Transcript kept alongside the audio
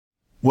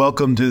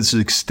Welcome to this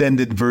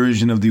extended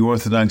version of the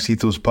Orthodox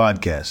Ethos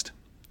podcast.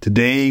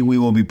 Today we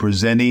will be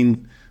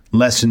presenting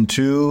Lesson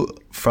 2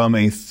 from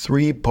a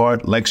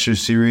 3-part lecture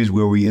series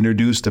where we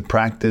introduce the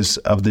practice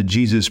of the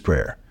Jesus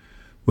Prayer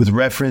with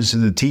reference to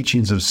the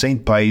teachings of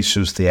St.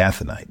 Paisios the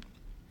Athonite.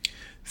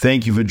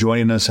 Thank you for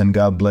joining us and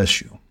God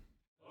bless you.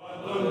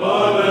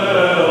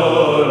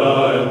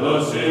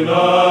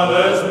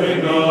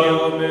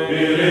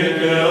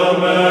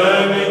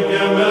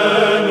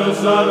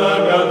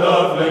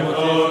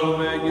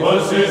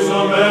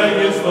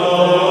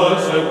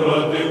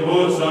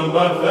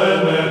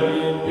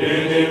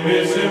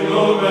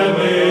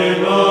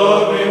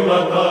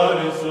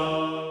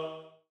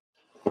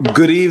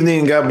 Good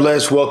evening, God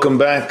bless. Welcome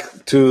back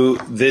to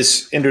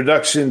this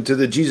introduction to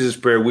the Jesus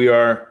Prayer. We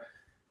are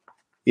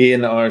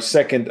in our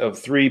second of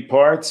 3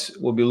 parts.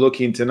 We'll be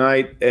looking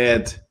tonight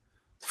at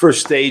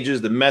first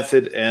stages, the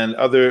method, and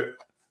other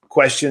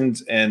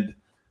questions and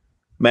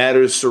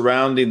matters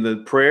surrounding the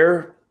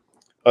prayer,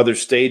 other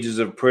stages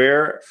of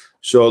prayer.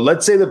 So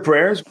let's say the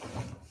prayers.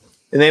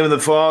 In the name of the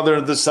Father,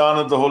 and the Son,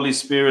 and the Holy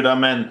Spirit.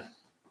 Amen.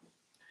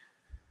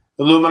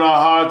 Illumine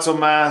our hearts, O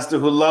Master,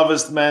 who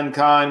lovest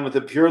mankind with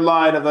the pure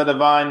light of the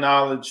divine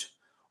knowledge.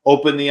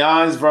 Open the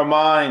eyes of our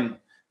mind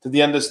to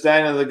the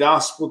understanding of the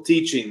gospel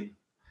teaching.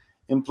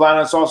 Implant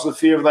us also the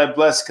fear of thy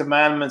blessed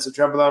commandments, to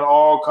trample down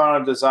all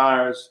carnal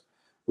desires.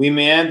 We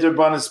may enter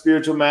upon a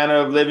spiritual manner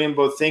of living,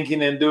 both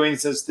thinking and doing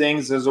such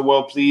things as are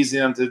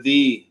well-pleasing unto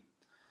thee.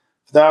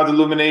 For thou art the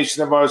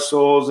illumination of our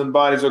souls and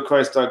bodies, O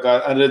Christ our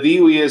God. Unto thee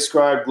we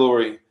ascribe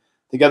glory,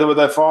 together with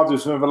thy Father, who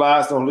is from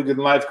everlasting, holy, good,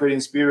 and life-creating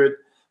Spirit,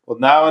 both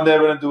now and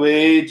ever, and to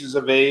ages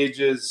of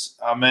ages.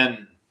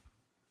 Amen.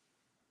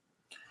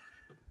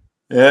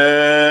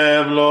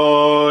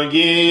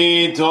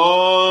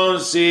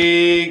 Eυλογητός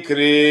σοι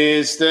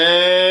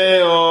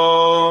Χριστέ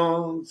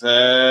ο Θεός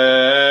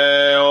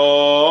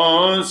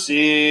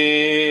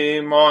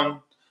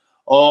ημών,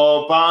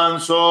 ο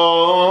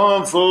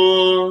πανσόφους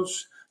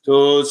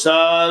τους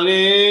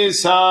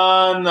αλείς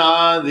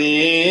αναδείξας,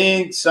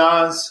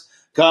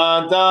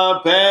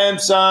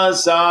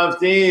 καταπέμψας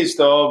αυτής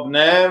το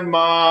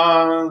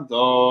πνεύμα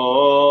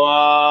το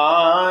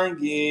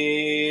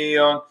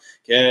Άγιον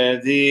και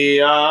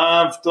δι'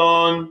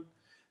 αυτόν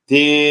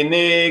την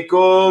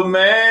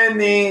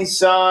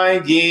οικουμένης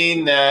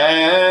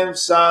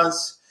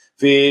αγινεύσας,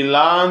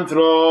 φιλάνθρωπε,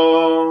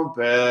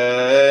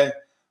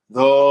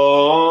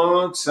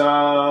 δόξα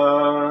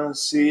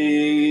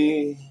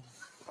σοι.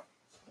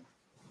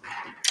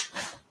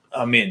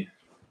 Amen.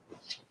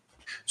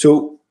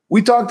 So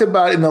we talked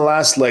about in the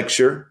last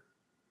lecture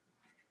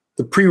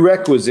the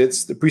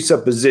prerequisites, the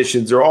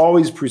presuppositions. There are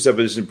always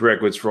presuppositions and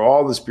prerequisites for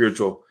all the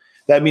spiritual.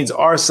 That means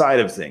our side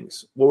of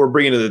things, what we're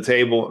bringing to the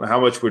table and how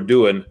much we're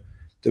doing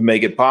to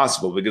make it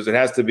possible, because it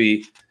has to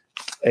be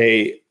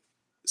a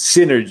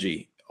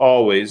synergy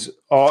always.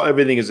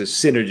 Everything is a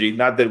synergy.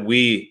 Not that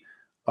we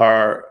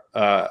are,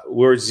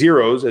 we're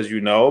zeros, as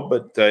you know,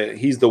 but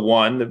he's the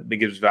one that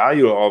gives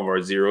value to all of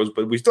our zeros,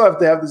 but we still have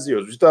to have the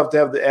zeros. We still have to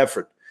have the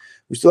effort.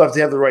 We still have to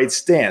have the right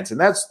stance. And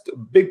that's a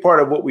big part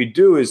of what we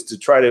do, is to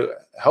try to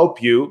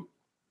help you.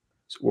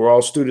 We're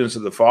all students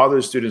of the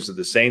Father, students of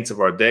the saints of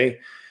our day.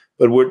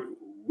 But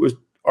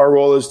our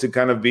role is to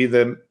kind of be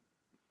the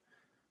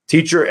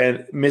teacher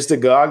and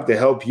mystagogue to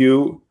help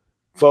you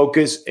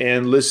focus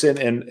and listen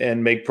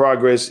and make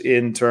progress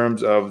in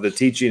terms of the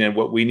teaching and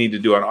what we need to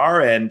do on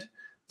our end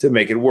to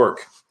make it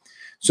work.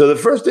 So the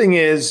first thing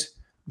is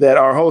that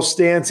our whole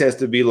stance has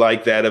to be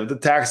like that of the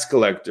tax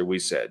collector, we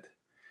said.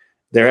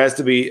 There has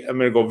to be, I'm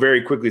going to go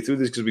very quickly through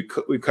this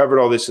because we covered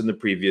all this in the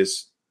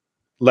previous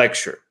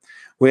lecture.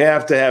 We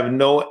have to have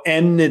no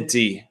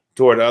enmity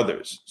toward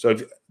others. So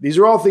these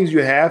are all things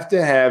you have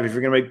to have if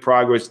you're going to make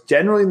progress,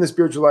 generally in the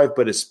spiritual life,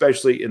 but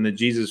especially in the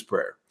Jesus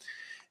Prayer.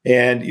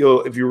 And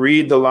if you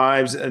read the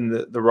lives and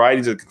the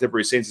writings of the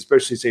contemporary saints,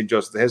 especially St.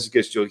 Joseph the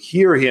Hesychist, you'll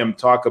hear him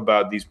talk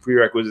about these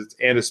prerequisites,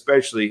 and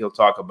especially he'll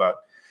talk about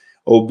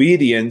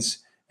obedience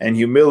and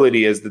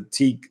humility as the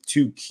 2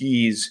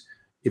 keys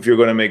if you're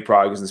going to make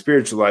progress in the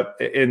spiritual life,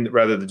 and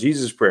rather the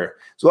Jesus Prayer.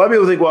 So a lot of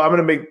people think, well, I'm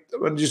going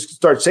to just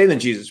start saying the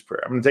Jesus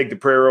Prayer. I'm going to take the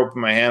prayer, open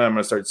my hand, I'm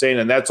going to start saying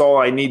it, and that's all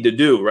I need to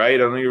do, right? I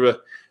don't need to.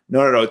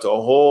 No. It's a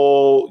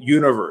whole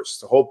universe,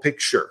 the whole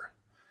picture,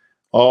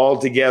 all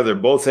together,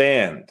 both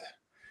and.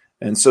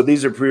 And so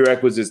these are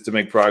prerequisites to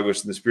make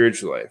progress in the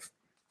spiritual life.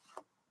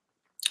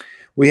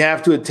 We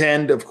have to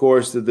attend, of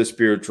course, to the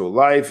spiritual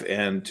life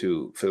and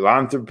to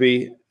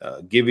philanthropy,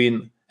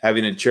 giving,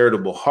 having a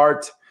charitable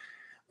heart.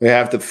 We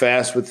have to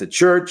fast with the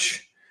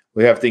church.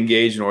 We have to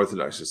engage in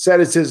Orthodox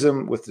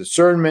asceticism with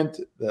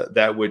discernment,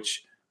 that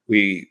which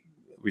we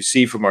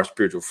receive from our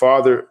spiritual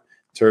father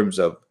in terms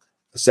of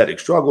ascetic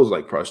struggles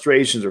like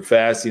prostrations or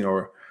fasting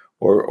or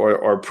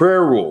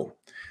prayer rule.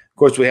 Of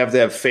course, we have to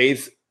have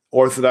faith,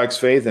 Orthodox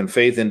faith, and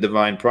faith in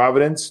divine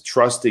providence,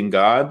 trust in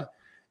God,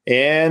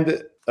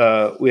 and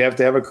we have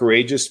to have a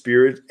courageous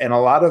spirit and a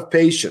lot of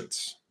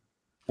patience.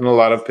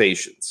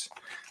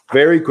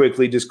 Very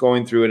quickly, just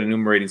going through and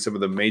enumerating some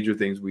of the major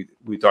things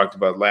we talked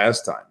about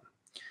last time.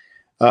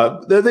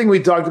 The other thing we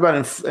talked about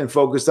and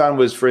focused on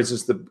was, for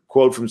instance, the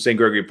quote from St.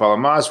 Gregory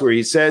Palamas, where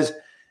he says,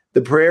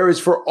 the prayer is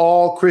for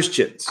all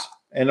Christians.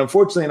 And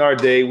unfortunately, in our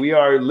day, we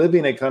are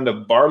living a kind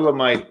of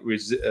Barlamite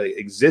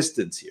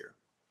existence here.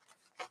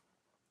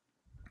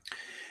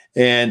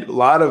 And a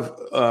lot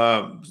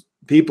of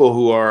people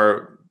who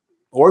are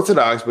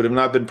Orthodox but have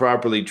not been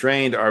properly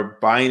trained are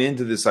buying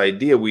into this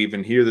idea. We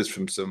even hear this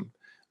from some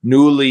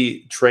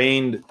newly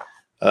trained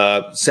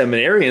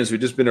seminarians who've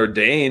just been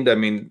ordained. I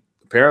mean,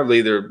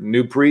 apparently they're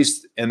new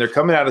priests and they're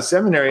coming out of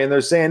seminary and they're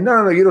saying,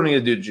 no, you don't need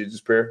to do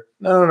Jesus prayer.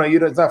 No,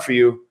 it's not for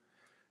you.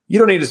 You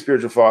don't need a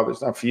spiritual father.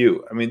 It's not for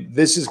you. I mean,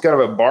 this is kind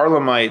of a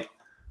Barlamite.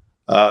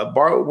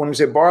 When we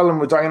say Barlam,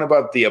 we're talking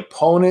about the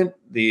opponent,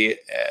 the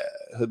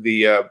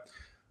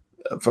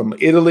from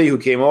Italy who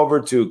came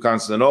over to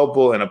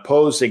Constantinople and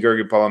opposed St.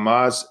 Gregory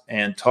Palamas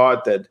and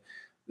taught that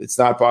it's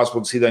not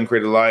possible to see the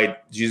uncreated light.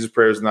 Jesus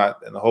prayer is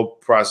not, and the whole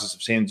process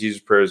of saying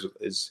Jesus prayer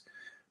is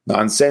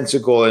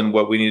nonsensical. And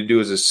what we need to do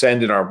is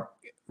ascend in our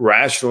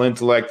rational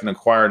intellect and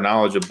acquire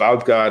knowledge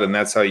about God. And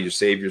that's how you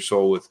save your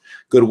soul, with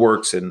good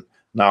works and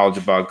knowledge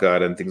about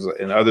God and things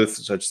and other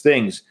such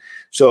things.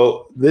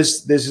 So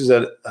this is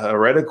a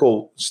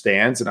heretical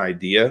stance, an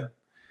idea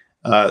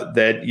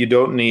that you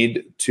don't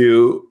need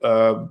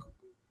to.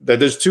 That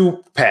there's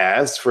two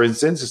paths. For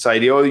instance, this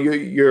idea,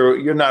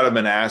 you're not a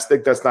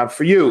monastic. That's not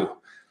for you.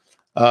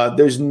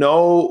 There's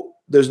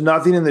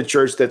nothing in the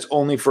church that's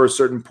only for a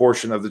certain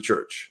portion of the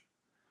church.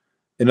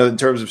 In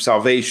terms of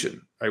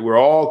salvation, right? We're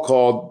all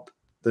called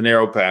the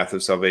narrow path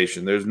of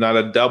salvation. There's not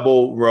a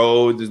double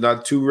road. There's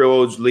not two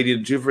roads leading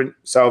to different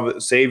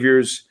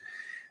saviors.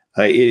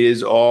 It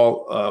is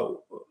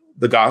all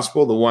the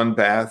gospel, the one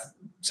path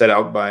set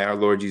out by our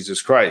Lord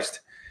Jesus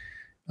Christ.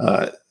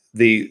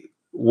 The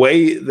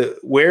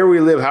where we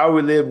live, how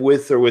we live,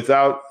 with or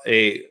without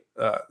a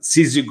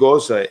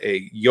syzygos,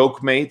 a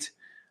yoke mate,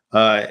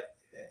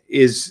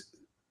 does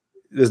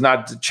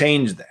not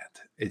change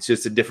that. It's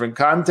just a different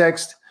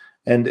context,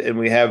 and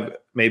we have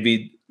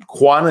maybe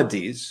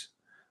quantities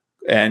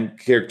and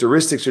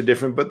characteristics are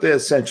different, but the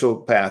essential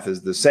path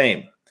is the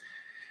same.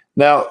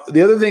 Now,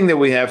 the other thing that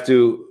we have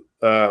to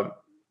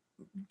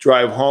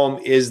drive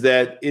home is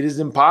that it is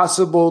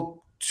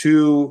impossible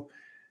to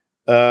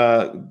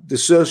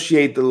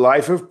dissociate the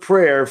life of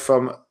prayer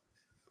from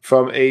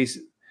a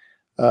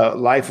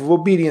life of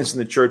obedience in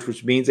the church,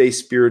 which means a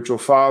spiritual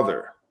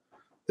father.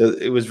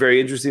 It was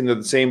very interesting that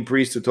the same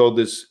priest who told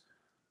this,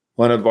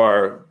 one of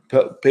our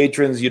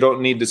patrons, you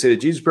don't need to say the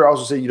Jesus prayer,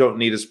 also said you don't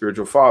need a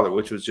spiritual father,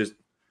 which was just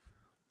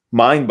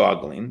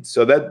mind-boggling.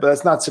 So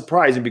that's not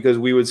surprising, because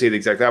we would say the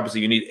exact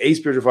opposite. You need a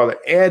spiritual father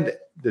and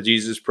the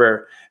Jesus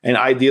prayer, and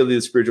ideally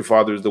the spiritual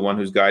father is the one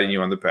who's guiding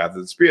you on the path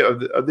of the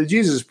spirit of the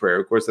Jesus prayer.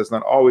 Of course, that's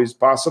not always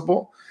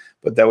possible,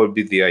 but that would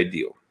be the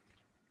ideal.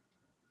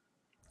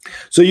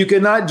 So you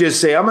cannot just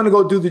say, I'm going to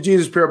go do the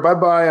Jesus prayer,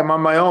 bye-bye, I'm on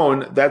my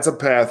own. That's a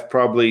path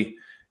probably,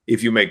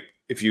 if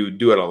you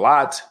do it a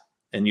lot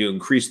and you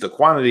increase the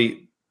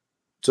quantity,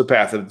 it's a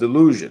path of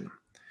delusion.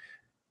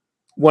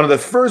 One of the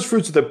first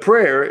fruits of the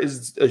prayer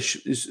is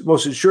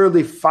most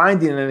assuredly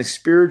finding an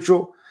experience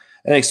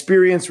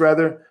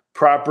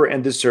proper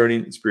and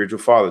discerning spiritual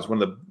fathers.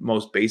 One of the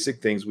most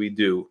basic things we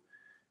do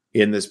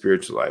in the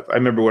spiritual life. I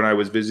remember when I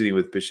was visiting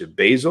with Bishop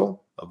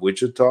Basil of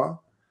Wichita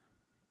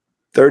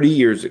 30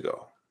 years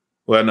ago.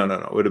 Well, no.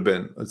 It would have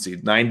been,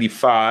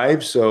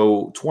 95.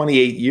 So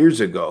 28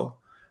 years ago.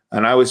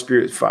 And I was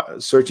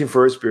searching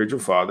for a spiritual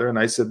father. And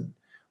I said,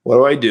 what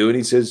do I do? And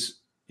he says,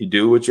 you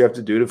do what you have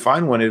to do to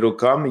find one. It'll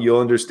come.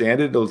 You'll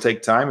understand it. It'll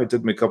take time. It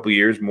took me a couple of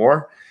years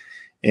more,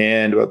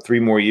 and about 3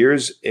 more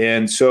years.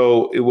 And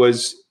so it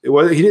was. He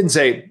didn't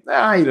say,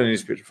 you don't need a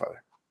spiritual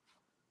father.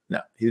 No,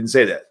 he didn't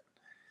say that.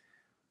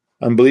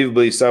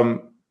 Unbelievably,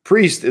 some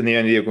priest in the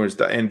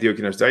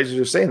Antiochian Diocese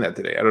are saying that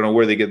today. I don't know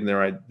where they get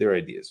their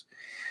ideas.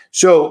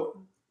 So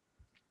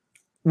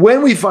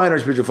when we find our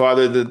spiritual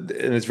father, and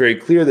it's very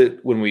clear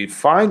that when we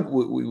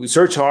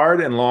search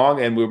hard and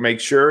long, and we make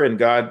sure, and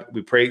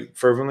we pray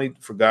fervently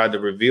for God to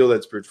reveal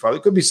that spiritual father.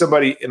 It could be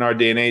somebody in our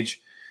day and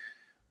age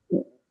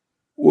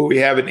where we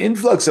have an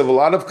influx of a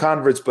lot of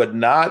converts, but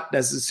not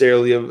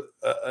necessarily of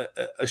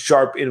a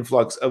sharp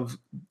influx of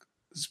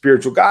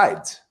spiritual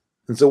guides.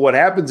 And so what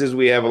happens is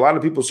we have a lot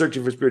of people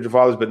searching for spiritual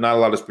fathers, but not a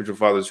lot of spiritual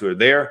fathers who are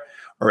there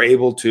or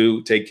able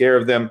to take care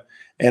of them.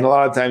 And a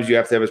lot of times you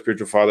have to have a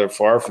spiritual father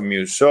far from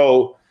you.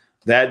 So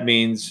that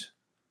means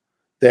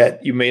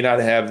that you may not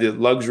have the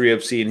luxury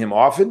of seeing him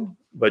often,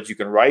 but you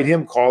can write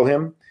him, call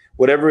him,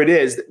 whatever it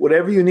is,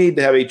 whatever you need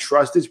to have a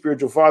trusted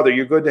spiritual father,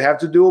 you're going to have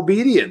to do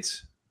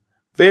obedience.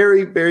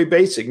 Very, very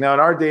basic. Now, in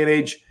our day and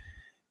age,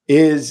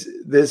 is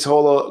this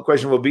whole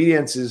question of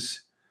obedience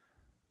is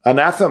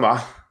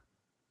anathema,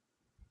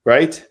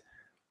 right?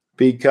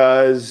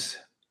 Because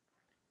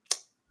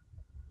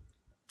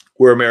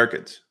we're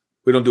Americans.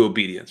 We don't do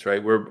obedience,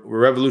 right? We're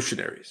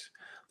revolutionaries.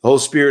 The whole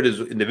spirit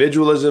is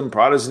individualism,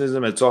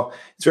 Protestantism. It's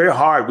very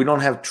hard. We don't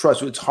have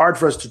trust. It's hard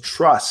for us to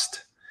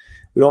trust.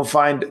 We don't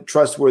find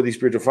trustworthy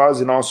spiritual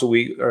fathers, and also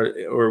we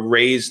are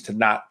raised to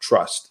not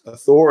trust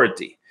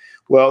authority.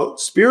 Well,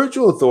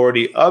 spiritual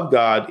authority of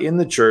God in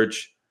the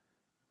church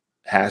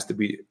has to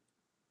be,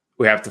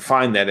 we have to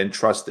find that and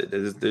trust it.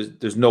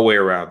 There's no way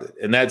around it.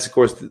 And that's, of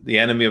course, the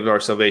enemy of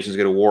our salvation is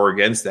going to war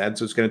against that.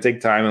 So it's going to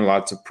take time and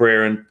lots of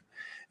prayer and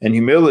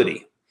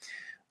humility.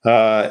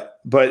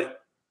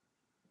 But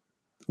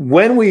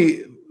when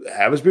we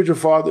have a spiritual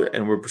father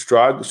and we're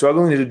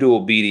struggling to do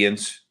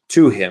obedience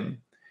to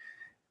him,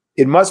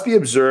 it must be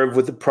observed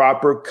with the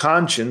proper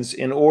conscience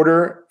in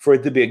order for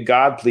it to be a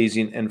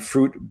God-pleasing and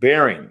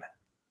fruit-bearing.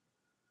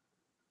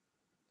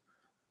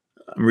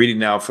 I'm reading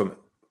now from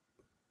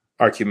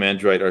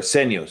Archimandrite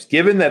Arsenios.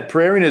 Given that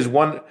praying is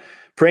one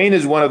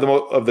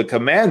of the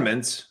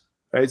commandments,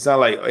 right? It's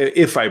not like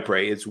if I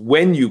pray, it's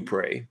when you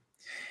pray.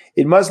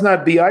 It must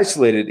not be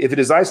isolated. If it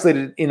is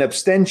isolated in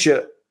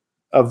absentia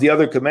of the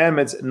other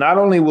commandments, not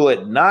only will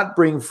it not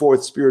bring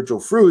forth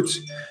spiritual fruits,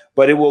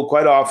 but it will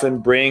quite often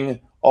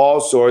bring all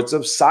sorts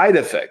of side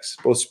effects,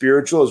 both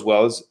spiritual as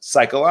well as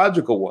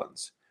psychological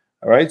ones.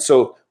 All right.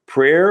 So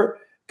prayer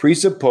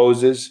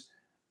presupposes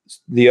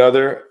the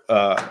other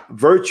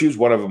virtues,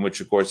 one of them, which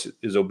of course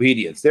is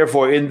obedience.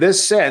 Therefore, in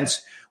this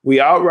sense, we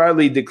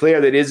outrightly declare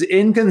that it is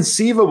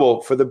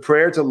inconceivable for the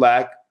prayer to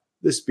lack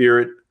the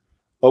spirit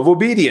of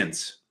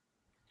obedience.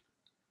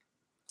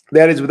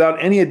 That is,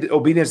 without any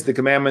obedience to the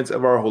commandments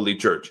of our holy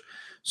church.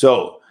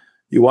 So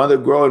you want to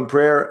grow in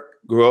prayer,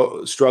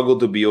 struggle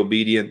to be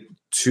obedient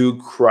to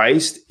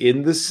Christ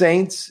in the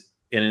saints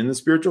and in the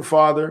spiritual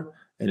father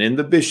and in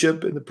the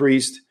bishop and the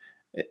priest,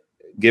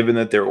 given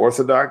that they're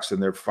Orthodox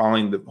and they're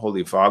following the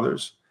Holy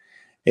Fathers,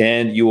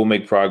 and you will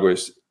make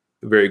progress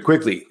very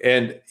quickly.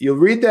 And you'll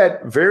read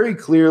that very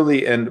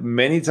clearly and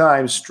many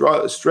times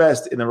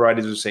stressed in the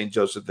writings of St.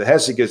 Joseph the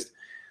Hesychist,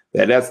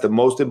 that's the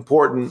most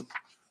important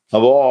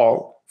of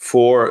all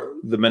for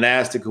the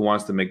monastic who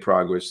wants to make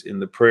progress in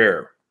the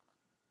prayer.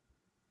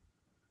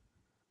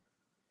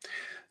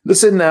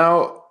 Listen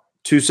now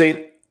to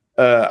St.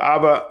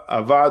 Ava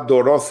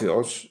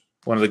Dorotheos,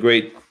 one of the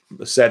great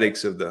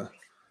ascetics of the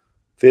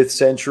 5th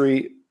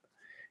century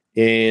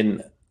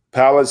in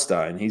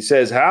Palestine. He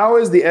says, how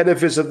is the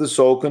edifice of the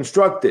soul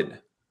constructed?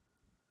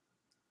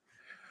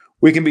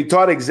 We can be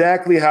taught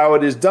exactly how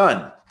it is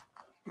done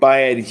by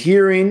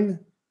observing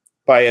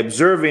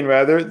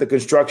the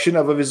construction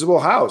of a visible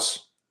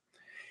house.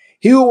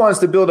 He who wants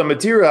to build a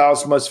material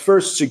house must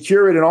first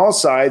secure it on all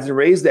sides and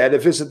raise the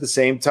edifice at the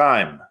same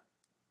time.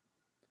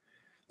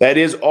 That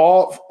is,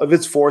 all of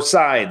its 4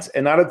 sides,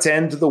 and not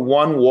attend to the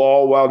one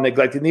wall while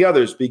neglecting the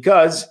others,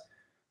 because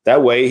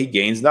that way he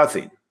gains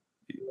nothing.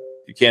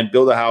 You can't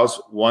build a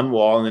house, one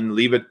wall, and then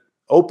leave it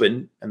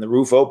open and the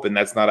roof open.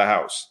 That's not a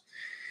house.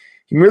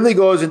 He merely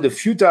goes into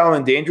futile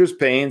and dangerous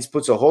pains,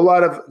 plus a whole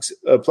lot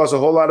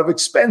of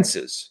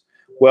expenses.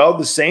 Well,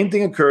 the same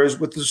thing occurs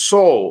with the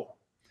soul.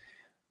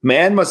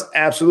 Man must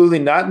absolutely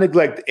not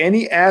neglect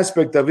any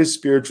aspect of his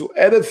spiritual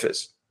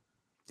edifice.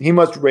 He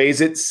must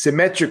raise it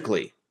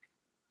symmetrically.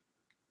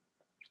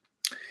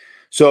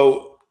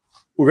 So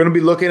we're going to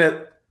be looking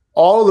at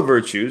all the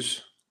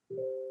virtues,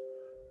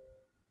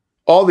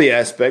 all the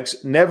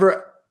aspects,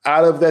 never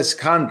out of this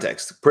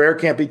context. Prayer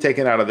can't be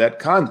taken out of that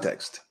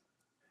context.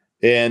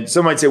 And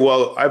some might say,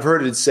 well, I've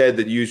heard it said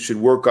that you should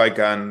work like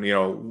on,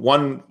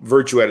 one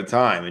virtue at a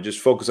time and just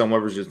focus on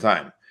one virtue at a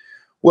time.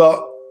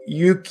 Well,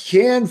 you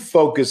can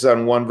focus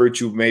on one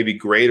virtue maybe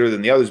greater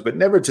than the others, but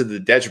never to the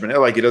detriment.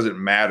 Like it doesn't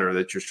matter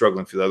that you're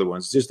struggling for the other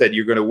ones. It's just that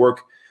you're going to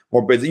work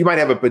more. But you might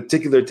have a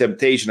particular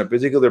temptation, a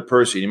particular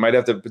person. You might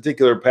have a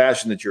particular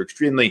passion that you're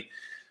extremely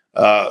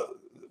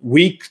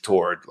weak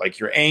toward, like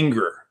your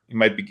anger. You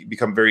might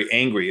become very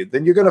angry.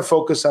 Then you're going to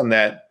focus on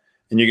that,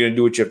 and you're going to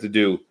do what you have to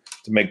do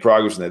to make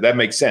progress in that. That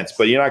makes sense.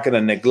 But you're not going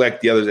to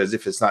neglect the others as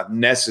if it's not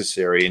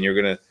necessary, and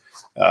you're going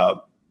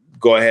to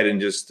go ahead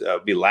and just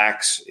be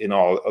lax in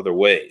all other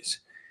ways.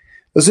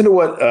 Listen to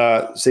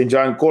what St.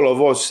 John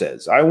Kolovos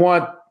says. I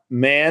want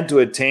man to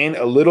attain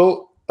a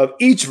little of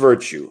each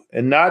virtue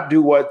and not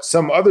do what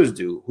some others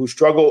do who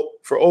struggle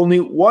for only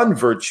one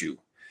virtue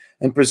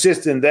and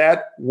persist in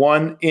that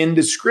one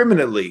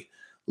indiscriminately,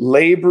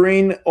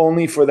 laboring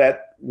only for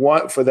that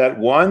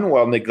one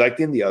while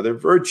neglecting the other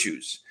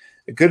virtues.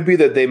 It could be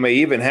that they may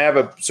even have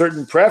a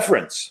certain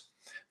preference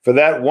for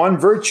that one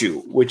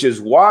virtue, which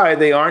is why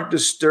they aren't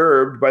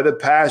disturbed by the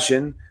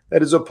passion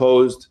that is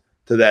opposed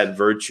to that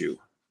virtue.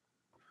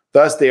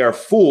 Thus, they are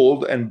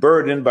fooled and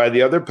burdened by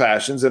the other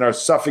passions and are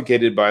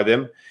suffocated by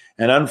them,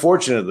 and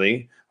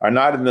unfortunately are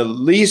not in the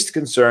least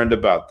concerned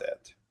about that.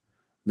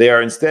 They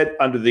are instead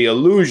under the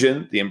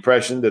illusion, the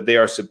impression that they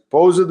are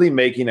supposedly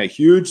making a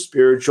huge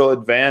spiritual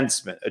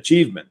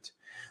achievement.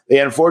 They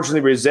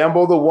unfortunately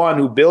resemble the one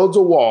who builds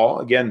a wall,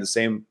 again, the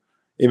same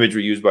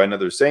imagery used by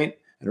another saint,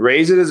 and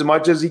raise it as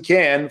much as he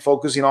can,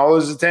 focusing all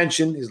his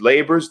attention, his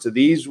labors to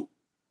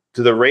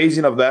the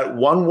raising of that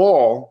one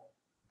wall,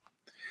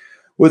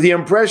 with the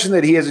impression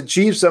that he has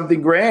achieved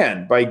something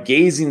grand by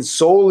gazing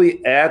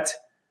solely at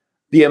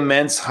the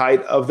immense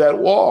height of that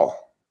wall.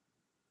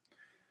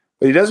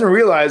 But he doesn't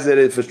realize that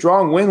if a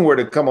strong wind were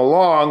to come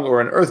along, or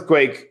an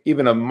earthquake,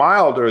 even a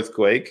mild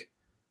earthquake,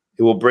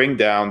 it will bring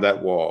down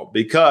that wall,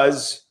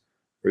 because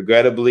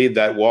regrettably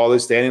that wall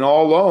is standing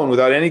all alone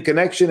without any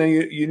connection and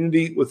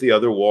unity with the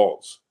other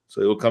walls.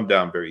 So it will come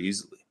down very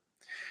easily.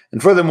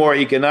 And furthermore,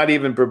 he cannot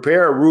even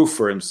prepare a roof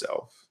for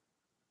himself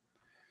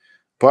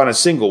upon a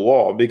single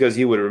wall, because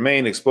he would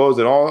remain exposed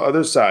on all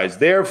other sides.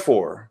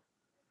 Therefore,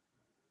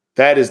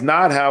 that is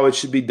not how it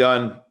should be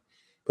done,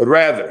 but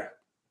rather,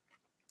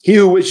 he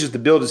who wishes to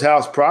build his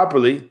house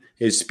properly,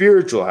 his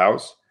spiritual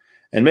house,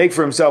 and make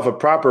for himself a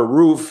proper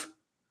roof,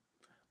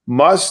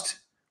 must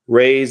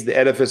raise the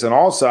edifice on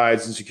all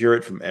sides and secure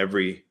it from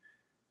every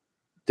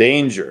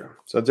danger.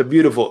 So it's a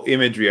beautiful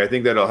imagery. I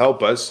think that'll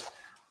help us.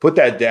 Put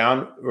that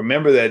down.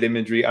 Remember that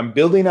imagery. I'm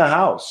building a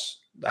house,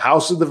 the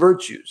house of the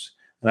virtues.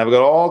 And I've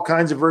got all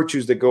kinds of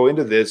virtues that go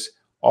into this,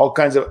 all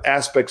kinds of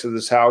aspects of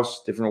this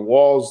house, different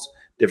walls,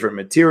 different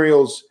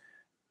materials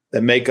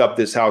that make up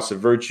this house of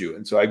virtue.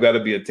 And so I've got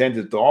to be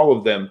attentive to all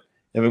of them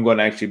if I'm going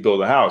to actually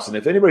build a house. And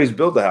if anybody's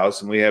built a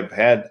house, and we have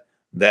had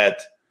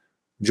that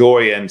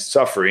joy and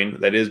suffering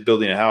that is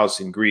building a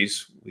house in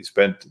Greece, we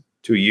spent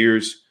 2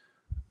 years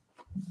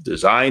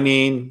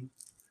designing,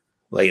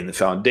 laying the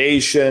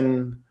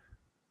foundation,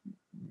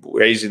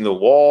 raising the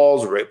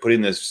walls,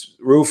 putting this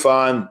roof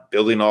on,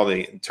 building all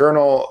the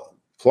internal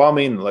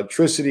plumbing,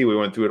 electricity. We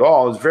went through it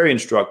all. It was very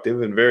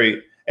instructive and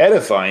very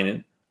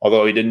edifying,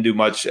 although he didn't do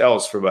much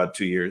else for about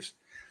 2 years.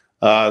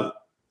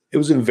 It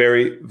was a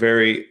very,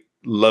 very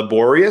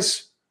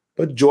laborious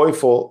but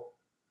joyful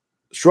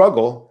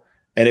struggle,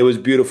 and it was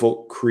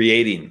beautiful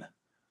creating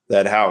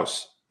that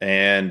house.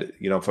 And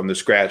from the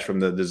scratch, from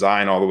the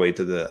design all the way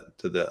to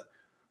the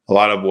a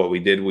lot of what we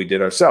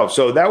did ourselves.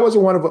 So that was a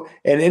wonderful,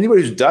 and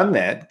anybody who's done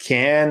that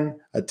can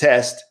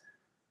attest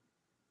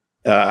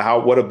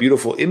what a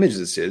beautiful image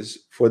this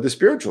is for the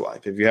spiritual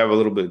life. If you have a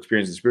little bit of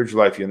experience in spiritual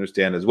life, you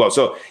understand as well.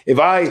 So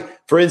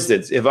for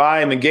instance, if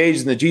I'm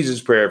engaged in the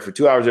Jesus prayer for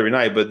 2 hours every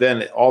night, but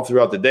then all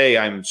throughout the day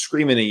I'm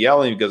screaming and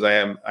yelling because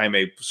I'm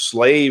a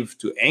slave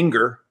to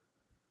anger,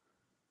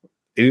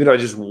 even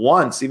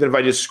if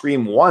I just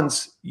scream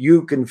once,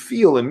 you can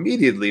feel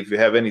immediately, if you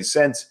have any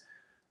sense,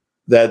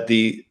 that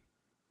the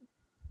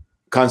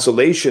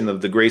consolation of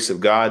the grace of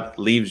God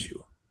leaves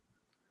you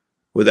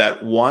with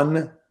that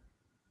one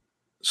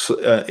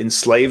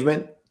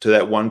enslavement to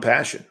that one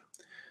passion.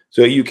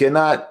 So you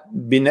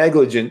cannot be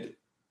negligent.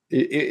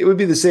 It would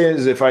be the same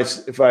as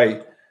if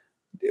I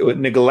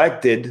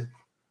neglected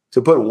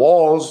to put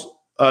walls,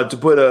 to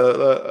put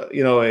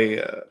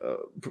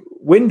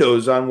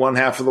windows on one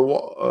half of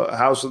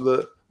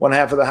the one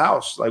half of the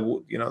house, like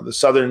the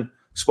southern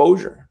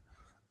exposure.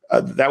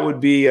 That would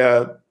be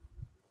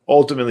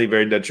ultimately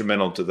very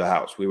detrimental to the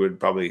house. We would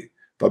probably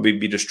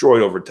be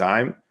destroyed over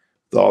time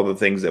with all the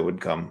things that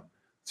would come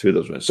through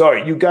those windows.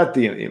 Sorry, you got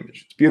the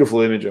image. It's a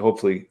beautiful image,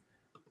 hopefully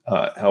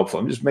helpful.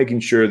 I'm just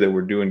making sure that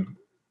we're doing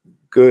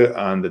good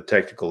on the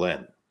technical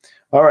end.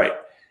 All right,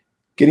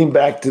 getting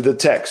back to the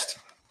text.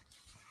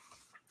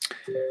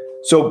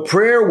 So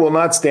prayer will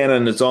not stand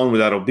on its own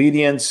without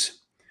obedience,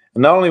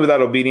 and not only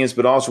without obedience,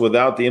 but also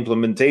without the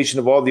implementation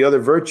of all the other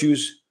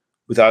virtues,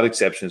 without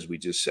exception, as we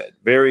just said.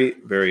 Very,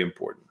 very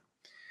important.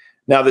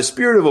 Now, the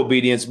spirit of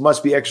obedience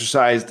must be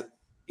exercised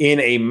in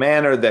a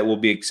manner that will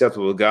be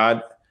acceptable to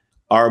God.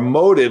 Our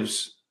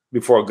motives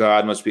before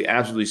God must be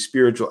absolutely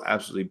spiritual,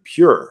 absolutely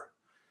pure.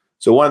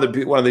 So one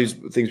of these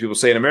things people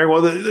say in America,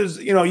 well, there's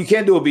you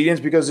can't do obedience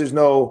because there's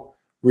no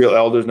real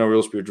elders, no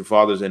real spiritual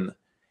fathers, and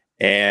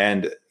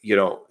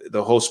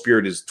the whole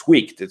spirit is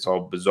tweaked. It's all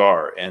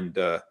bizarre, and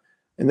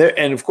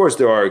of course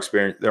there are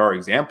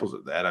examples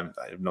of that. I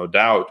have no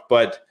doubt,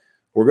 but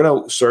we're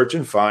going to search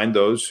and find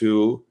those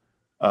who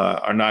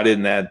are not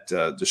in that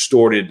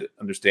distorted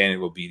understanding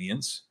of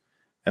obedience.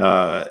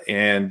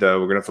 And we're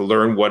going to have to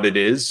learn what it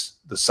is,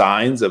 the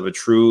signs of a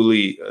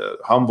truly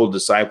humble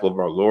disciple of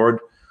our Lord,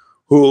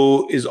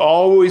 who is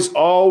always,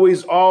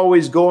 always,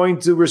 always going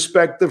to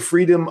respect the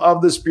freedom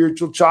of the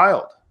spiritual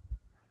child.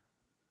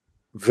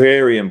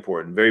 Very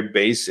important, very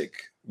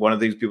basic. One of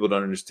the things people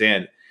don't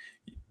understand.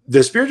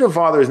 The spiritual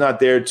father is not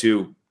there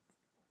to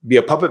be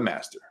a puppet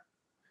master.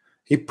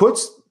 He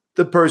puts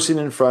the person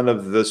in front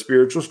of the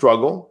spiritual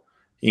struggle.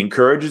 He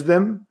encourages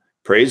them,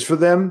 prays for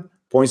them,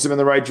 points them in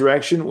the right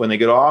direction. When they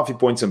get off, he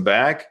points them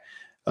back.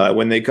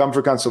 When they come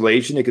for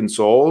consolation, he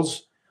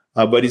consoles.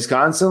 But he's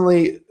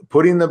constantly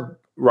putting the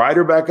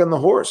rider back on the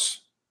horse.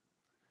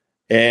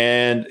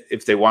 And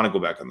if they want to go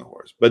back on the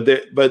horse, but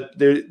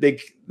the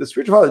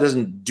spiritual father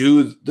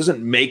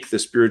doesn't make the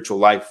spiritual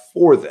life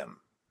for them,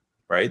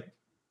 right?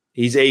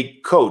 He's a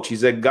coach.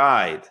 He's a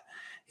guide.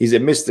 He's a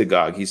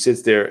mystagogue. He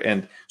sits there.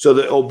 And so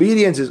the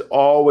obedience is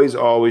always,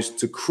 always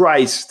to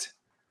Christ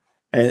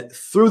and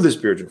through the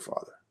spiritual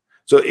father.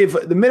 So if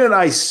the minute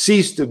I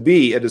cease to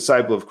be a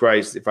disciple of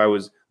Christ, if I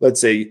was, let's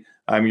say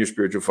I'm your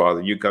spiritual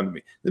father, you come to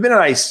me. The minute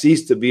I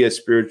cease to be a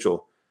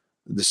spiritual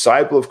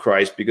disciple of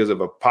Christ because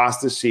of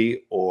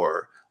apostasy,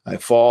 or I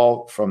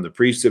fall from the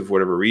priesthood for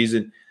whatever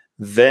reason,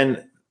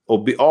 then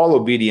all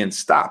obedience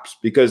stops,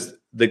 because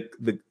the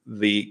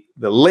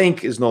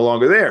link is no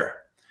longer there.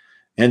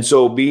 And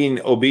so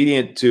being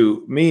obedient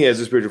to me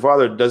as a spiritual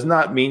father does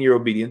not mean you're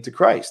obedient to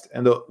Christ.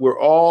 And we're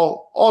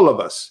all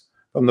of us,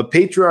 from the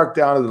patriarch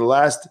down to the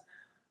last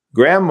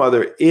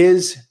grandmother,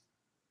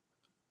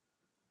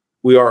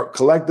 we are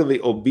collectively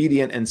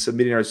obedient and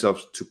submitting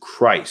ourselves to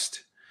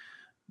Christ.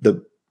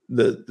 The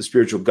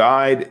spiritual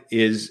guide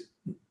is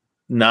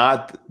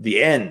not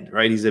the end,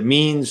 right? He's a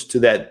means to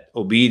that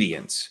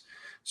obedience.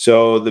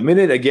 So the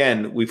minute,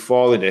 again, we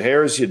fall into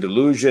heresy,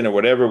 delusion, or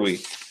whatever,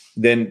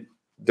 then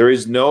there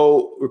is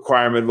no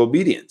requirement of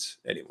obedience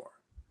anymore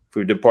if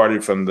we've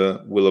departed from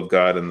the will of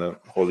God and the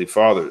Holy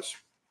Fathers.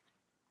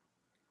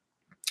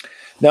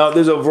 Now,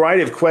 there's a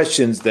variety of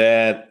questions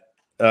that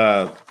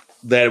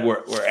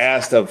were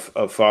asked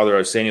of Father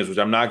Arsenios, which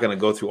I'm not going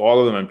to go through all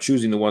of them. I'm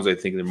choosing the ones I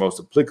think are most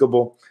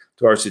applicable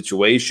to our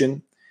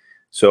situation.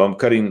 So I'm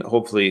cutting,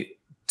 hopefully,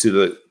 to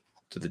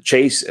the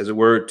chase, as it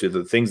were, to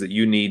the things that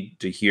you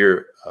need to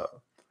hear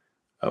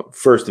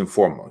first and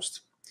foremost.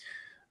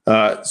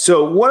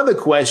 So one of the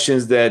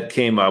questions that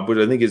came up, which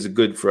I think is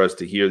good for us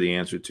to hear the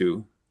answer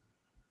to,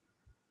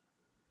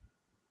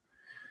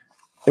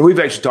 and we've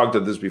actually talked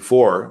about this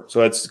before,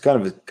 so it's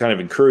kind of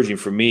encouraging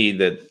for me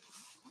that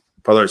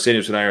Father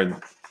Arsenios and I are on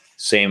the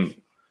same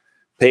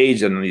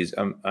page on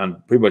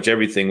pretty much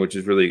everything, which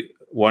is really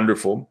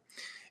wonderful.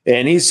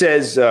 And he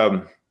says,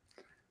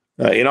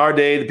 in our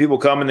day, the people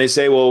come and they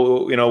say,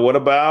 well, what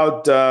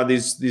about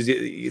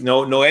these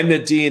no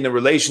enmity in the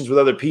relations with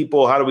other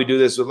people? How do we do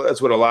this? So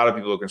that's what a lot of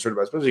people are concerned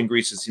about, especially in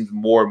Greece. It seems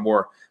more and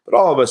more. But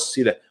all of us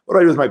see that. What do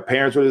I do with my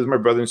parents? What do I do with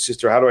my brother and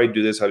sister? How do I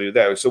do this? How do I do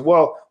that? So,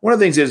 well, one of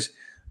the things is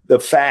the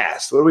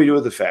fast. What do we do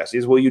with the fast?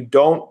 Is, well, you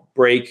don't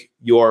break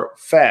your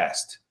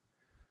fast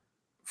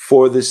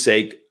for the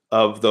sake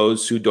of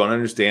those who don't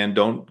understand,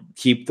 don't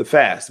keep the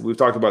fast. We've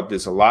talked about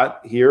this a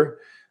lot here.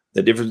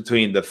 The difference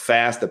between the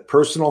fast, the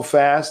personal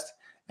fast,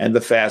 and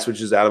the fast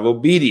which is out of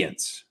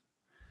obedience.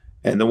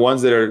 And the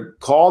ones that are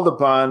called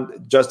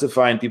upon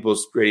justifying people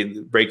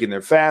breaking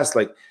their fast,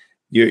 like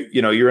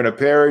you're in a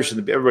parish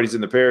and everybody's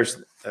in the parish.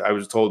 I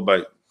was told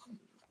by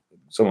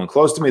someone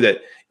close to me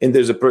that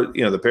there's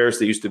the parish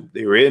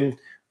they were in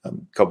a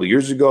couple of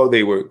years ago.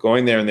 They were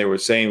going there and they were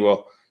saying,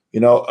 well,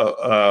 you're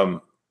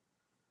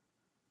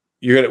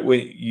gonna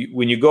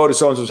when you go to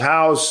so and so's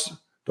house,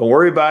 don't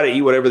worry about it.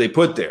 Eat whatever they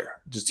put there.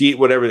 Just eat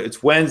whatever.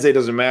 It's Wednesday,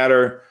 doesn't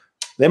matter.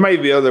 They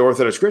might be other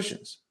Orthodox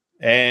Christians,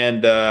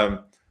 and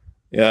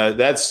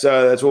that's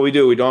what we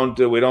do. We don't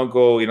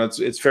go.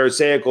 It's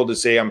Pharisaical to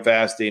say I'm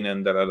fasting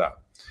and da da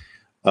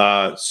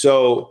da.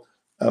 So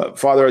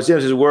Father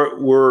Arsenios says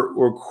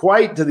we're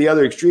quite to the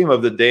other extreme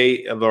of the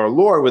day of our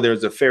Lord, where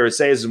there's a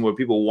Pharisaism where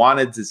people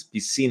wanted to be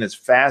seen as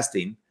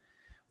fasting.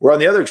 We're on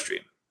the other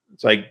extreme.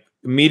 It's like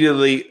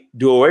immediately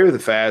do away with the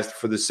fast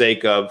for the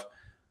sake of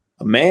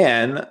a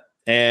man,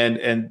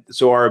 and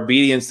so our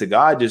obedience to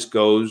God just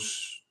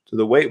goes by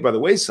the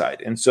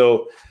wayside. And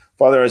so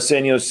Father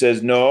Arsenios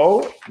says,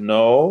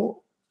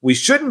 no, we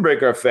shouldn't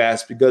break our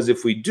fast, because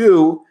if we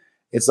do,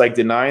 it's like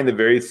denying the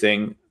very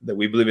thing that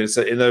we believe in.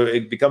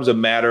 It becomes a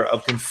matter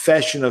of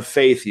confession of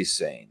faith, he's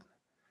saying.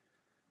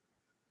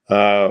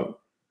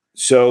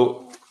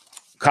 So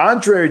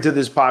contrary to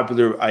this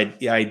popular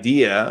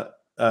idea,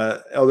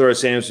 Elder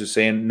Arsenios is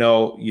saying,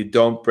 no, you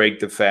don't break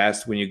the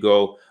fast when you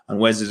go on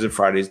Wednesdays and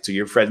Fridays to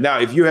your friends. Now,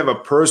 if you have a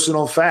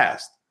personal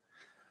fast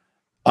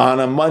on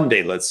a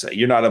Monday, let's say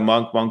you're not a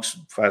monk, monks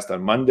fast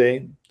on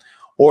Monday,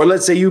 or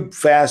let's say you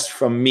fast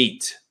from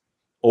meat,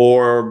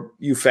 or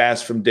you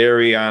fast from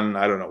dairy on,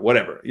 I don't know,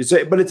 whatever you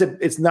say, but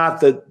it's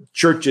not the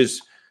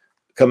church's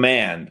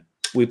command.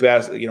 We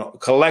fast,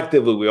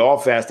 collectively, we all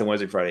fast on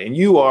Wednesday, Friday, and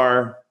you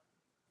are,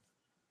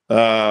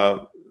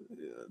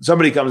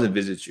 somebody comes and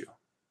visits you.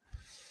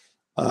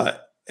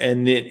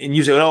 And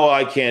you say, no,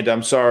 I can't.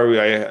 I'm sorry.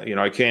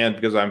 I can't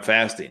because I'm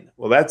fasting.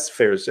 Well, that's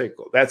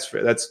pharisaical. That's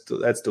fair.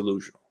 That's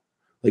delusional.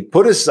 Like,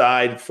 put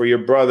aside for your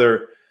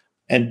brother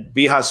and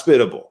be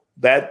hospitable.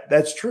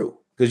 That's true,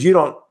 because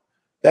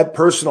that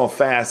personal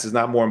fast is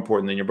not more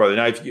important than your brother.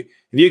 Now, if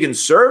you can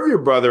serve your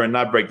brother and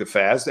not break the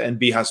fast and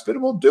be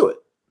hospitable, do it.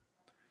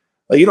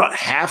 Like, you don't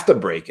have to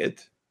break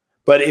it.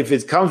 But if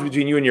it comes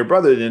between you and your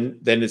brother, then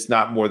it's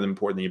not more than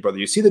important than your brother.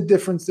 You see the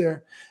difference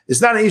there? It's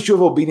not an issue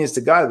of obedience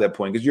to God at that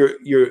point, because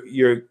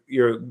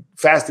you're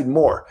fasting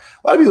more.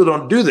 A lot of people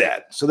don't do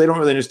that, so they don't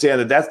really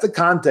understand that that's the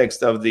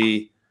context of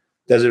the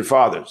Desert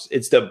Fathers.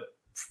 It's the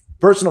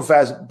personal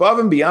fast above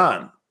and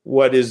beyond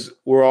what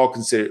we're all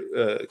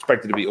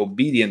expected to be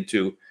obedient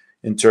to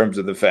in terms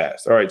of the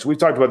fast. All right, so we've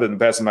talked about that in the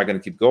past. I'm not going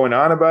to keep going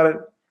on about it.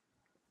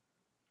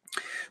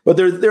 But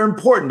they're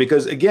important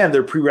because, again,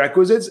 they're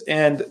prerequisites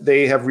and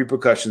they have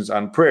repercussions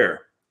on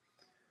prayer.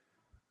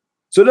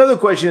 So another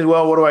question is,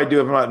 well, what do I do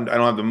if I don't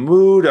have the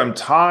mood? I'm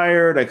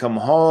tired. I come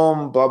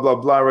home, blah, blah,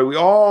 blah. Right? We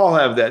all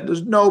have that.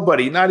 There's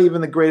nobody, not even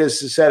the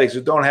greatest ascetics,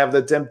 who don't have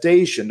the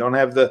temptation, don't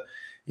have the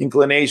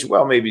inclination.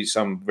 Well, maybe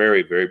some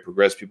very, very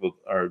progressive people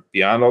are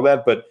beyond all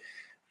that, but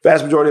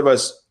vast majority of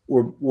us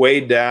were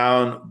weighed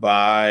down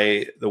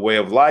by the way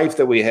of life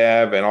that we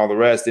have and all the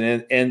rest.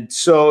 And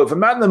so if I'm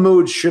not in the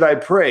mood, should I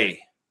pray?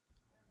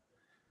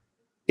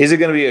 Is it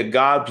going to be a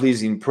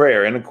God-pleasing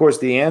prayer? And of course,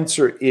 the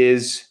answer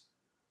is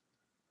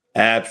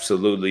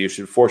absolutely. You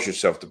should force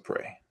yourself to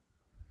pray.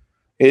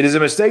 It is a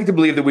mistake to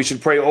believe that we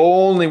should pray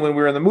only when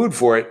we're in the mood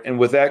for it, and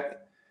with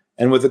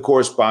the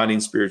corresponding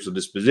spiritual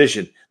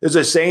disposition. There's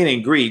a saying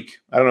in Greek,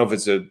 I don't know if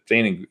it's a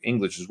saying in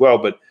English as well,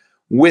 but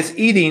with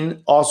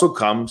eating also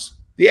comes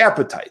the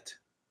appetite.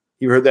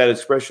 You've heard that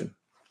expression.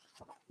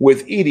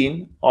 With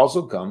eating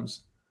also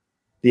comes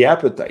the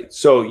appetite.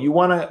 So you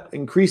want to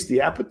increase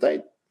the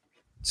appetite?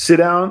 Sit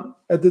down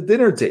at the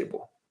dinner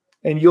table,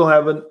 and you'll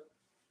have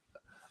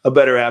a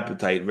better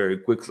appetite very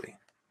quickly.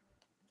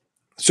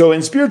 So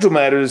in spiritual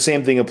matters, the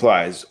same thing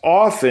applies.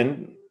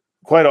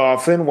 Quite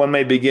often, one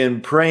may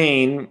begin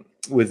praying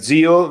with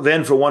zeal.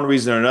 Then, for one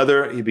reason or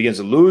another, he begins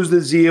to lose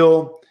the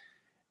zeal.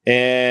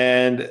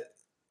 And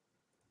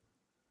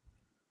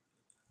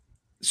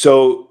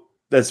so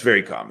that's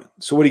very common.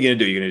 So what are you going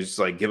to do? You're going to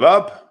just give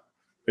up?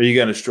 Or are you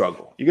going to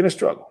struggle? You're going to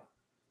struggle.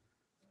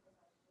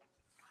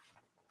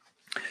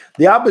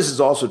 The opposite is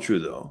also true,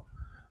 though,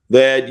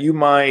 that you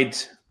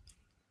might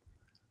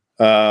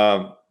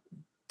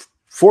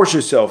force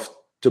yourself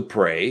to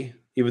pray,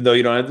 even though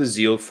you don't have the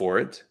zeal for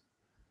it.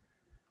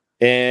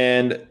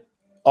 And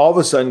all of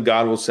a sudden,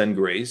 God will send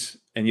grace,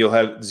 and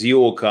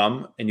zeal will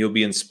come, and you'll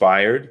be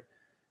inspired.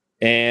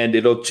 And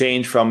it'll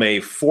change from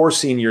a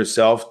forcing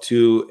yourself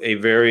to a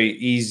very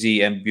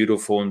easy and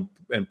beautiful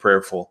and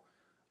prayerful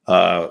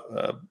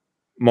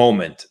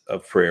moment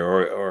of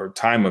prayer or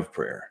time of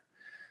prayer.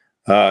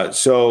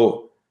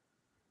 So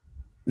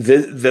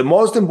the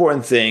most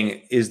important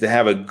thing is to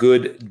have a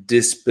good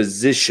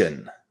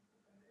disposition,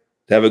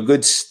 to have a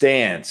good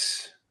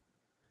stance,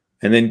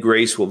 and then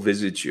grace will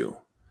visit you.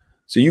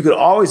 So you can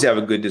always have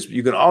a good disposition.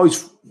 You can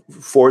always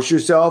force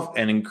yourself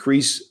and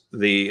increase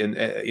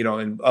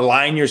and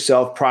align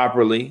yourself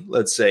properly,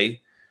 let's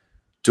say,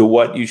 to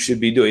what you should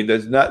be doing.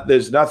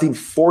 There's nothing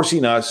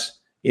forcing us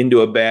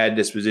into a bad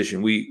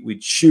disposition. We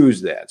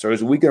choose that. So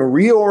as we can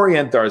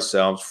reorient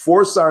ourselves,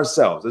 force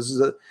ourselves.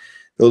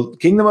 The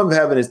kingdom of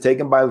heaven is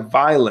taken by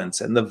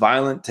violence, and the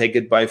violent take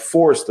it by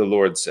force, the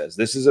Lord says.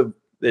 This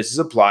is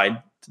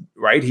applied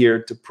right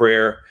here to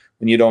prayer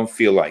when you don't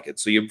feel like it.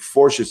 So you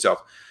force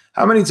yourself.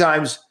 How many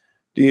times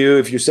do you,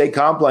 if you say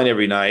Compline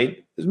every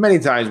night, there's many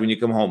times when you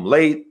come home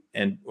late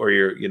or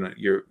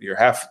you're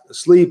half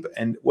asleep,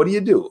 and what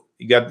do?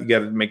 You got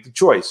to make the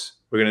choice.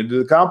 We're going to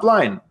do the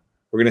Compline.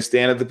 We're going to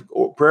stand at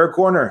the prayer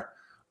corner,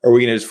 or we're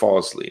going to just fall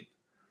asleep.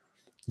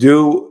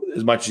 Do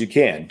as much as you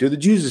can. Do the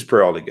Jesus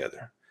prayer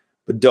altogether,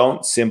 but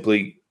don't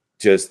simply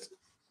just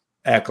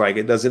act like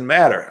it doesn't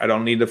matter. I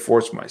don't need to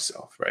force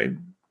myself, right?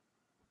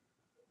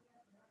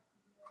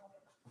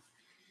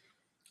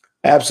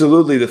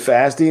 Absolutely, the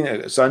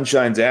fasting.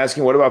 Sunshine's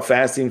asking, what about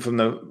fasting from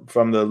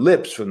the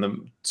lips, from the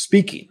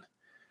speaking?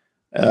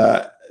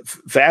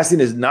 Fasting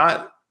is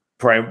not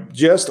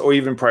just or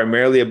even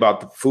primarily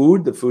about the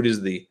food. The food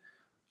is the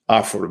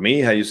for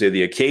me, how you say,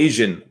 the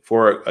occasion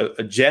for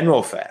a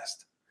general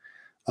fast,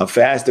 a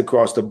fast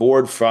across the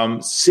board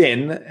from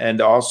sin,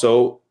 and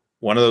also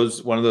one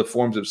of the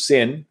forms of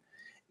sin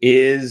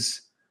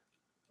is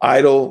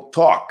idle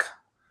talk.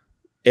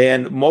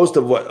 And a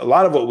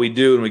lot of what we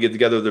do when we get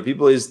together with other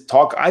people is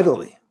talk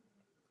idly.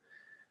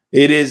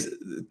 It is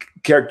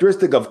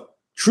characteristic of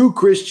true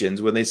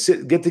Christians when they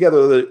get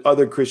together with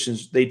other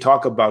Christians, they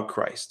talk about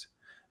Christ.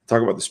 They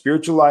talk about the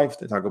spiritual life.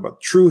 They talk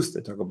about truth.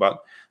 They talk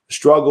about the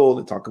struggle.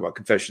 They talk about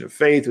confession of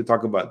faith. They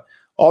talk about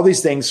all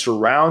these things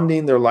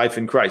surrounding their life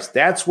in Christ.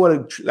 That's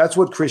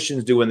what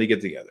Christians do when they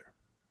get together.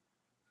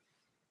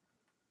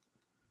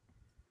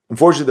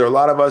 Unfortunately, there are a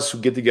lot of us who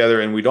get together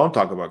and we don't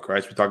talk about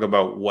Christ. We talk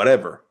about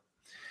whatever.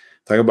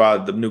 Talk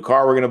about the new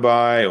car we're going to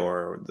buy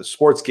or the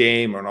sports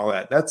game and all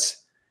that.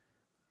 That's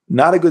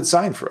not a good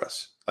sign for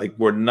us.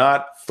 We're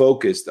not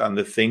focused on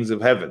the things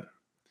of heaven.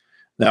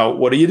 Now,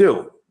 what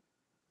do?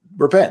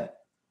 Repent,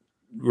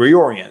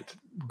 reorient,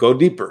 go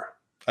deeper.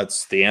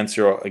 That's the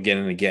answer again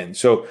and again.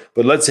 So,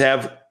 but let's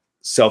have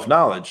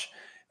self-knowledge.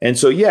 And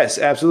so, yes,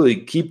 absolutely.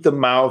 Keep the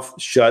mouth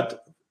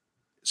shut.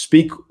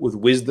 Speak with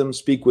wisdom.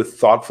 Speak with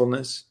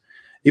thoughtfulness.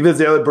 Even if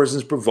the other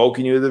person's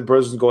provoking you, the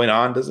person's going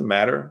on, doesn't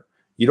matter.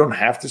 You don't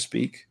have to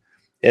speak.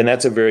 And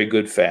that's a very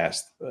good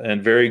fast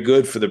and very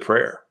good for the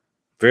prayer.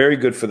 Very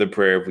good for the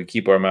prayer if we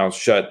keep our mouths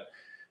shut.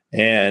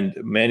 And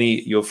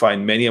you'll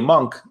find many a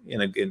monk,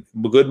 in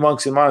good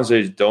monks in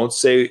monasteries, don't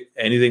say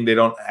anything they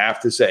don't have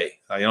to say.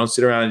 You don't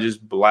sit around and just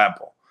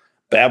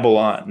babble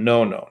on.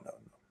 No.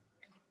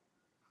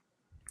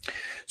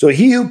 So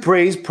he who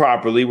prays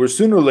properly will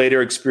sooner or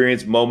later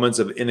experience moments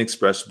of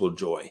inexpressible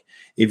joy.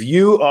 If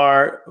you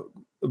are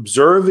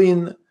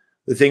observing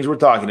the things we're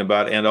talking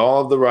about and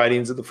all of the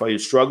writings of the Father, you're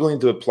struggling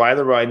to apply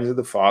the writings of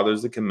the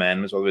Fathers, the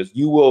commandments, all this,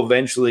 you will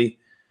eventually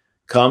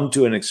come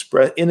to an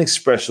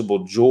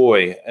inexpressible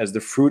joy as the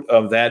fruit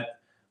of that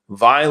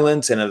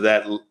violence and of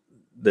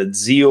that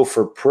zeal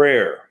for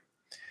prayer.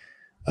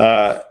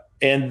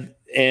 And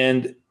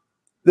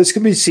this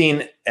can be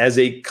seen as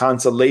a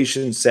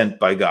consolation sent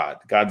by God.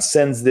 God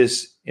sends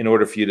this in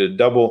order for you to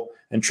double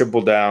and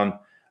triple down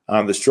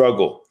on the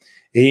struggle.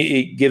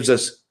 He gives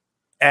us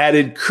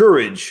added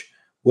courage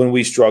when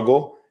we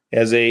struggle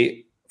as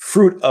a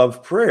fruit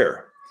of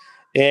prayer.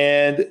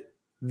 And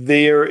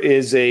there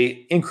is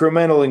a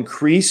incremental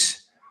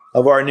increase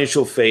of our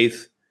initial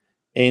faith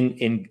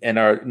in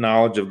our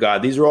knowledge of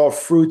God. These are all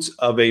fruits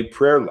of a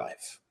prayer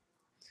life.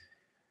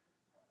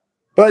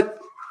 But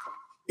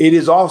it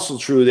is also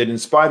true that in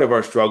spite of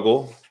our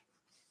struggle,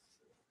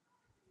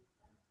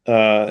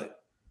 it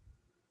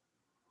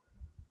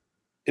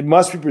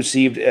must be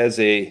perceived as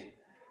a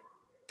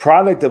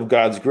product of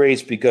God's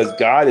grace, because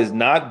God is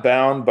not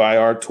bound by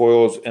our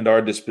toils and our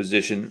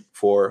disposition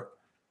for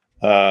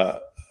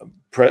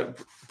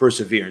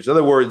perseverance. In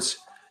other words,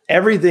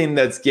 everything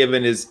that's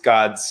given is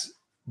God's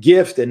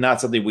gift and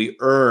not something we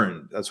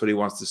earn. That's what he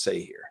wants to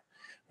say here,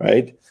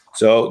 right?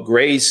 So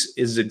grace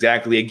is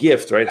exactly a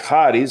gift, right?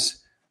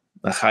 Charis,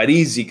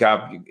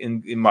 charizika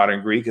in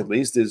modern Greek at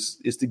least, is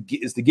to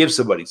give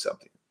somebody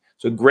something.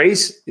 So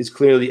grace is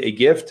clearly a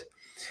gift,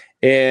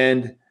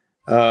 and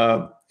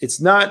it's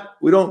not,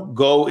 we don't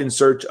go in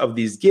search of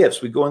these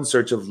gifts. We go in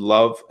search of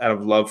love, out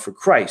of love for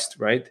Christ,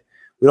 right?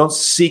 We don't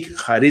seek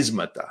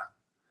charismata.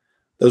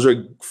 Those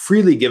are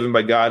freely given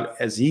by God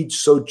as he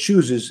so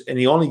chooses, and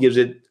he only gives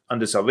it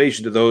unto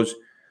salvation to those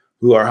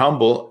who are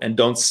humble and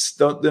don't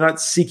they're not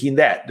seeking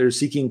that. They're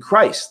seeking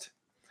Christ.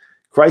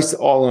 Christ,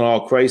 all in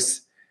all,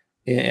 Christ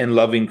and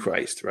loving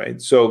Christ,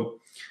 right? So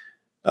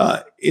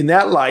in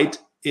that light,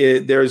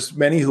 there's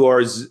many who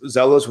are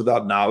zealous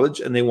without knowledge,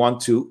 and they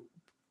want to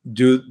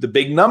do the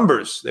big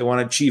numbers. They want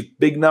to achieve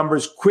big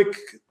numbers, quick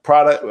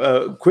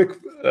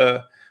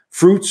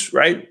fruits,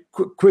 right?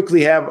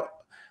 Quickly have.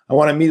 I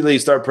want to immediately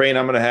start praying.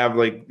 I'm going to have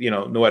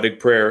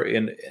noetic prayer,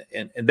 and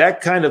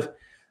that kind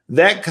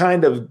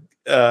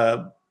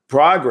of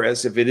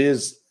progress, if it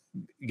is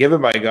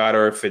given by God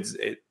or if it's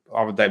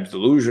oftentimes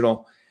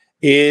delusional,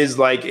 is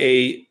like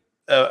a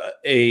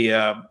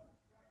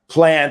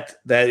plant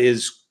that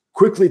is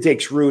quickly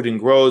takes root and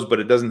grows, but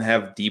it doesn't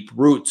have deep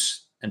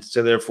roots, and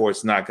so therefore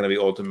it's not going to be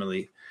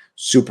ultimately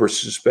super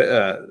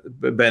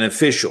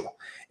beneficial.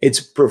 It's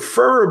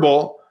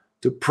preferable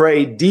to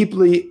pray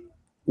deeply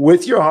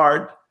with your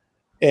heart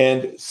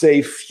and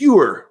say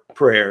fewer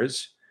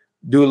prayers,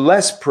 do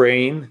less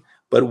praying,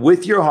 but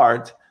with your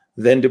heart,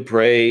 than to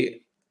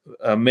pray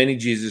many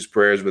Jesus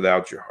prayers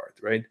without your heart,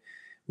 right?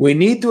 We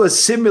need to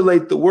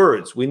assimilate the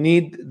words. We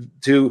need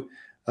to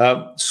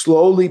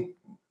slowly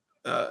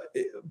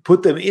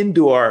put them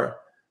into our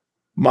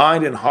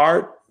mind and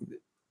heart,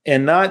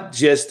 and not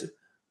just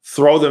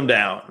throw them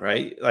down,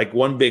 right? Like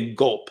one big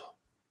gulp.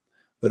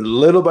 But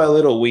little by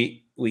little,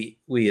 we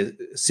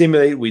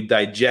assimilate, we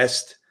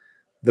digest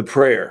the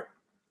prayer.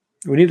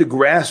 We need to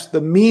grasp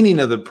the meaning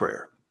of the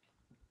prayer.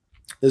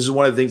 This is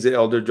one of the things that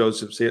Elder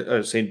Joseph,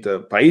 St.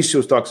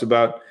 Paisios talks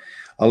about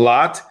a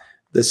lot,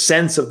 the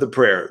sense of the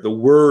prayer, the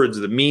words,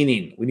 the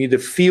meaning. We need to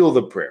feel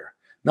the prayer,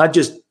 not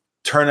just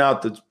turn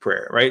out the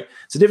prayer, right?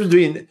 It's the difference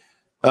between,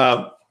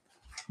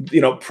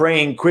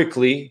 praying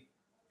quickly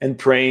and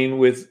praying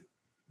with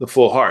the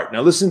full heart.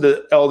 Now listen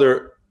to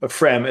Elder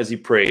Ephraim as he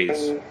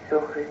prays.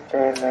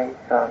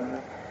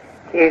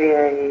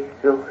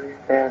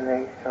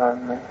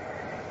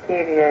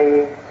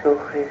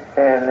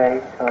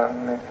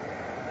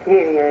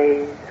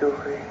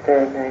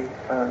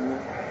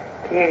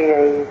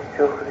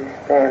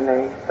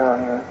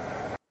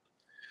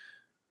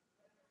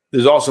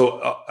 There's also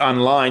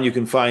online, you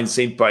can find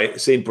Saint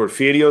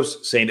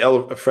Porphyrios, Saint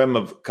Ephraim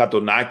of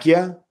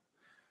Katonakia,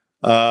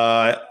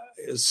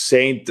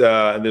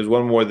 there's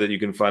one more that you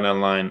can find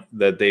online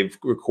that they've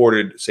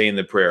recorded saying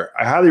the prayer.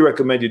 I highly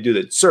recommend you do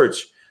that.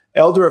 Search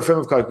Elder Ephraim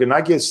of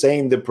Katonakia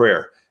saying the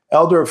prayer.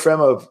 Elder Ephraim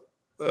of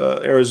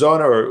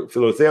Arizona or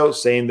Philotheo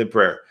saying the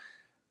prayer.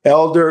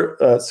 Elder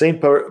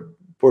Saint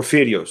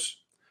Porphyrios.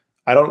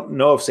 I don't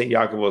know if Saint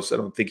Yakovos, I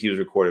don't think he was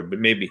recorded, but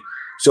maybe.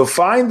 So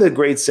find the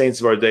great saints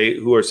of our day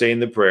who are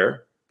saying the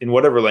prayer in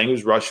whatever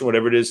language, Russian,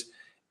 whatever it is,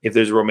 if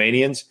there's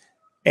Romanians,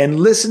 and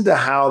listen to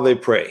how they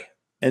pray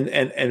and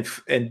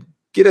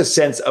get a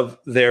sense of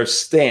their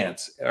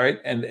stance, all right?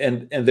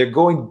 And they're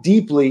going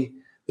deeply,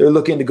 they're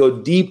looking to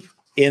go deep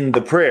in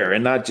the prayer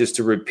and not just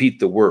to repeat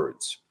the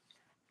words.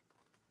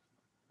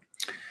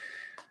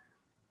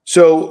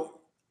 So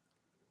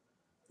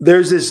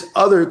there's this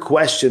other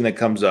question that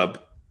comes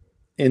up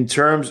in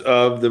terms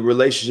of the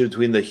relationship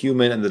between the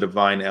human and the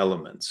divine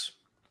elements.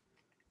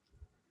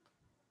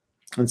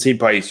 And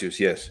St. Paisios,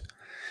 yes.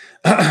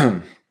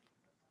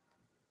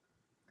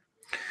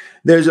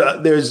 There's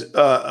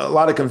a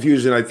lot of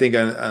confusion, I think,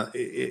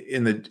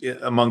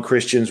 among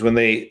Christians when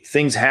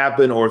things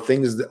happen or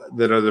things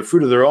that are the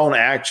fruit of their own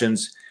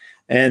actions,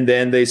 and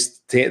then they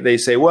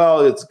say,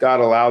 well, it's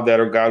God allowed that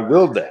or God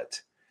willed that,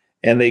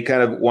 and they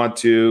kind of want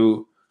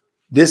to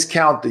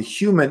discount the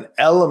human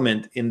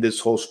element in this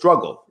whole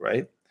struggle,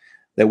 right?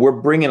 That we're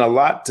bringing a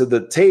lot to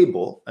the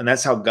table, and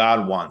that's how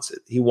God wants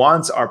it. He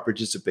wants our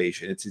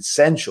participation. It's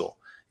essential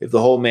if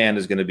the whole man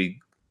is going to be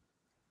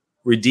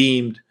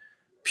redeemed,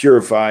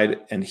 purified,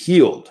 and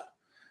healed.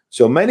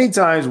 So many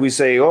times we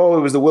say, oh,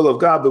 it was the will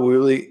of God, but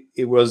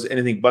it was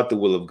anything but the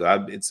will of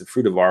God. It's the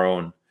fruit of our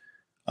own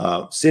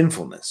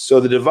sinfulness. So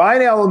the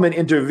divine element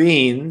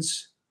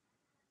intervenes,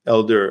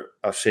 Elder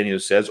Arsenio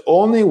says,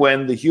 only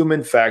when the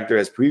human factor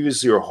has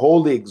previously or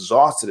wholly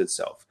exhausted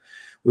itself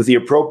with the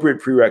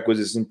appropriate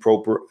prerequisites and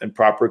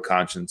proper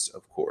conscience,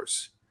 of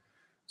course.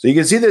 So you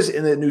can see this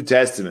in the New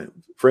Testament.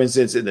 For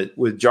instance,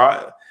 with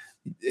Jairus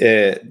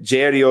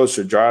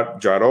or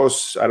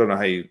Jaros, I don't know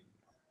how you,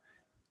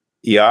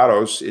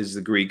 Iaros is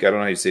the Greek, I don't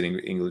know how you say it in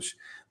English,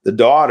 the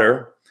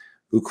daughter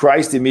who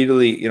Christ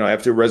immediately,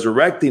 after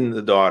resurrecting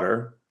the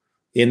daughter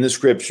in the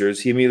scriptures,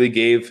 he immediately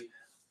gave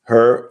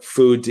her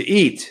food to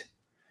eat.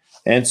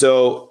 And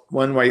so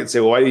one might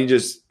say, well, why didn't he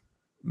just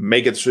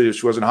make it so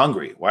she wasn't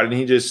hungry? Why didn't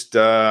he just,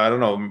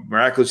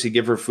 miraculously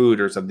give her food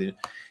or something?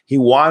 He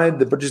wanted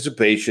the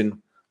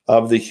participation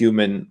of the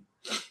human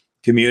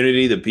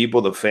community, the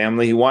people, the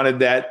family. He wanted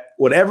that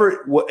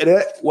whatever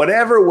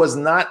was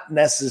not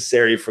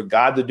necessary for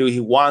God to do, he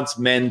wants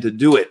men to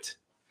do it,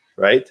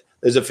 right?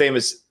 There's but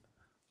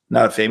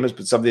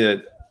something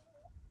that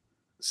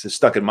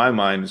stuck in my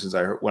mind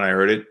when I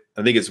heard it.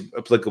 I think it's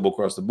applicable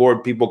across the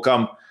board. People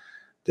come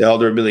to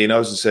Elder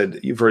Emilianos and said,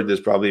 you've heard this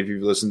probably if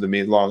you've listened to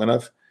me long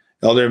enough.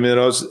 Elder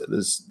Emilianos,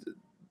 this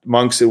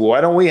monk said, well,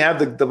 why don't we have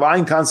the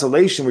divine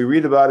consolation we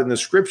read about in the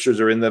scriptures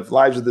or in the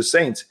lives of the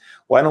saints?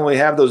 Why don't we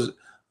have those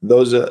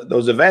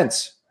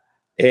events?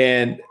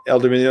 And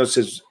Elder Emilianos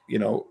says,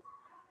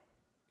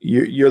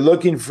 you're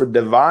looking for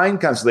divine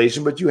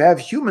consolation, but you have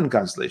human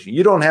consolation.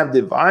 You don't have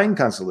divine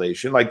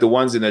consolation like the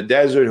ones in the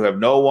desert who have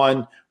no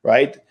one,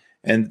 right?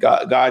 And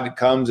God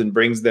comes and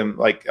brings them,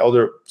 like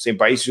Elder St.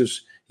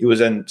 Paisius. He was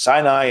in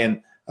Sinai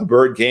and a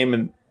bird came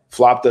and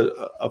flopped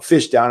a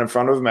fish down in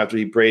front of him after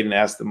he prayed and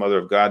asked the Mother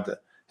of God to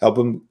help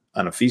him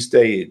on a feast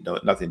day.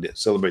 Nothing to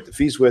celebrate the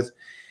feast with.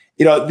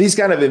 These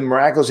kind of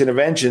miraculous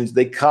interventions,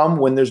 they come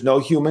when there's no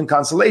human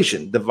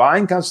consolation.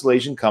 Divine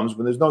consolation comes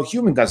when there's no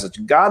human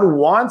consolation. God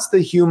wants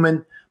the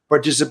human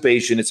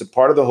participation. It's a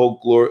part of the whole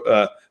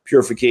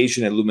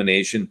purification and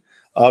illumination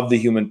of the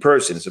human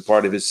person. It's a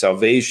part of his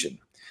salvation.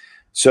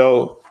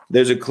 So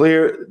there's a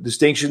clear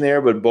distinction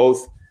there, but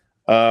both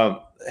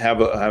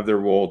have their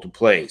role to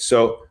play.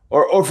 So,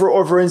 or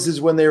for instance,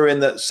 when they were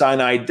in the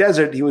Sinai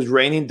desert, he was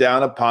raining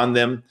down upon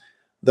them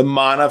the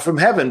manna from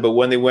heaven. But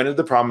when they went into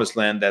the promised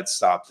land, that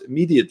stopped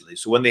immediately.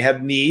 So when they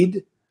had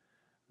need,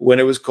 when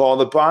it was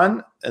called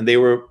upon, and they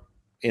were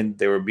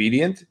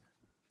obedient,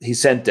 he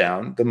sent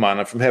down the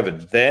manna from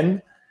heaven.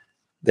 Then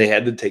they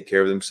had to take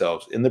care of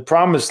themselves in the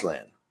promised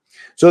land.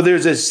 So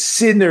there's a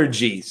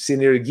synergia.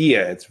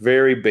 It's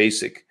very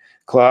basic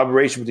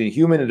collaboration between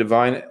human and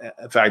divine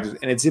factors,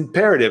 and it's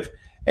imperative,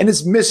 and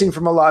it's missing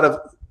from a lot of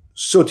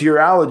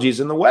soteriologies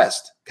in the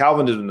West.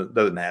 Calvinism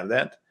doesn't have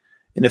that.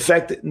 In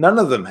effect, none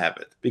of them have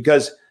it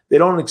because they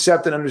don't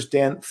accept and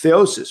understand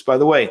theosis. By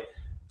the way,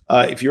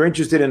 if you're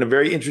interested in a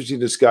very interesting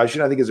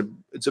discussion, I think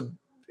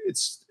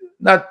it's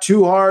not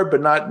too hard,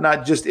 but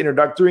not just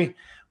introductory.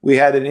 We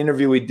had an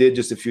interview we did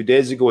just a few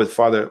days ago with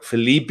Father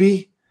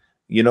Filippi.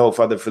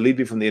 Father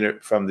Filippi from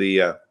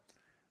the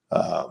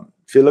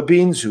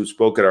Philippines, who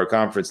spoke at our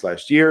conference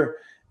last year.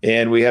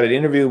 And we had an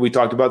interview. We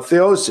talked about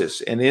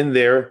theosis. And in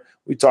there,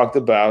 we talked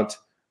about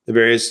the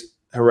various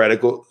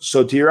heretical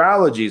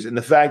soteriologies and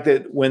the fact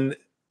that when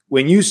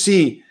you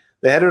see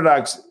the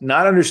heterodox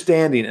not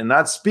understanding and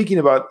not speaking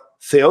about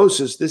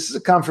theosis, this is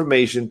a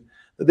confirmation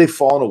that they've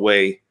fallen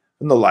away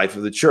from the life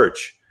of the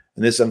church.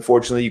 And this,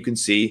 unfortunately, you can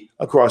see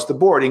across the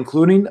board,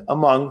 including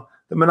among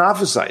the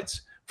Monophysites.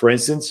 For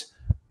instance,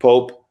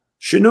 Pope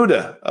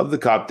Shenouda of the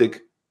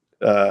Coptic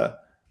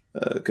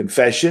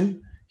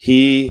confession.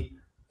 He,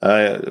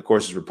 of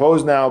course, is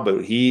reposed now,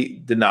 but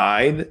he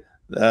denied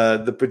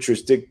the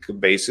patristic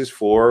basis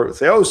for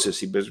theosis.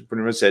 He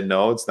pretty much said,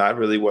 no, it's not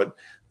really what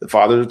the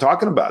fathers are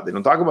talking about. They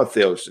don't talk about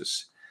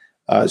theosis.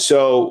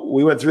 So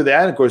we went through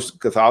that. And of course,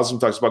 Catholicism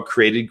talks about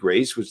created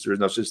grace, which there is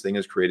no such thing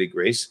as created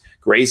grace.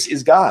 Grace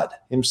is God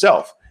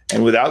himself.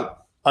 And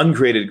without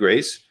uncreated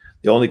grace,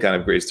 the only kind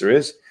of grace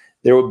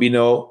there would be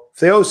no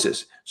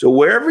theosis. So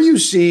wherever you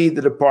see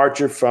the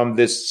departure from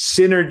this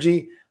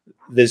synergy,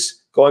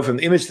 this going from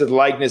the image to the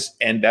likeness,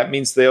 and that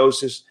means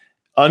theosis,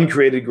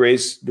 uncreated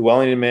grace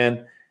dwelling in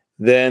man,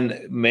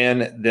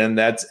 then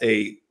that's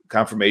a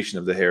confirmation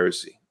of the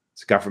heresy.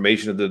 It's a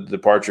confirmation of the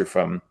departure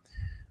from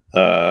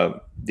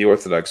the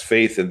Orthodox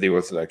faith and the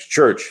Orthodox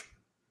Church.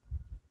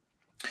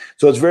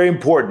 So it's very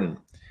important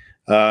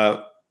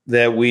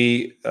that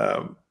we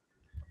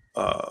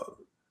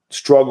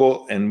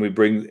struggle and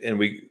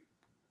we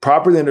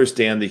properly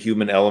understand the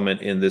human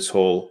element in this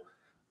whole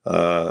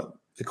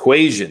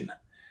equation.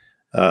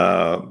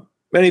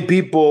 Many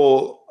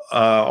people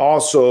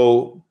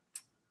also,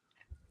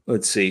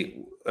 let's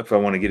see if I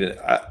want to get it.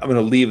 I'm going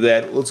to leave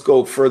that. Let's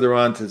go further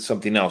on to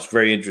something else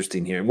very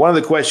interesting here. One of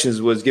the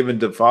questions was given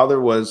to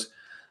Father was,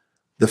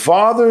 the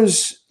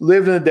fathers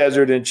lived in the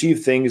desert and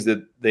achieved things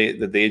that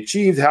they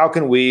achieved. How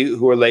can we,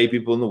 who are lay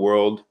people in the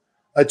world,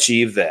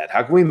 achieve that?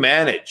 How can we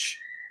manage?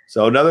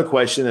 So another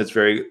question that's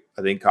very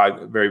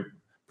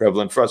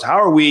prevalent for us. How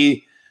are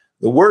we,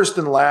 the worst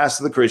and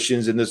last of the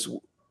Christians in this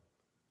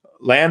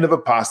land of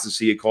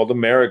apostasy called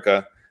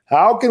America,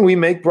 How can we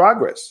make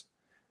progress?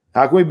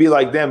 How can we be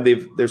like them?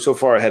 They're so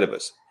far ahead of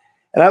us.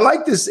 And I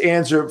like this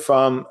answer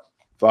from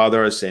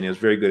Father Arsenio. It's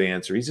a very good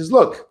answer. He says,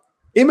 look,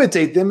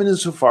 imitate them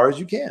insofar as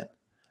you can.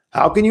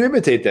 How can you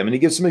imitate them? And he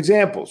gives some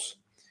examples.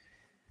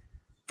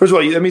 First of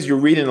all, that means you're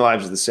reading the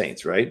lives of the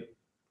saints, right?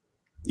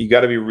 You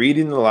got to be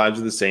reading the lives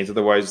of the saints.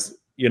 Otherwise,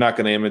 you're not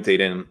going to imitate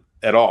them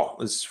at all.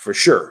 This is for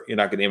sure. You're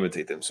not going to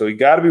imitate them. So you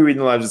got to be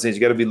reading the lives of the saints.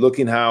 You got to be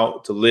looking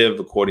how to live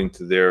according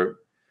to their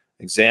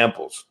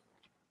examples.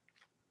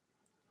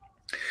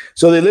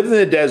 So they lived in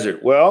the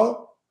desert.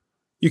 Well,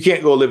 you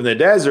can't go live in the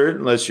desert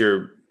unless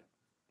you're,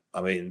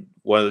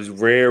 one of those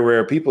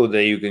rare people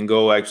today. You can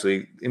go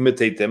actually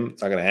imitate them.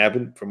 It's not going to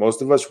happen. For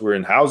most of us, we're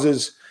in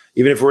houses.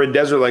 Even if we're in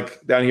desert,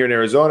 like down here in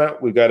Arizona,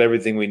 we've got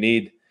everything we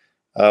need,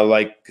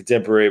 like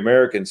contemporary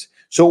Americans.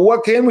 So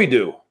what can we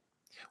do?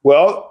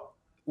 Well,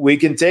 we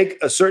can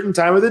take a certain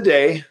time of the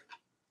day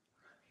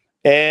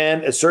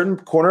and a certain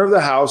corner of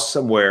the house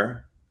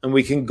somewhere, and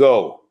we can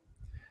go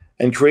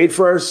and create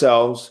for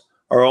ourselves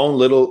our own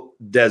little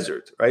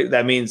desert, right?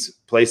 That means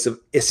place of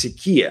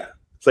ischia,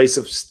 place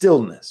of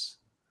stillness.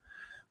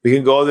 We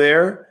can go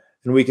there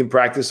and we can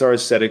practice our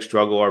ascetic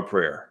struggle, our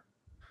prayer.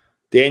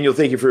 Daniel,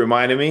 thank you for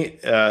reminding me.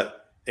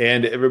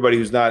 And everybody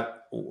who's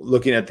not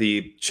looking at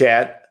the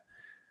chat,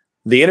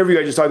 the interview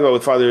I just talked about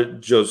with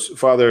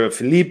Father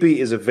Felipe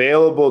is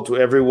available to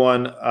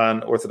everyone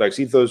on Orthodox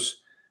Ethos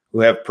who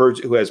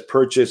has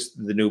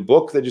purchased the new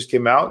book that just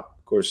came out.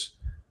 Of course,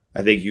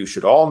 I think you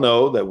should all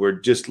know that we're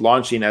just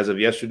launching as of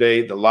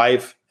yesterday, The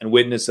Life and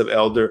Witness of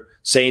Elder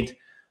Saint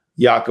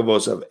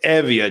Iacovos of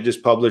Evia,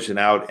 just published and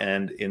out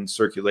and in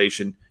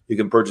circulation. You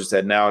can purchase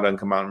that now at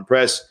Uncommon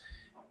Press.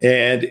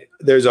 And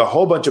there's a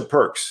whole bunch of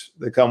perks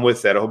that come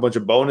with that, a whole bunch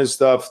of bonus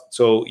stuff.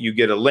 So you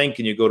get a link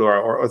and you go to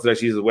our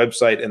Orthodox Ethos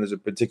website, and there's a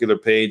particular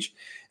page.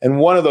 And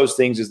one of those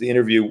things is the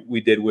interview we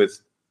did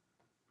with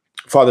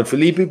Father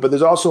Felipe, but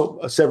there's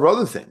also several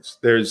other things.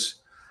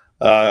 There's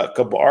a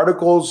couple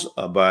articles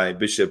by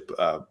Bishop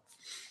of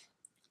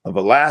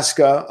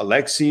Alaska,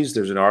 Alexis.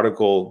 There's an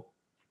article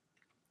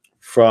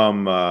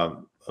from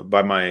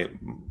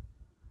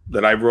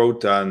that I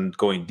wrote on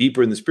going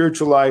deeper in the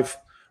spiritual life.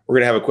 We're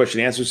going to have a question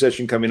and answer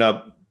session coming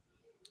up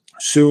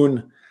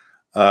soon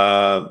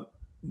on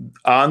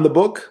the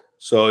book.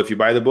 So if you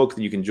buy the book,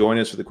 then you can join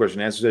us for the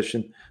question and answer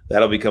session.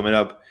 That'll be coming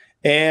up.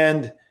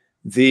 And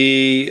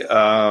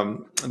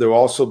there'll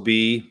also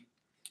be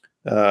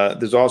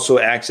there's also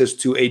access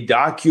to a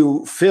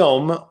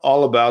docu-film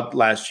all about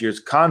last year's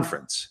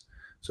conference.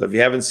 So if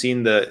you haven't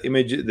seen the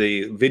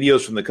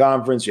videos from the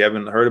conference, you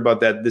haven't heard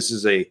about that, this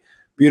is a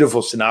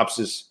beautiful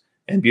synopsis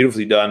and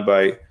beautifully done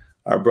by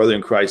our brother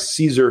in Christ,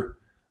 Caesar.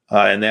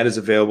 And that is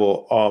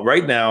available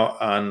right now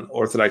on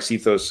Orthodox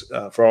Ethos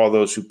for all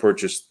those who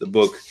purchased the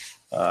book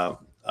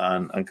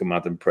on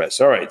Uncommon Press.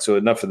 All right, so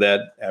enough of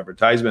that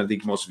advertisement. I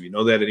think most of you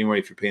know that anyway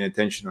if you're paying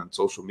attention on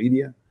social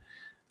media.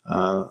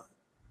 All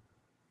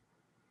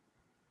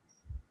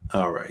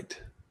right.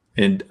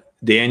 And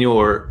Daniel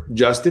or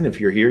Justin, if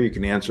you're here, you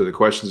can answer the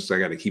questions. I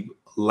got to keep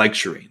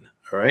lecturing.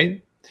 All right.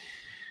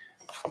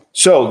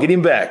 So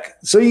getting back.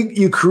 So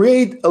you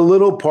create a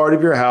little part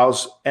of your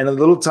house and a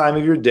little time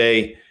of your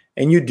day,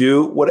 and you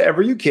do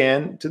whatever you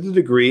can to the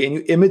degree, and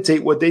you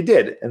imitate what they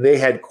did. And they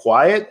had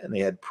quiet, and they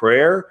had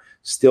prayer,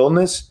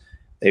 stillness,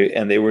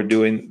 and they were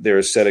doing their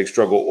ascetic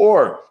struggle.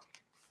 Or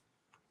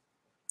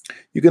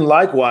you can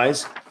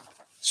likewise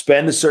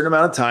spend a certain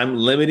amount of time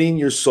limiting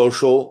your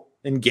social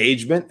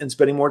engagement and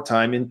spending more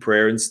time in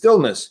prayer and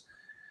stillness.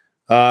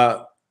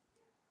 You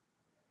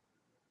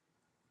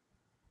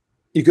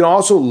can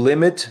also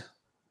limit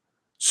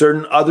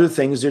certain other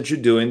things that you're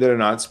doing that are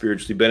not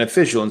spiritually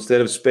beneficial. Instead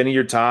of spending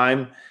your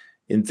time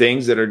in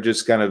things that are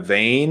just kind of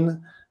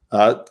vain,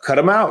 cut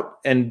them out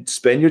and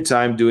spend your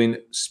time doing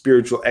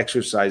spiritual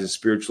exercises,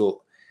 spiritually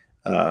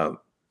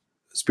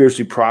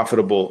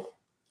profitable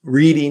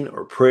reading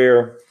or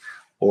prayer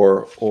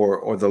or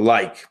the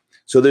like.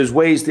 So there's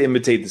ways to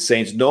imitate the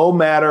saints, no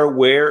matter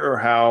where or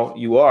how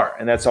you are.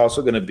 And that's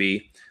also going to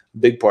be a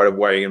big part of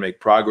why you're going to make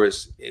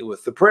progress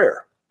with the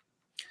prayer.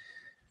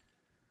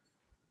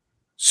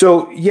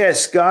 So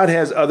yes, God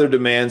has other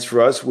demands for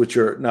us, which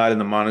are not in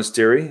the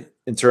monastery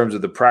in terms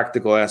of the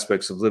practical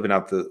aspects of living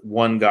out the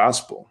one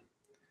gospel.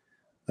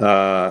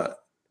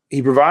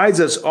 He provides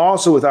us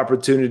also with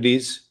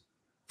opportunities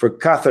for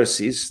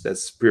catharsis,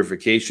 that's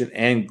purification,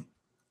 and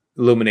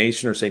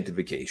illumination or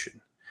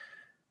sanctification.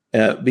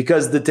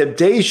 Because the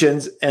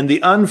temptations and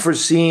the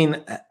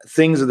unforeseen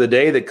things of the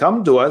day that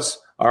come to us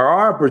are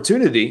our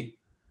opportunity.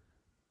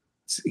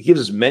 It gives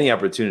us many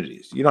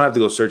opportunities. You don't have to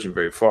go searching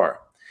very far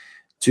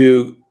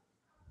to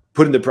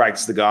put into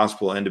practice the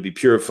gospel and to be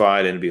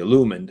purified and to be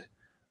illumined.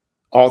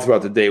 All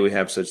throughout the day, we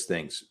have such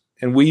things.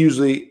 And we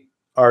usually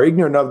are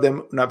ignorant of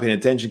them, not paying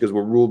attention because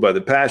we're ruled by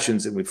the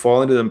passions and we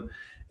fall into them.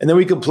 And then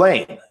we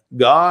complain.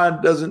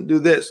 God doesn't do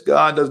this.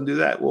 God doesn't do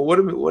that. Well,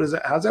 what is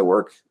that? How's that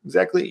work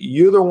exactly?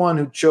 You're the one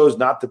who chose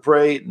not to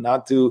pray,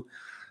 not to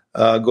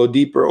go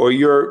deeper, or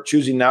you're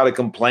choosing now to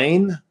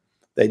complain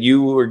that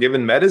you were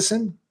given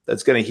medicine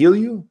that's going to heal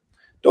you.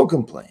 Don't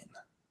complain.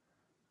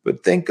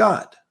 but thank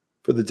God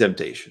for the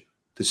temptation.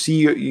 To see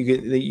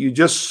you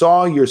just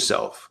saw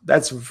yourself.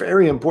 That's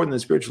very important in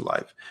the spiritual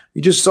life.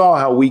 You just saw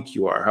how weak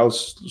you are, how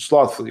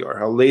slothful you are,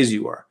 how lazy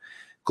you are.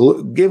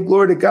 Give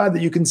glory to God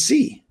that you can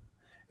see.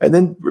 And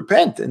then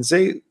repent and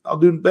say, I'll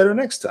do better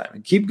next time.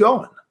 And keep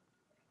going.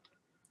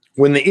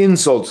 When the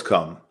insults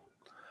come,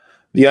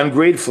 the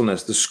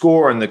ungratefulness, the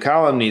scorn, the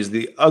calumnies,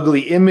 the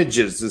ugly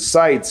images, the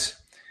sights.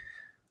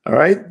 All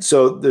right.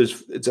 So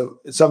it's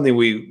something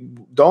we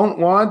don't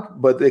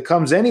want, but it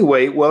comes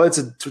anyway. Well, it's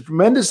a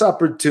tremendous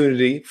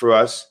opportunity for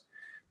us.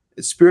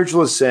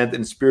 Spiritual ascent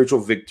and spiritual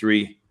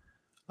victory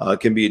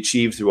can be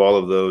achieved through all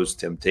of those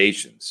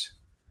temptations.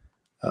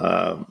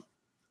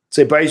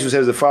 St. Paisios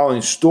has the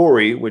following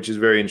story, which is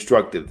very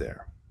instructive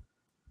there.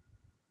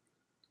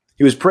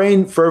 He was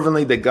praying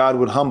fervently that God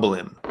would humble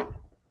him.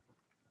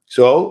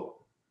 So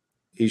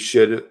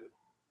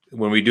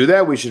when we do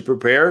that, we should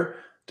prepare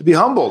to be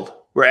humbled.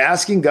 We're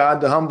asking God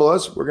to humble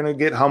us. We're going to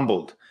get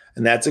humbled.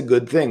 And that's a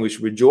good thing. We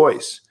should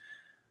rejoice.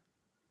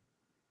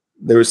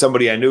 There was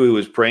somebody I knew who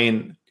was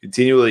praying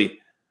continually,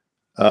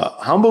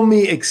 humble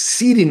me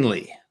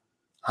exceedingly.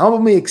 Humble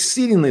me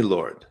exceedingly,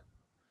 Lord.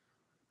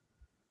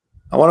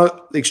 I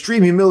want the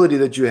extreme humility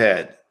that you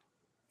had.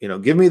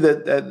 Give me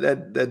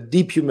that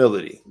deep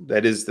humility.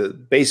 That is the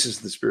basis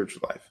of the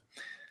spiritual life.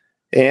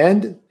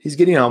 And he's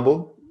getting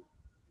humbled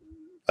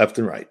left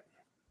and right.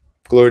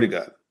 Glory to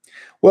God.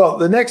 Well,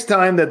 the next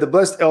time that the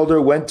blessed elder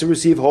went to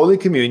receive Holy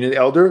Communion,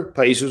 Elder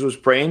Paisios was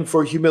praying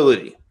for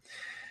humility.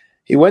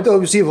 He went to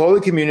receive Holy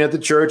Communion at the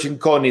church in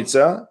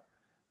Konitsa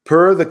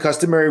per the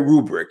customary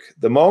rubric.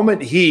 The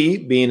moment he,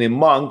 being a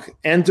monk,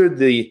 entered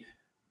the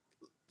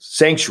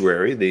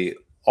sanctuary, the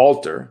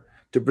altar,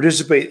 to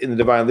participate in the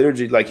divine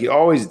liturgy like he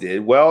always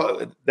did,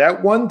 well,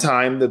 that one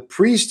time, the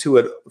priest who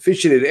had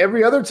officiated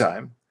every other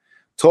time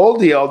told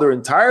the elder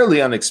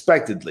entirely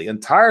unexpectedly,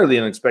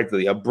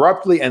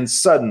 abruptly and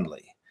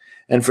suddenly,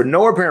 and for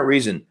no apparent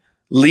reason,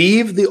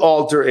 leave the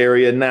altar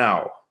area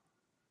now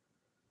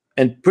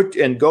and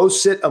go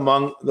sit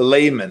among the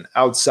laymen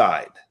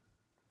outside.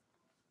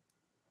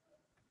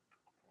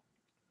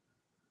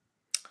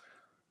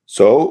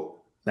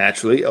 So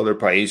naturally, Elder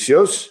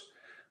Paisios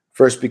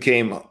first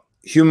became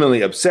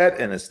humanly upset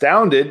and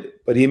astounded,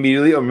 but he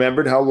immediately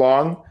remembered how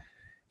long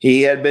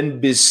he had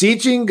been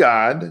beseeching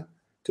God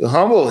to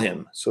humble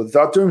him. So he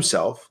thought to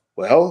himself,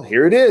 well,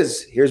 here it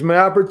is. Here's my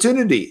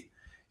opportunity.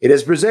 It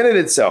has presented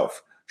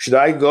itself. Should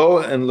I go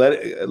and let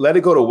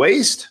it go to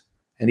waste?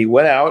 And he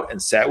went out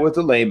and sat with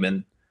the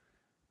layman,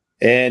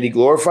 and he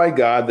glorified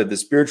God that the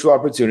spiritual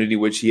opportunity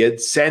which he had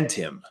sent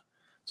him.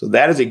 So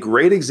that is a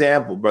great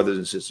example, brothers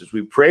and sisters.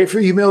 We pray for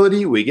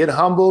humility, we get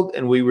humbled,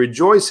 and we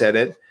rejoice at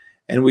it,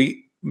 and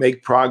we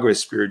make progress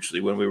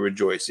spiritually when we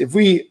rejoice. If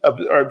we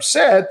are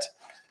upset,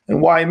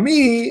 and why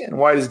me? And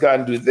why does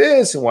God do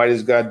this? And why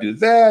does God do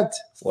that?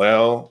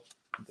 Well,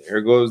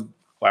 there goes,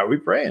 why are we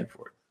praying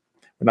for it?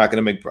 We're not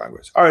going to make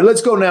progress. All right,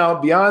 let's go now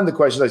beyond the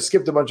questions. I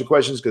skipped a bunch of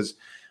questions because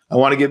I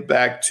want to get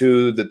back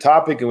to the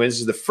topic. And this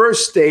is the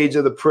first stage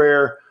of the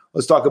prayer.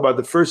 Let's talk about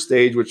the first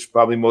stage, which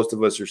probably most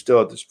of us are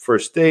still at this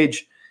first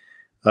stage,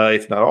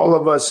 if not all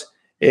of us.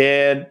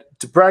 And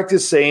to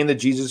practice saying the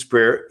Jesus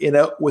prayer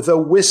with a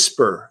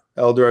whisper.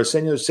 Elder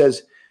Arsenio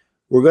says,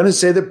 we're going to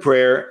say the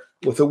prayer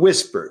with a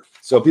whisper.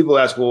 So people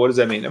ask, well, what does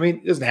that mean? I mean,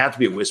 it doesn't have to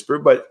be a whisper,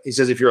 but he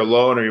says if you're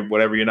alone or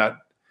whatever, you're not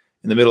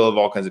in the middle of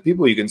all kinds of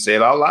people, you can say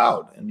it out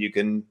loud and you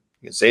can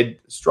say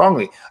it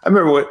strongly. I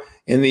remember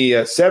in the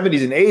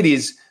 70s and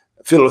 80s,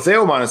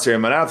 Philotheo Monastery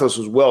in Manathos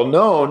was well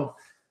known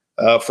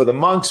for the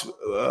monks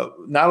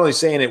not only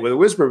saying it with a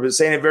whisper, but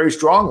saying it very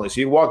strongly.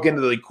 So you walk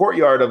into the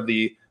courtyard of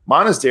the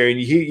monastery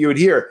and you would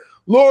hear,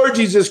 Lord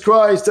Jesus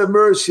Christ, have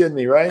mercy on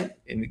me, right?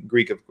 In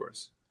Greek, of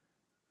course.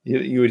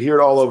 You would hear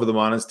it all over the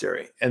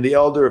monastery. And the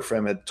elder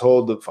Ephraim had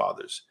told the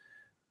fathers,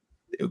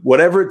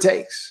 whatever it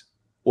takes,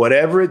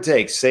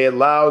 say it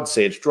loud,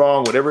 say it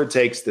strong, whatever it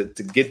takes to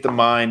get the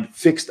mind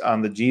fixed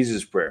on the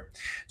Jesus prayer.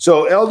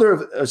 So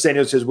Elder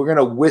Arsenio says, we're going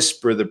to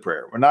whisper the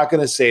prayer. We're not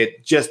going to say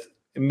it just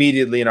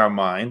immediately in our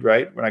mind,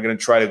 right? We're not going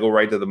to try to go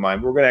right to the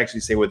mind. We're going to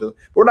actually say we're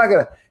not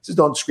going to, just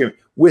don't scream it,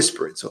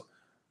 whisper it. So,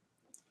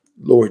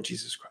 Lord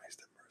Jesus Christ,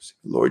 have mercy.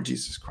 Lord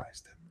Jesus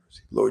Christ, have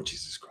mercy. Lord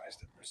Jesus Christ.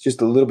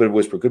 Just a little bit of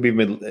whisper. Could be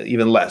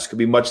even less. Could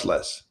be much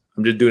less.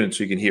 I'm just doing it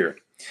so you can hear it.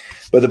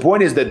 But the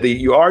point is that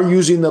you are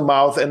using the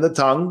mouth and the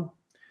tongue.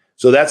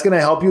 So that's going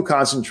to help you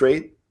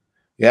concentrate.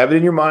 You have it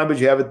in your mind, but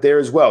you have it there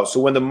as well. So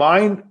when the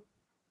mind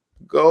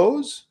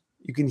goes,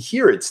 you can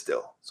hear it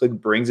still. So it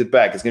brings it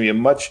back. It's going to be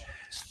much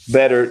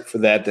better for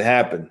that to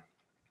happen.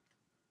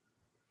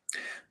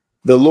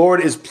 The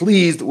Lord is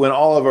pleased when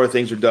all of our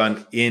things are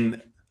done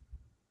in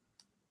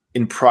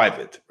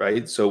private,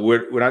 right? So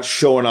we're not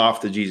showing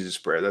off the Jesus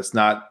prayer. That's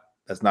not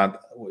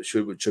what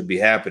should be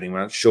happening. We're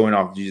not showing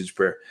off the Jesus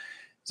prayer.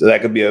 So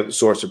that could be a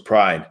source of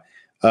pride.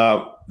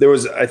 There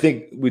was, I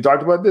think we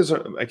talked about this. I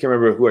can't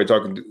remember who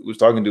was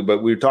talking to,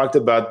 but we talked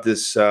about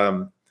this.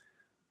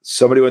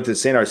 Somebody went to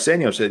St.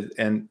 Arsenio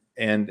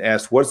and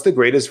asked, what's the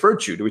greatest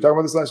virtue? Did we talk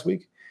about this last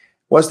week?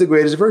 What's the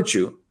greatest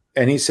virtue?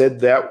 And he said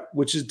that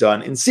which is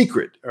done in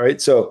secret. All right.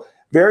 So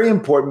very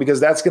important, because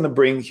that's going to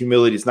bring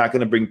humility. It's not going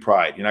to bring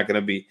pride. You're not going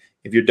to be,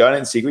 if you're done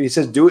in secret, he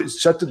says, do it,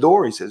 shut the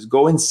door. He says,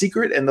 go in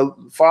secret and the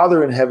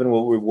Father in heaven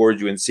will reward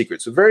you in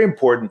secret. So very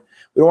important.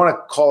 We don't want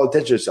to call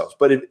attention to ourselves,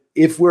 but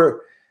if we're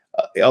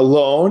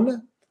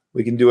alone,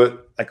 we can do it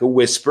like a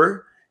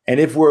whisper. And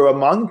if we're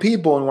among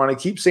people and want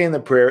to keep saying the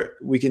prayer,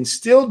 we can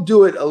still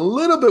do it a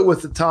little bit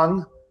with the tongue.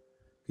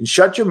 You can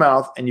shut your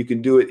mouth and you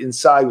can do it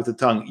inside with the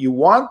tongue. You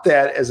want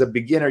that as a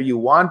beginner. You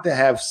want to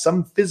have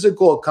some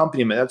physical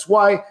accompaniment. That's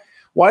why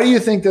do you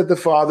think that the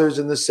fathers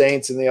and the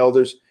saints and the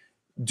elders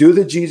do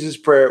the Jesus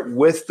prayer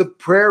with the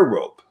prayer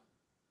rope?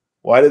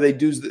 Why do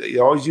they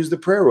always use the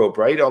prayer rope,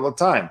 right? All the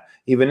time,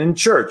 even in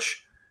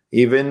church,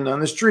 even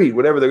on the street,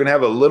 whatever. They're going to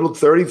have a little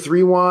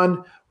 33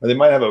 one, or they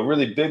might have a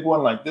really big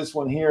one like this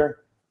one here.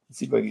 Let's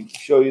see if I can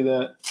show you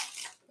that.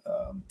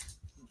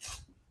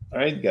 All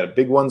right, you got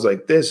big ones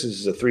like this. This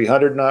is a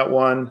 300 knot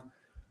one,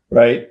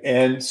 right?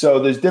 And so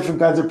there's different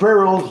kinds of prayer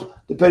rules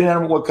depending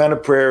on what kind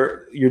of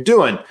prayer you're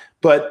doing.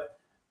 But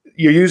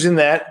you're using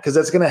that because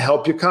that's going to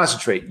help you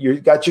concentrate. You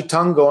got your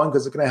tongue going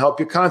because it's going to help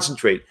you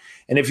concentrate.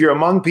 And if you're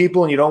among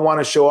people and you don't want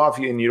to show off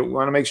and you don't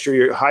want to make sure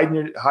you're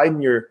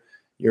hiding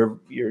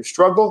your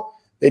struggle,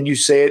 then you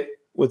say it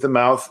with the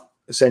mouth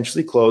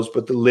essentially closed,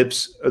 but the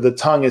lips or the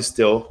tongue is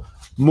still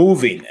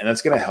moving, and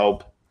that's going to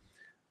help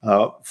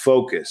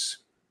focus.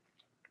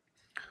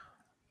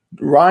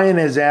 Ryan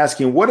is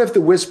asking, what if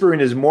the whispering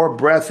is more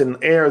breath and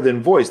air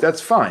than voice?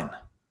 That's fine.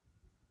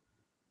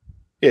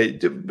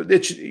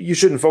 You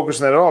shouldn't focus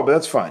on that at all, but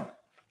that's fine.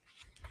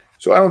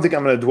 So I don't think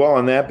I'm going to dwell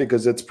on that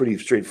because that's pretty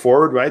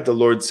straightforward, right? The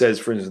Lord says,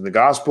 for instance, in the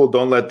gospel,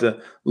 don't let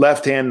the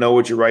left hand know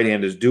what your right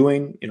hand is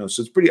doing.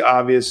 So it's pretty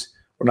obvious.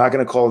 We're not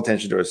going to call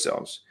attention to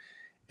ourselves.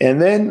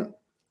 And then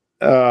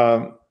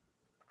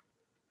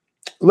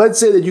let's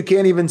say that you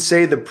can't even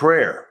say the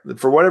prayer.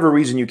 For whatever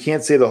reason, you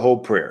can't say the whole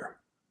prayer.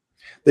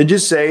 Then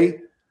just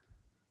say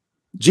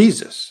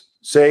Jesus.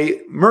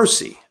 Say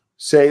mercy.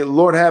 Say,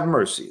 Lord, have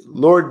mercy.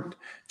 Lord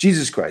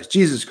Jesus Christ,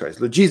 Jesus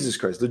Christ, Lord Jesus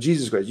Christ, Lord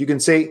Jesus Christ. You can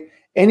say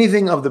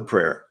anything of the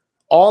prayer.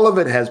 All of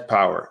it has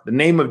power. The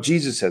name of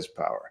Jesus has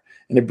power,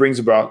 and it brings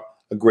about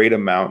a great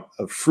amount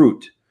of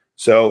fruit.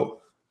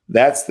 So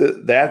that's the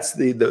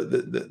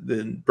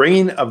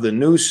bringing of the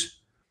nous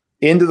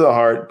into the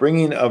heart,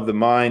 bringing of the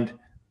mind,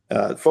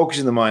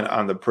 focusing the mind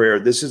on the prayer.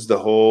 This is the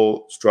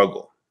whole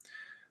struggle.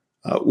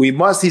 We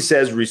must, he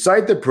says,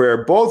 recite the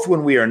prayer both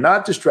when we are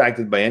not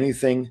distracted by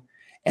anything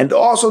and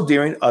also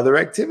during other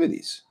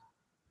activities.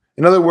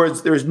 In other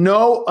words, there's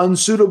no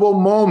unsuitable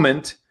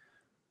moment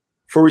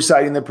for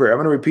reciting the prayer. I'm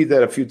going to repeat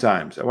that a few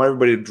times. I want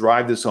everybody to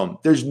drive this home.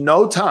 There's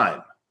no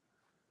time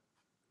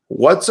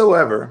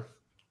whatsoever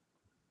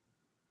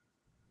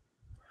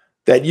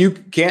that you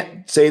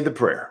can't say the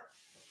prayer.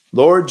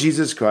 Lord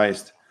Jesus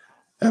Christ,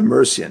 have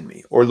mercy on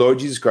me. Or Lord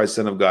Jesus Christ,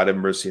 Son of God, have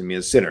mercy on me,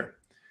 a sinner.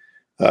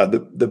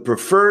 The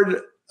preferred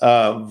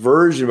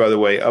version, by the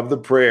way, of the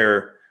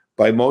prayer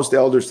by most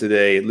elders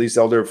today, at least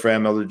Elder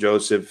Ephraim, Elder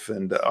Joseph,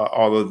 and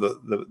all of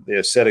the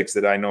ascetics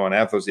that I know in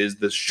Athos, is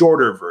the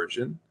shorter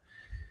version.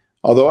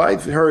 Although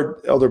I've heard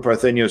Elder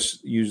Parthenios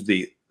use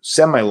the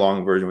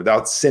semi-long version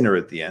without sinner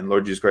at the end.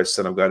 Lord Jesus Christ,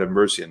 Son of God, have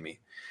mercy on me.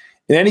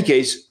 In any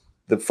case,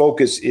 the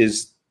focus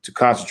is to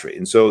concentrate.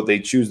 And so they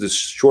choose the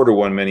shorter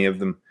one, many of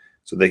them,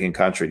 so they can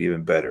concentrate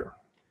even better.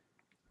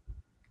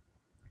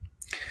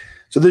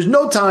 So there's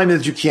no time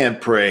that you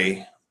can't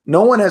pray.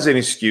 No one has an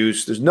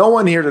excuse. There's no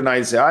one here tonight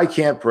to say, I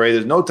can't pray.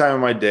 There's no time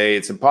in my day.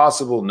 It's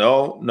impossible.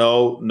 No,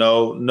 no,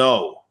 no,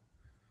 no.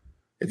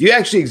 If you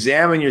actually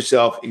examine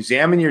yourself,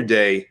 examine your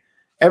day,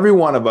 every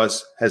one of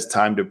us has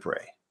time to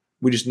pray.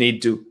 We just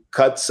need to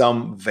cut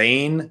some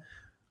vain,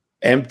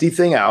 empty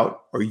thing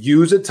out or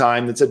use a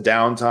time that's a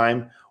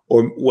downtime,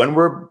 or when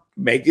we're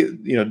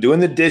doing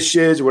the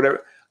dishes or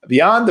whatever.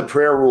 Beyond the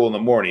prayer rule in the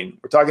morning,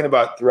 we're talking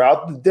about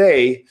throughout the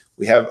day,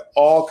 we have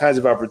all kinds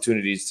of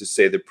opportunities to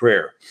say the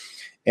prayer.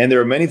 And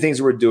there are many things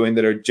that we're doing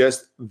that are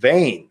just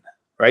vain,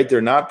 right?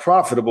 They're not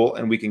profitable,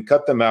 and we can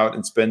cut them out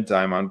and spend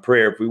time on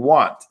prayer if we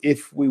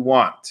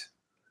want.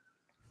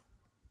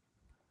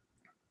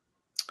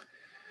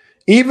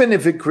 Even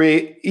if it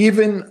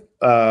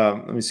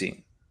let me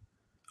see.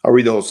 I'll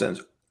read the whole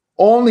sentence.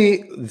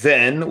 Only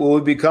then will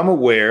we become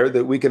aware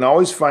that we can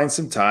always find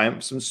some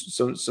time, some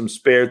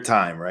spare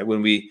time, right?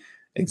 When we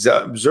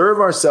observe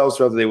ourselves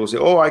throughout the day, we'll say,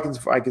 I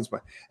can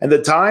spend. And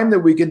the time that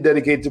we can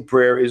dedicate to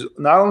prayer is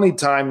not only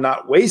time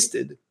not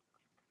wasted,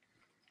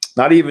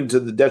 not even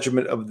to the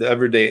detriment of the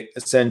everyday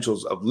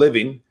essentials of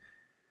living.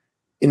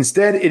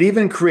 Instead, it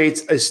even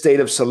creates a state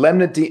of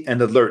solemnity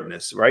and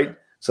alertness, right?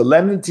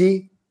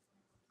 Solemnity,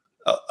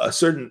 a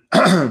certain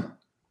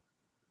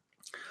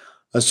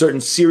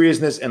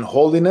seriousness and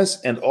holiness,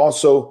 and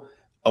also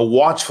a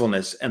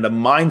watchfulness and a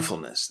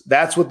mindfulness.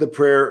 That's what the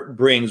prayer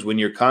brings when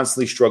you're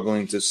constantly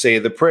struggling to say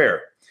the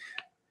prayer.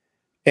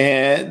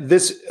 And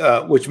this,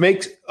 which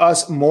makes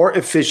us more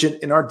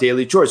efficient in our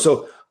daily chores.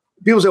 So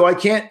people say, I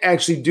can't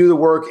actually do the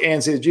work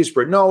and say the Jesus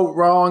prayer. No,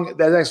 wrong.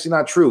 That's actually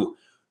not true.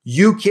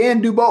 You can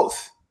do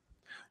both.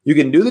 You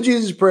can do the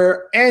Jesus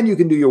prayer and you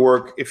can do your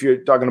work if you're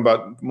talking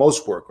about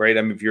most work, right?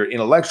 I mean, if you're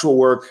intellectual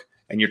work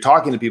and you're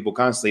talking to people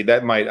constantly,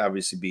 that might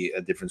obviously be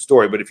a different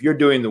story. But if you're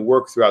doing the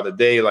work throughout the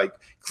day, like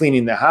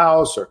cleaning the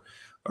house or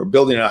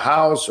building a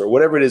house or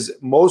whatever it is,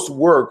 most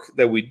work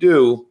that we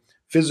do,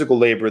 physical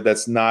labor,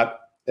 that's not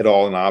at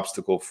all an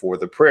obstacle for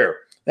the prayer.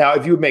 Now,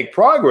 if you make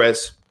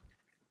progress,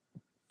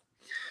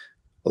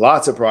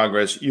 lots of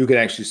progress, you can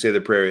actually say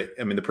the prayer.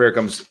 I mean, the prayer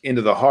comes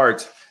into the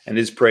heart and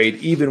is prayed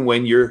even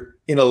when you're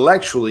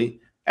intellectually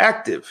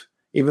active,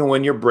 even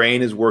when your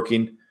brain is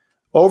working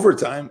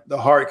overtime, the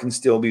heart can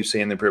still be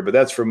saying the prayer. But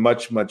that's for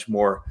much, much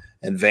more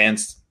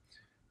advanced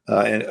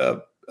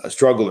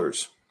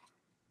strugglers.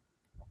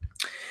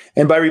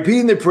 And by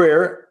repeating the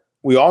prayer,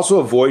 we also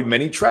avoid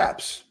many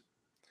traps,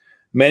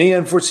 many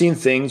unforeseen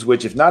things,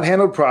 which, if not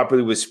handled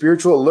properly with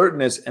spiritual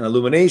alertness and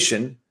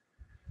illumination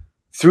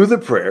through the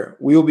prayer,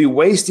 we will be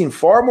wasting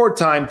far more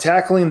time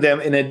tackling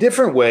them in a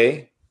different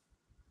way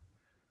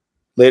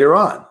later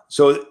on.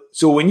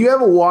 So when you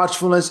have a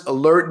watchfulness,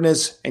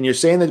 alertness, and you're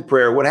saying the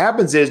prayer, what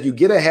happens is you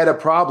get ahead of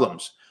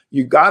problems.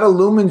 God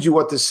illumines you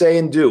what to say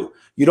and do.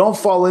 You don't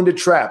fall into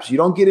traps. You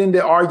don't get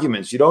into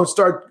arguments. You don't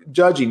start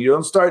judging. You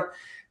don't start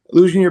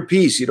losing your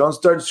peace. You don't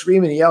start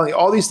screaming and yelling.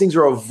 All these things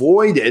are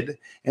avoided.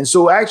 And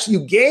so actually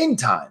you gain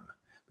time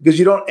because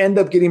you don't end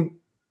up getting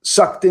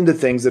sucked into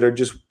things that are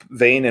just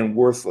vain and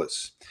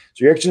worthless.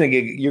 So you're going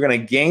to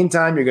gain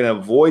time. You're going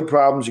to avoid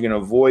problems. You're going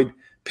to avoid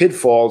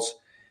pitfalls.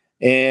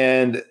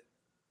 And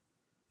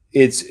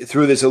it's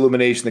through this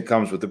illumination that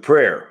comes with the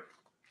prayer.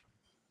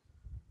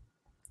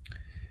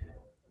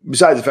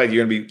 Besides the fact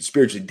you're going to be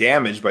spiritually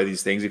damaged by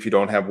these things if you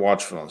don't have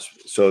watchfulness.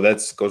 So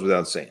that goes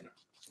without saying.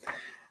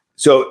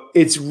 So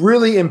it's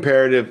really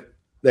imperative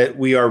that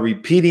we are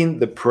repeating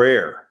the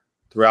prayer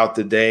throughout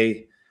the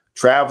day,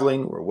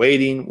 traveling, we're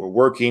waiting, we're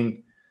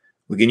working.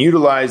 We can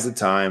utilize the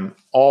time,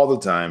 all the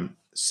time,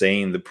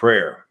 saying the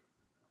prayer.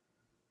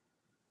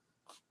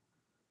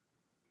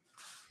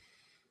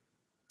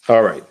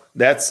 All right,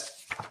 that's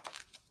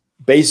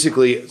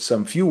basically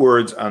some few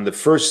words on the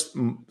first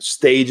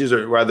stages,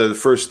 or rather the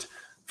first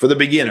for the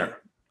beginner,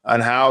 on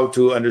how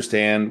to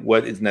understand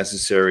what is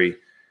necessary,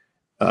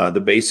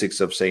 the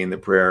basics of saying the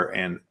prayer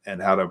and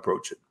how to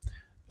approach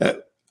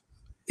it.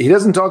 He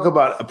doesn't talk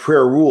about a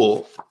prayer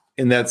rule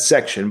in that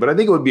section, but I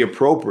think it would be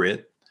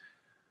appropriate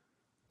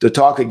to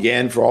talk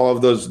again for all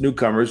of those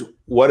newcomers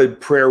what a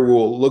prayer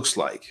rule looks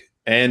like.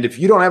 And if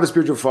you don't have a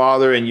spiritual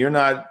father and you're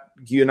not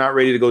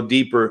ready to go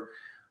deeper,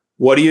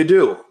 what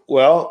do?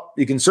 Well,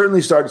 you can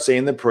certainly start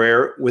saying the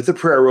prayer with the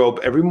prayer rope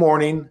every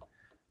morning.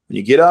 When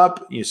you get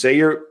up, you say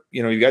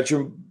you got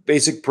your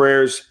basic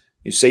prayers.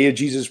 You say your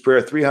Jesus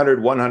prayer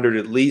 300, 100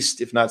 at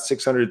least, if not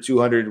 600,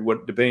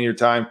 200, depending on your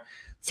time.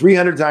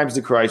 300 times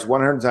to Christ,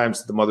 100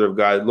 times to the Mother of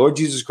God. Lord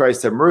Jesus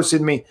Christ, have mercy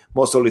on me.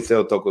 Most Holy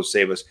Theotokos,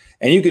 save us.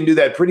 And you can do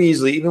that pretty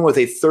easily, even with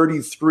a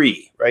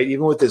 33, right?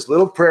 Even with this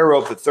little prayer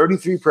rope, the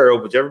 33 prayer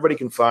rope, which everybody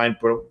can find,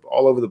 put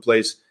all over the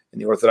place in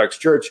the Orthodox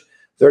Church.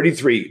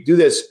 33. Do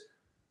this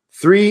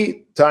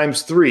 3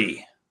 times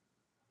 3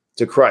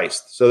 to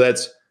Christ. So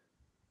that's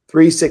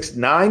 3, 6,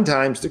 9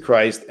 times to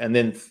Christ, and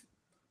then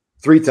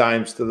 3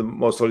 times to the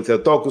Most Holy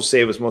Theotokos,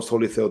 save us. Most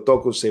Holy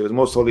Theotokos, save us.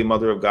 Most Holy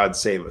Mother of God,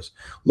 save us.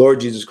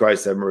 Lord Jesus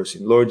Christ, have mercy.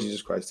 Lord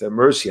Jesus Christ, have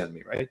mercy on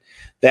me, right?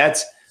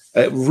 That's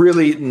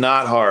really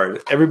not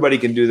hard. Everybody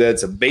can do that.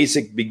 It's a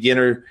basic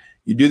beginner.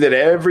 You do that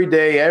every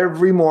day,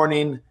 every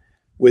morning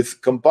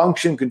with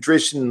compunction,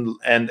 contrition,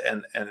 and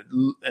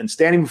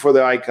standing before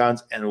the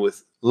icons and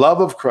with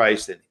love of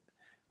Christ. And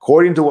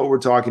according to what we're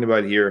talking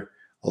about here,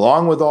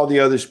 along with all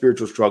the other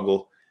spiritual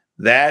struggle,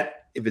 that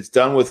if it's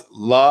done with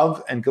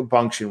love and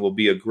compunction, will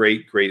be a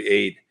great, great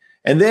aid.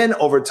 And then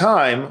over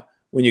time,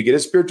 when you get a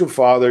spiritual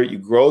father, you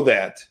grow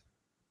that.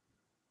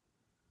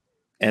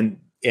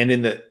 And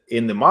in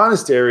the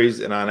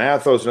monasteries and on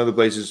Athos and other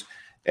places,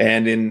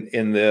 and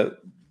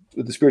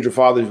with the spiritual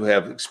fathers who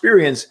have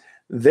experience,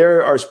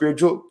 there are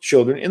spiritual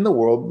children in the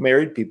world,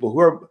 married people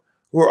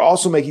who are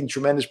also making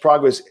tremendous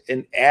progress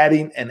in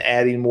adding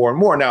more and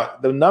more. Now,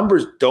 the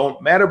numbers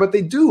don't matter, but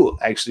they do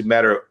actually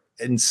matter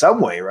in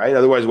some way, right?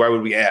 Otherwise, why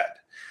would we add?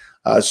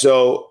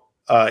 So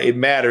it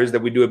matters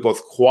that we do it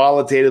both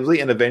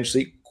qualitatively and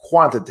eventually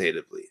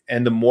quantitatively.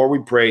 And the more we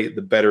pray,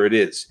 the better it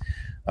is.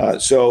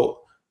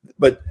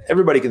 But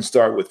everybody can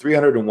start with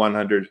 300 and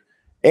 100.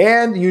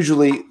 And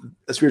usually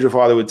a spiritual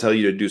father would tell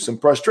you to do some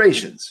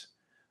prostrations.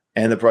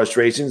 And the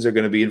prostrations are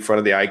going to be in front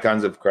of the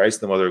icons of Christ,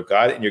 the Mother of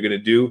God. And you're going to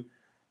do,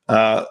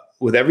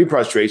 with every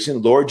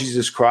prostration, Lord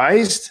Jesus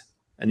Christ,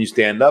 and you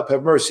stand up,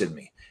 have mercy on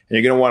me. And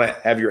you're going to want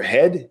to have your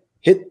head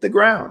hit the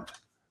ground.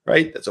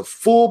 Right? That's a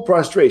full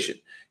prostration.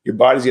 Your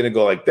body's going to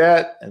go like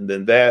that, and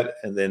then that,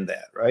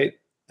 right?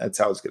 That's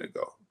how it's going to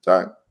go.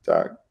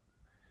 Tak.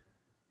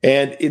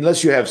 And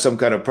unless you have some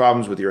kind of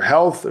problems with your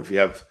health, or if you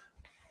have,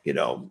 I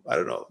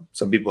don't know,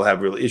 some people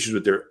have real issues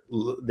with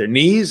their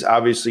knees.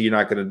 Obviously, you're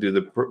not going to do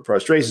the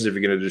prostrations if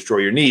you're going to destroy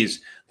your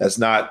knees.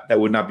 That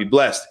would not be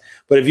blessed.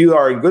 But if you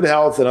are in good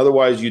health and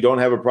otherwise you don't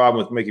have a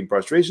problem with making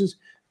prostrations,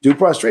 do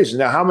prostrations.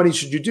 Now, how many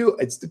should you do?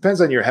 It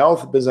depends on your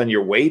health, it depends on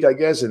your weight, I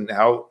guess, and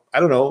how, I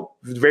don't know,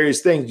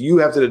 various things. You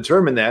have to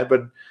determine that.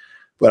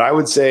 But I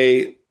would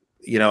say,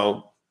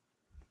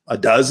 a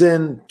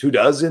dozen, 2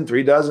 dozen,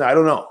 3 dozen. I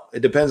don't know.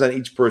 It depends on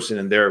each person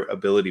and their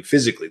ability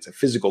physically. It's a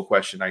physical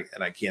question,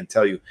 and I can't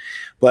tell you.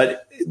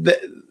 But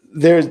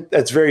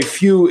that's very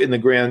few in the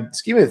grand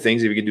scheme of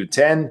things. If you can do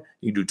 10,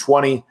 you do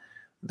 20.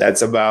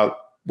 That's about,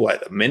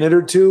 a minute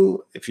or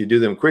two? If you do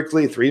them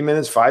quickly, 3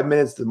 minutes, 5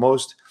 minutes the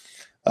most.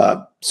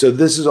 So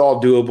this is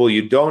all doable.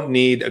 You don't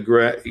need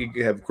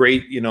you have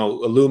great,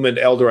 illumined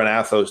elder and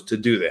athos to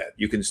do that.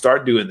 You can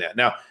start doing that.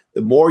 Now,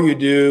 the more you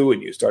do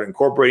and you start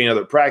incorporating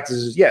other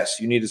practices,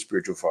 yes, you need a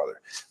spiritual father.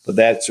 But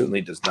that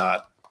certainly does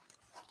not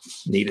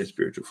need a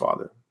spiritual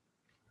father.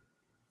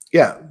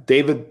 Yeah,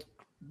 David,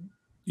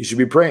 you should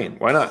be praying.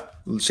 Why not?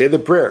 Say the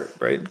prayer,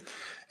 right?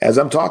 As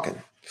I'm talking.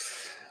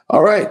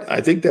 All right. I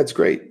think that's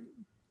great.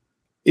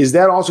 Is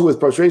that also with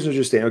prostration or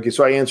just staying? Okay,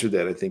 so I answered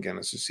that, I think,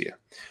 Anastasia.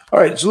 All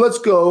right, so let's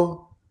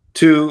go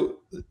to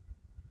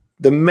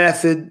the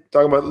method,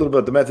 talking about a little bit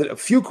about the method. A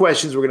few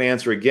questions we're going to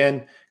answer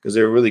again because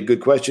they're really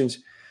good questions.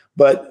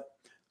 But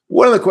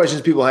one of the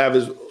questions people have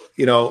is,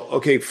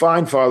 okay,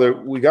 fine, Father,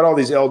 we got all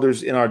these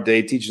elders in our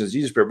day teaching us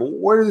Jesus prayer, but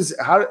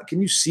how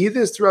can you see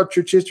this throughout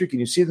church history?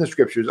 Can you see it in the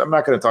scriptures? I'm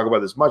not going to talk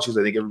about this much because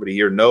I think everybody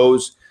here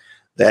knows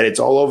that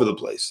it's all over the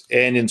place.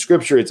 And in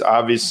scripture, it's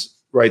obvious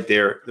right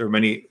there. There are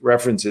many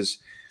references.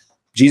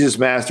 Jesus,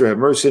 Master, have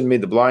mercy on me,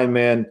 the blind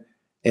man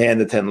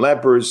and the 10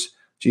 lepers,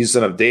 Jesus,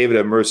 Son of David,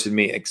 have mercy on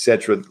me,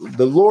 etc.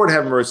 The Lord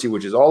have mercy,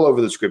 which is all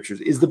over the scriptures,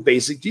 is the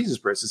basic Jesus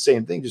prayer. It's the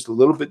same thing, just a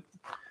little bit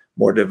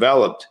more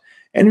developed.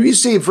 And you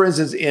see, for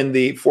instance, in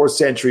the 4th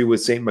century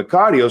with St.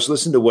 Macarius,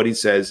 listen to what he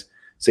says,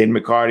 St.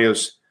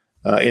 Macarius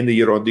in the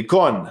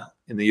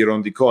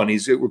Eurondikon.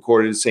 He's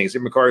recorded as saying,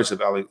 St. Macarius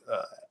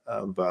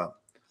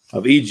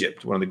of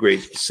Egypt, one of the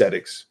great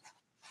ascetics.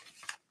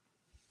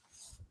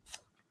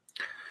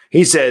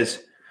 He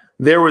says,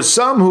 there were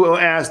some who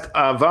asked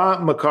Ava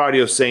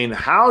Macarius, saying,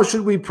 how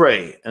should we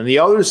pray? And the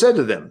elders said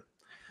to them,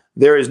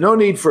 there is no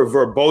need for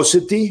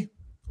verbosity,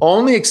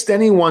 only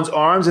extending one's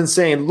arms and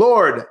saying,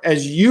 Lord,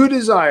 as you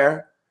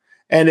desire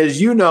and as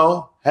you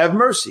know, have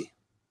mercy.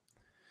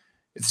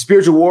 If the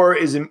spiritual war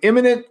is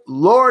imminent,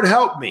 Lord,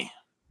 help me.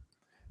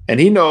 And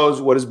he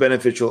knows what is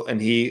beneficial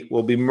and he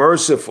will be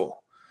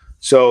merciful.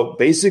 So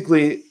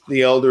basically,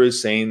 the elder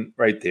is saying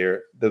right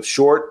there, the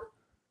short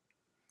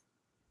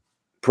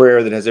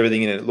prayer that has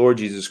everything in it, Lord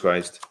Jesus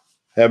Christ,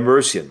 have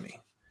mercy on me.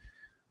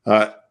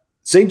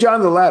 St.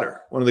 John the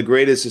Latter, one of the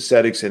greatest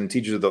ascetics and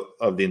teachers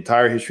of the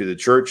entire history of the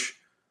church.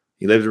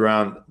 He lived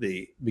around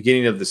the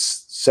beginning of the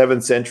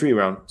 7th century,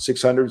 around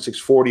 600,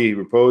 640, he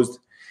reposed.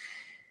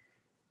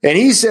 And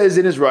he says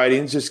in his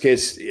writings, just in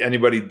case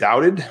anybody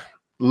doubted,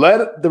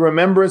 let the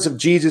remembrance of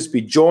Jesus be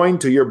joined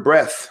to your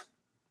breath.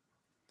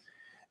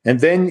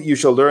 And then you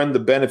shall learn the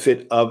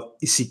benefit of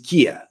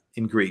ησυχία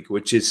in Greek,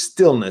 which is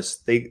stillness.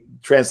 They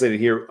translate it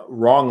here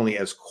wrongly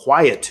as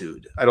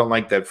quietude. I don't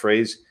like that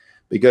phrase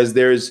because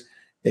there's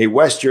a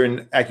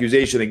Western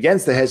accusation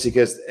against the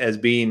hesychasts as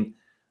being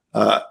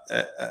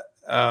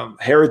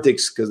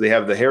heretics because they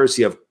have the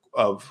heresy of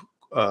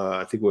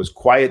I think it was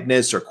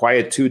quietness or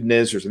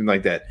quietudeness or something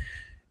like that.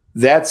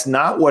 That's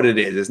not what it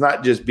is. It's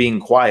not just being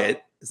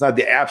quiet. It's not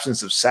the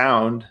absence of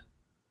sound,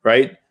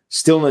 right?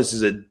 Stillness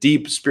is a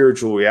deep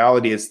spiritual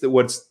reality. It's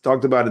what's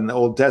talked about in the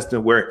Old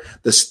Testament where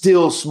the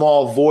still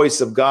small voice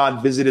of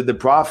God visited the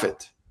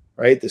prophet,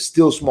 right? The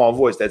still small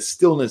voice, that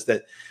stillness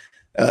that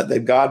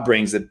God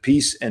brings, that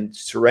peace and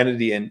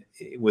serenity and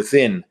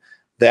within,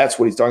 that's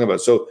what he's talking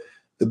about. So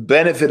the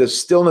benefit of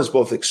stillness,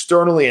 both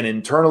externally and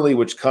internally,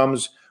 which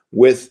comes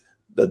with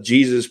the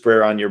Jesus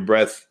prayer on your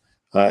breath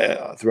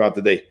throughout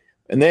the day.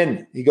 And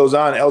then he goes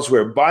on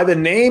elsewhere, by the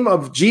name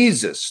of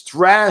Jesus,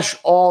 thrash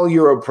all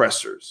your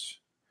oppressors.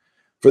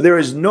 For there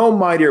is no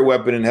mightier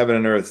weapon in heaven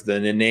and earth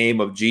than the name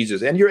of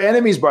Jesus. And your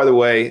enemies, by the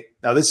way,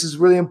 now this is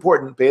really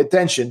important. Pay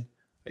attention.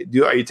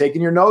 Are you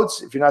taking your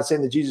notes? If you're not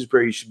saying the Jesus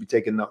prayer, you should be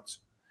taking notes.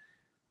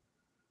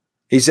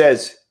 He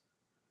says,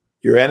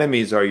 your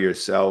enemies are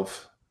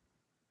yourself,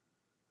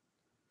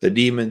 the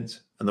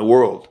demons, and the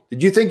world.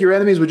 Did you think your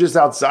enemies were just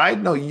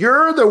outside? No,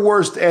 you're the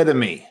worst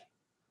enemy.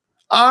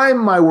 I'm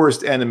my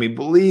worst enemy.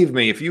 Believe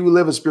me, if you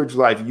live a spiritual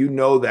life, you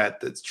know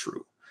that's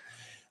true.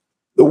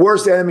 The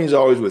worst enemy is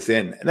always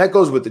within. And that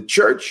goes with the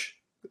church.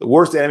 The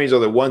worst enemies are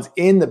the ones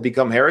in that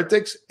become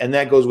heretics. And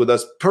that goes with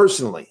us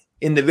personally,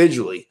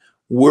 individually.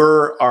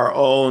 We're our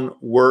own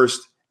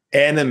worst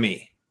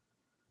enemy.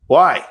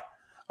 Why?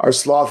 Our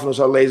slothfulness,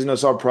 our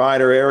laziness, our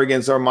pride, our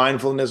arrogance, our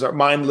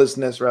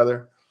mindlessness,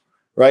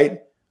 right?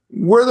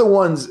 We're the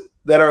ones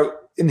that are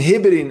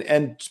inhibiting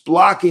and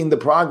blocking the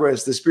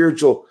progress, the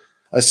spiritual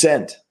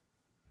ascent.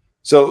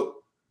 So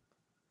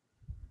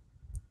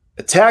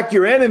attack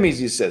your enemies,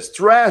 he says.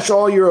 Thrash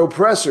all your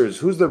oppressors.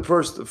 Who's the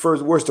first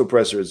worst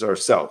oppressor? Is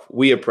ourselves.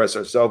 We oppress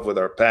ourselves with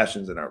our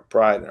passions and our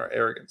pride and our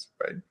arrogance,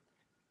 right?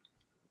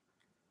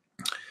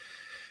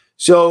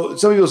 So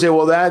some people say,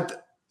 well,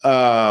 that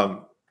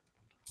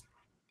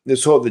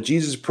the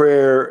Jesus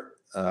prayer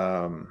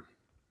it's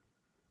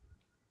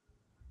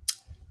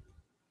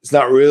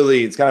not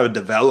really, it's kind of a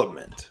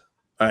development.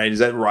 All right. Is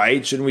that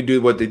right? Shouldn't we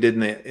do what they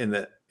did in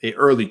the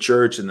early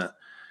church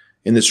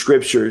in the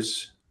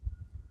scriptures?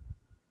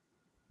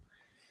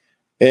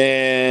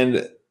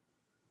 And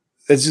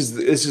this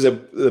is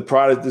a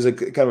product. There's a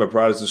kind of a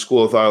Protestant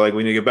school of thought. Like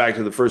we need to get back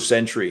to the first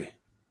century.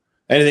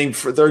 Anything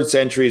for third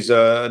century is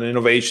an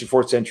innovation.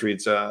 Fourth century,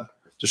 it's a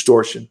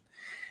distortion.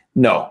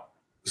 No,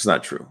 it's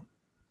not true.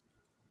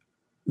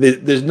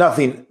 There's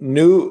nothing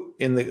new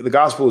in the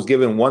gospel was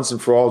given once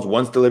and for all, is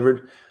once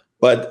delivered,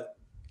 but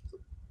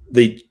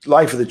the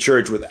life of the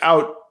church,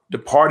 without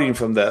departing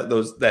from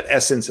that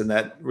essence and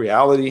that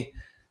reality,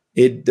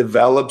 it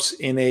develops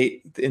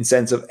in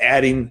sense of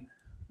adding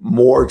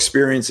more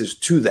experiences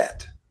to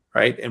that,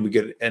 right? And we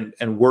get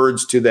and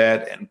words to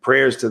that, and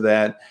prayers to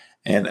that,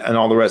 and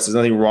all the rest. There's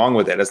nothing wrong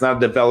with that. It's not a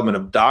development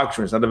of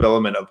doctrine. It's not a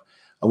development of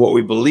what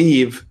we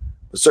believe.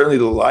 But certainly,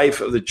 the life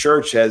of the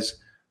church has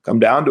come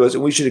down to us,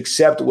 and we should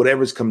accept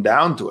whatever's come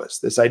down to us.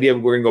 This idea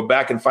of we're going to go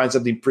back and find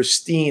something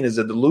pristine is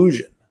a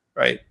delusion,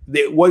 right?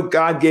 What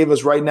God gave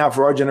us right now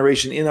for our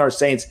generation in our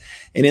saints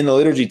and in the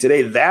liturgy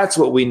today, that's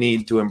what we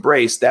need to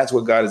embrace. That's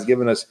what God has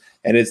given us,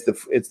 and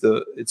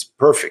it's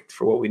perfect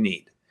for what we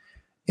need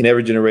in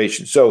every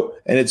generation. So,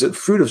 and it's a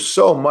fruit of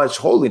so much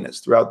holiness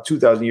throughout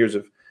 2,000 years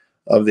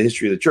of the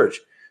history of the church.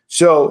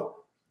 So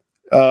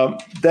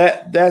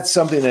that's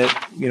something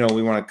that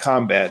we want to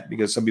combat,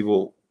 because some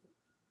people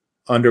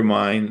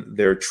undermine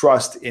their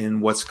trust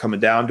in what's coming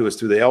down to us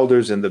through the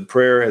elders and the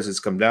prayer as it's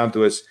come down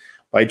to us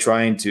by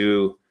trying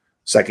to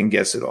second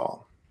guess it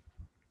all.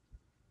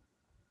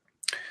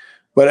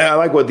 But I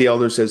like what the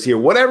elder says here.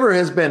 Whatever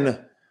has been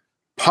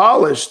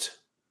polished,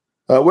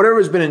 whatever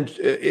has been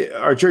in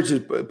our church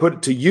has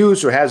put to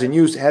use or has in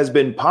use has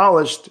been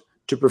polished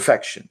to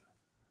perfection,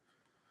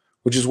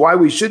 which is why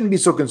we shouldn't be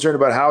so concerned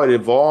about how it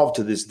evolved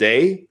to this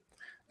day,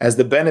 as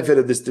the benefit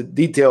of this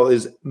detail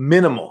is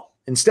minimal.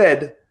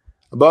 Instead,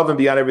 above and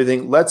beyond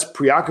everything, let's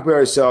preoccupy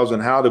ourselves on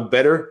how to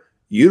better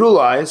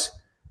utilize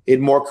it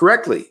more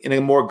correctly in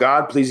a more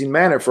God-pleasing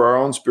manner for our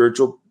own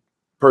spiritual,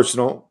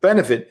 personal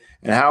benefit,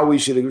 and how we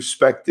should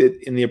respect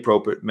it in the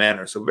appropriate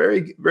manner. So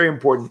very, very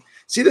important.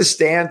 See the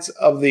stance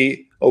of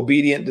the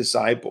obedient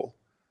disciple,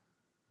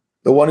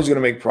 the one who's going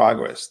to make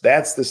progress.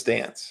 That's the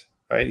stance,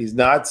 right? He's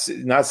not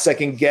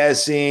second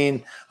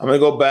guessing. I'm going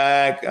to go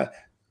back.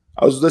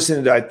 I was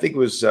listening to, I think it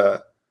was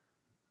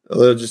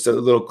just a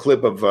little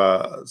clip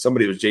of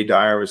somebody, it was Jay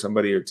Dyer or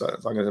somebody, or talking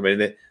to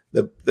somebody.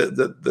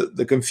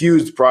 The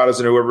confused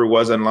Protestant or whoever it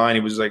was online,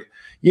 he was like,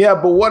 yeah,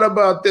 but what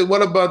about this?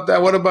 What about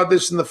that? What about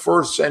this in the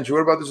first century?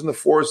 What about this in the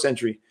fourth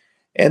century?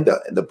 And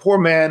the poor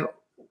man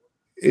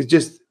is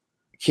just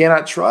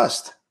cannot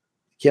trust.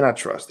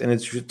 And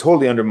it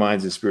totally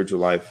undermines his spiritual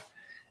life.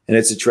 And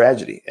it's a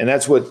tragedy. And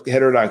that's what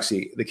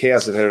heterodoxy, the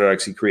chaos that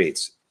heterodoxy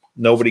creates.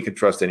 Nobody can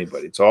trust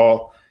anybody. It's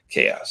all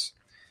chaos.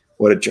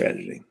 What a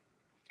tragedy.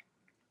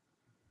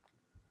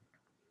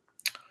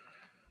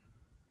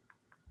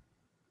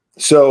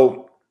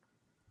 So,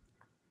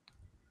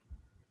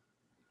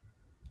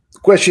 the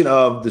question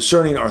of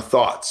discerning our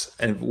thoughts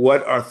and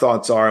what our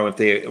thoughts are, if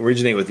they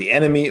originate with the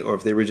enemy or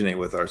if they originate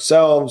with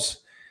ourselves,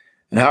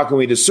 and how can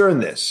we discern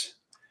this?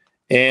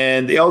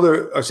 And the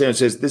elder Arsenio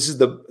says this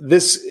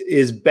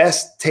is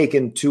best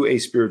taken to a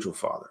spiritual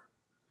father.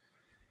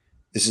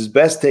 This is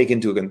best taken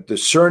to a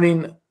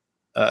discerning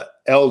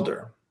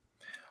elder.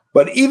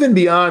 But even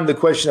beyond the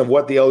question of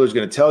what the elder is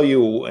going to tell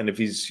you, and if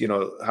he's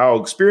how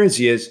experienced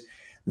he is,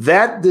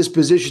 that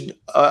disposition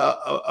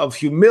of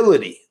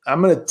humility,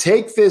 I'm going to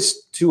take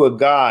this to a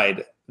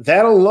guide.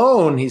 That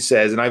alone, he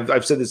says, and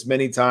I've said this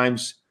many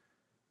times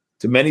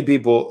to many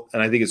people,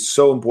 and I think it's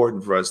so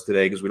important for us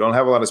today because we don't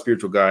have a lot of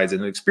spiritual guides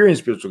and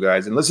experienced spiritual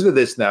guides. And listen to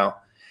this now.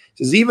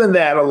 It says, even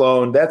that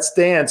alone, that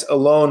stance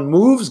alone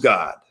moves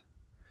God.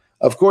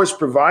 Of course,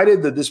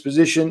 provided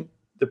the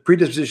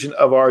predisposition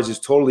of ours is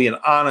totally an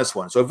honest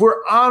one. So if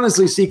we're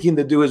honestly seeking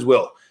to do his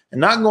will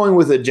and not going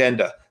with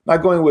agenda,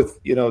 not going with,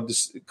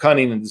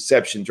 cunning and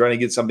deception, trying to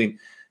get something,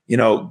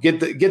 get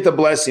the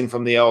blessing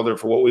from the elder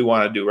for what we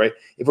want to do, right?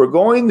 If we're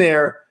going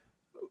there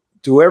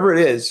to whoever it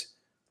is,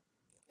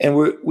 and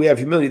we have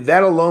humility,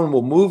 that alone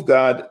will move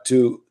God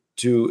to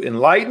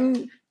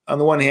enlighten on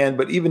the one hand,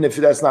 but even if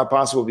that's not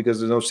possible because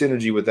there's no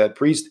synergy with that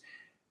priest,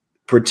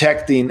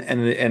 protecting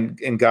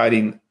and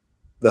guiding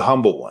the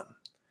humble one.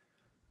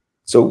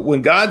 So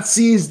when God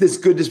sees this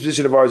good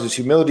disposition of ours as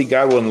humility,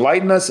 God will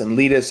enlighten us and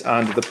lead us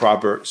onto the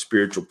proper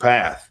spiritual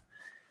path.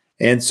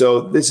 And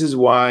so this is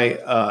why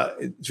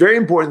it's very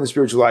important in the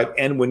spiritual life.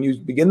 And when you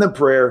begin the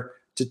prayer,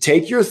 to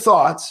take your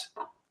thoughts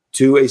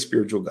to a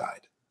spiritual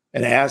guide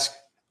and ask,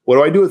 what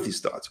do I do with these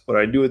thoughts? What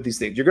do I do with these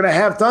things? You're going to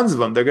have tons of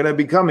them. They're going to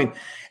be coming.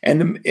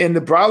 And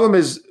the problem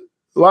is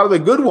a lot of the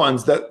good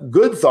ones, the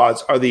good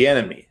thoughts are the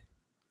enemy,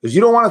 because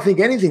you don't want to think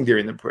anything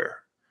during the prayer.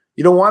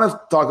 You don't want to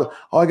talk,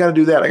 I got to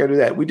do that. I got to do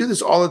that. We do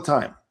this all the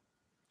time.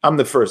 I'm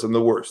the first. I'm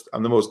the worst.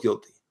 I'm the most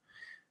guilty.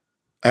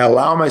 I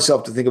allow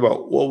myself to think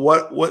about,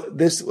 what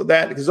this,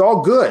 that, because it's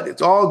all good.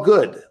 It's all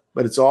good,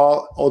 but it's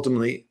all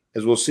ultimately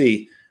as we'll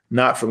see,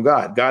 not from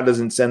God. God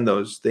doesn't send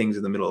those things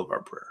in the middle of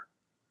our prayer.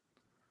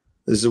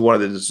 This is one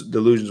of the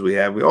delusions we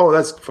have.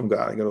 That's from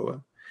God. I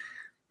go,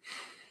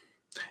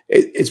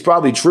 it's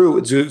probably true.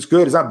 It's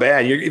good. It's not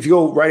bad. If you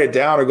go write it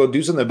down or go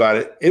do something about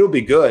it, it'll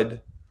be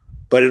good,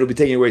 but it'll be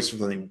taking you away from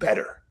something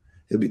better.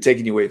 It'll be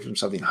taking you away from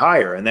something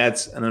higher, and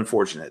that's an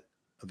unfortunate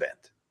event.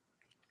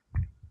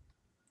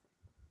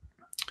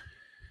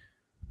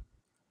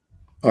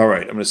 All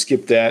right, I'm going to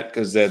skip that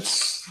because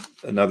that's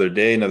another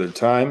day, another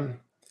time.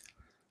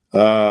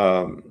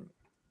 All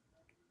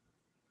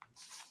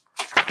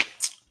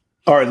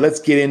right, let's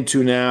get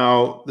into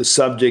now the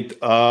subject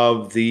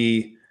of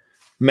the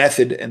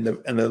method and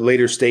the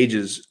later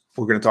stages.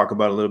 We're going to talk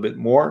about a little bit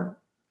more,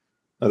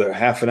 another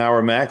half an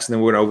hour max, and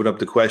then we're going to open up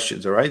the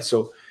questions. All right,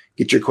 so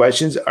get your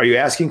questions. Are you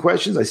asking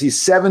questions? I see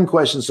 7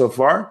 questions so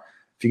far.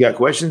 If you got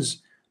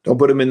questions, don't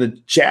put them in the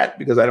chat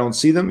because I don't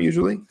see them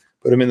usually.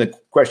 Put them in the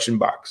question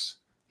box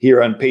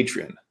here on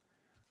Patreon.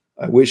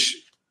 I wish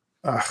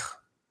the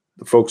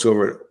folks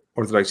over at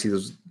Orthodox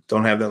Ethos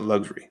don't have that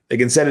luxury. They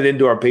can send it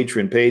into our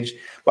Patreon page.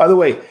 By the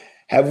way,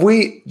 have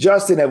we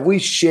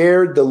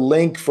shared the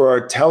link for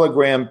our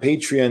Telegram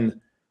Patreon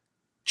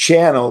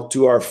channel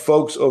to our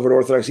folks over at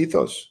Orthodox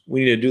Ethos? We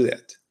need to do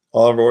that.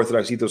 All of our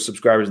Orthodox Ethos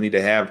subscribers need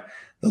to have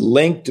the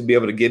link to be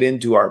able to get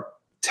into our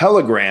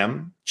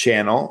Telegram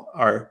channel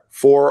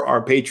for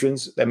our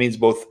patrons. That means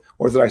both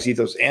Orthodox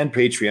Ethos and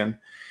Patreon.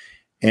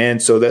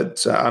 And so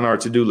that's on our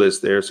to-do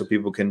list there so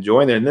people can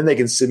join there. And then they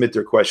can submit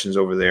their questions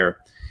over there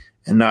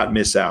and not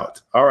miss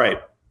out. All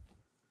right.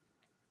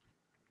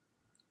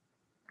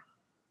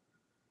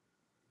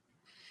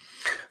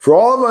 For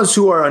all of us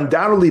who are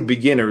undoubtedly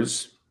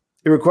beginners,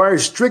 it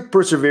requires strict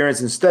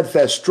perseverance and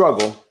steadfast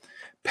struggle,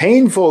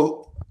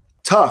 painful,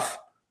 tough,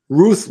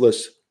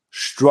 ruthless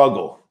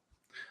struggle.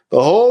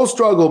 The whole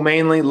struggle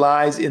mainly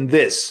lies in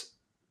this.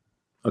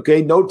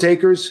 Okay, note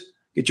takers,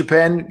 get your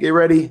pen, get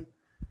ready.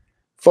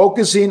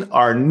 Focusing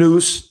our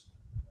nous,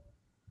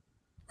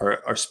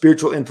 our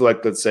spiritual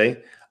intellect, let's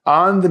say,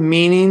 on the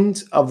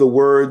meanings of the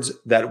words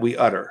that we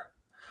utter.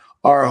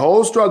 Our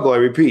whole struggle, I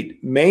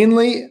repeat,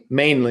 mainly,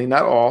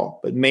 not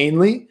all, but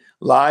mainly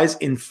lies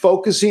in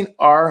focusing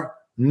our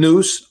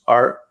nous,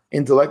 our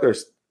intellect,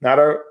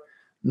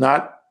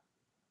 not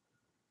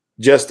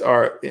just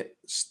our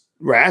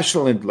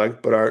rational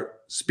intellect, but our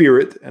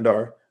spirit and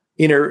our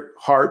inner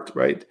heart,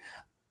 right,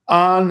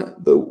 on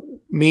the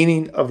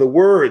meaning of the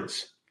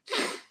words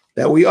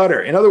that we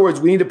utter. In other words,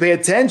 we need to pay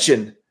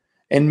attention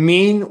and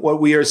mean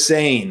what we are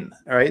saying.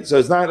 All right. So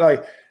it's not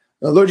like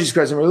Lord Jesus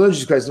Christ,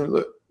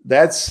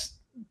 that's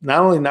not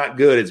only not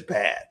good, it's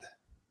bad.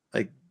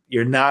 Like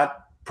you're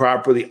not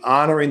properly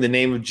honoring the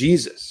name of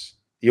Jesus.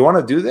 Do you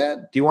want to do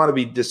that? Do you want to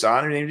be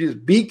dishonoring the name of Jesus?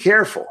 Be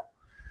careful.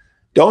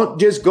 Don't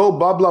just go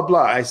blah, blah,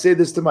 blah. I say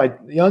this to my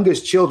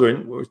youngest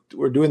children.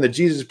 We're doing the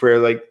Jesus prayer,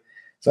 like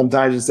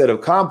sometimes instead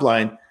of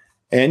Compline.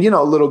 And,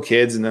 little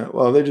kids, and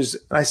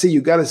I say,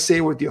 you got to say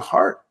it with your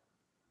heart.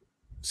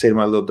 Say to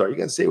my little daughter, you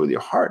got to say it with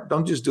your heart.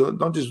 Don't just do it.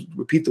 Don't just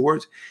repeat the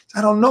words.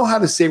 I don't know how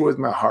to say it with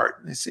my heart.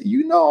 And I say,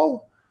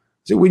 So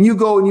when you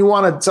go and you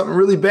want something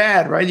really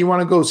bad, right? You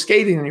want to go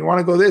skating and you want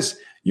to go this,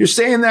 you're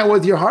saying that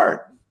with your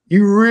heart.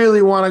 You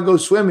really want to go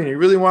swimming. You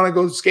really want to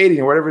go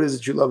skating or whatever it is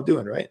that you love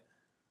doing, right?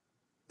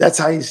 That's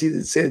how you say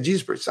the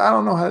Jesus prayer. So I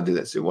don't know how to do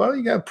that. So,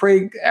 you got to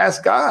pray,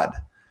 ask God.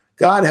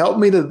 God, help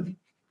me to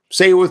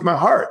say it with my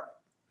heart.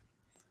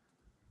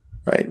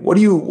 Right? What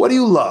do you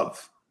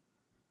love?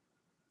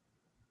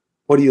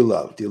 What do you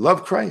love? Do you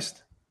love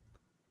Christ?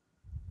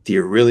 Do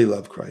you really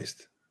love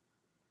Christ?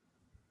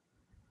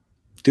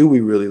 Do we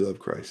really love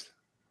Christ?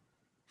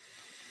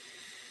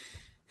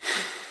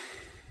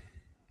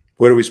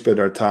 Where do we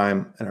spend our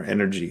time and our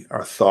energy,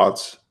 our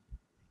thoughts?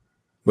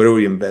 Where do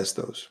we invest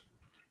those?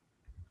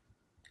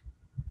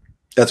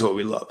 That's what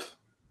we love.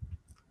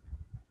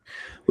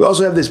 We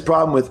also have this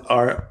problem with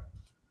our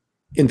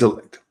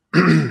intellect.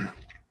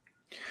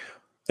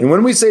 And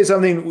when we say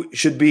something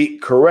should be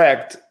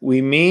correct,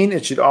 we mean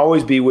it should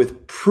always be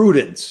with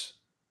prudence,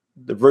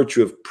 the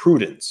virtue of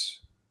prudence.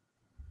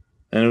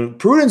 And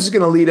prudence is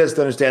going to lead us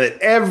to understand that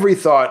every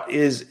thought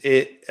is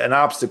an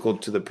obstacle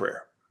to the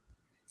prayer.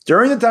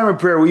 During the time of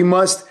prayer, we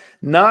must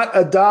not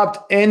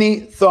adopt any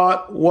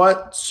thought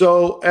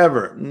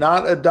whatsoever.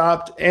 Not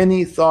adopt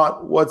any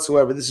thought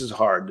whatsoever. This is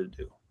hard to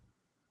do.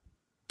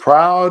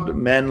 Proud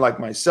men like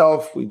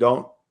myself, we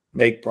don't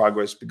make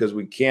progress because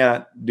we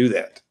can't do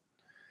that.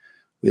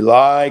 We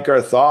like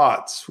our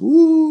thoughts.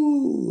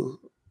 Woo!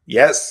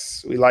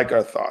 Yes, we like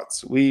our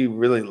thoughts. We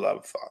really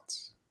love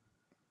thoughts.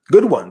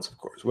 Good ones, of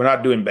course. We're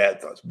not doing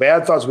bad thoughts.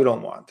 Bad thoughts we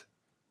don't want.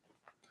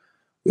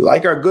 We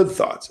like our good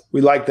thoughts.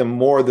 We like them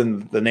more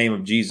than the name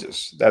of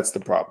Jesus. That's the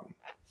problem.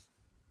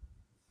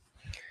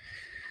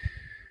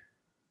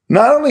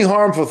 Not only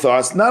harmful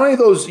thoughts, not only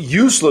those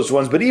useless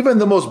ones, but even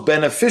the most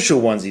beneficial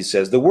ones, he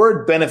says. The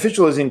word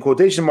beneficial is in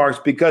quotation marks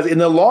because in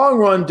the long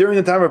run, during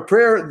the time of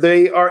prayer,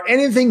 they are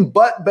anything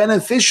but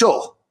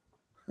beneficial.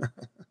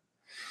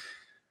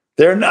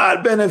 They're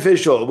not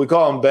beneficial. We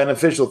call them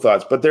beneficial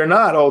thoughts, but they're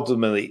not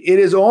ultimately. It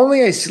is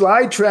only a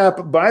sly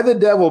trap by the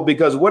devil,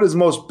 because what is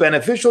most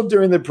beneficial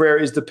during the prayer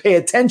is to pay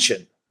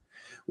attention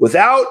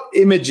without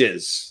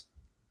images.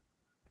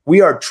 We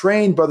are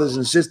trained, brothers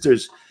and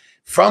sisters,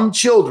 from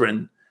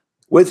children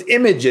with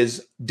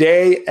images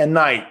day and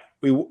night.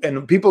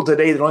 And people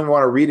today, they don't even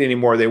want to read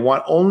anymore. They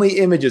want only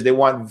images. They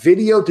want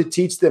video to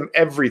teach them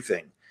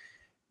everything.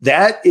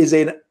 That is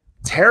a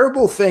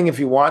terrible thing if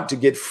you want to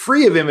get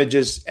free of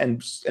images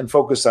and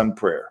focus on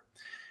prayer.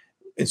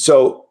 And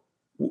so,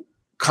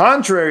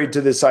 contrary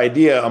to this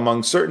idea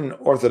among certain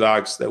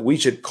Orthodox that we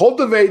should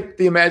cultivate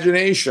the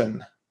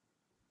imagination,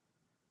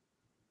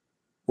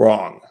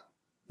 wrong.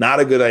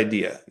 Not a good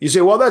idea. You say,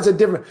 well, that's a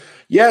different,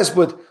 yes,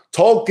 but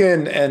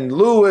Tolkien and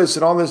Lewis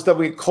and all this stuff,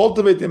 we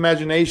cultivate the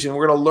imagination.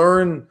 We're going to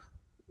learn,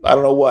 I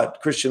don't know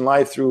what, Christian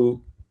life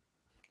through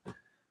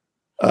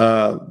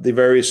the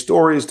various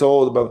stories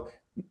told about.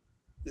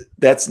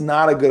 That's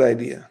not a good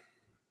idea.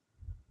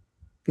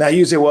 Now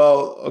you say,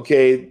 well,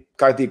 okay,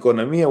 Kati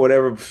Economia,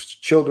 whatever,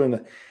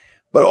 children.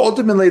 But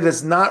ultimately,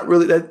 that's not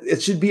really, that.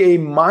 It should be a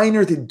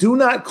minor thing. Do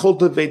not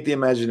cultivate the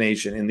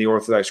imagination in the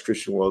Orthodox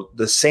Christian world.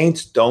 The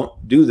saints don't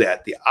do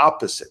that. The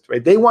opposite,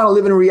 right? They want to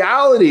live in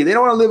reality. They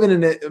don't want to live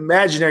in an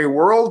imaginary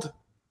world.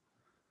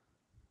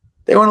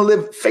 They want to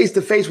live face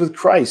to face with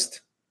Christ.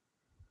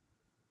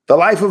 The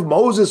life of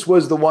Moses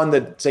was the one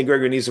that St.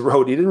 Gregory Nyssa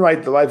wrote. He didn't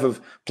write the life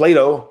of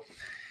Plato.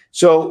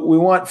 So we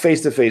want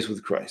face to face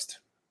with Christ.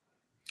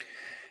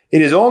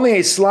 It is only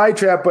a sly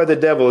trap by the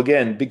devil,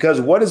 again, because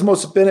what is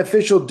most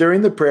beneficial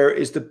during the prayer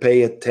is to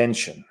pay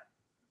attention.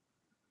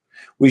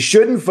 We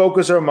shouldn't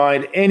focus our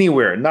mind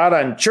anywhere, not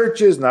on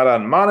churches, not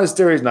on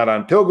monasteries, not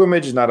on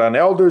pilgrimages, not on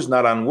elders,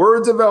 not on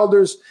words of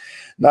elders,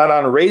 not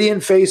on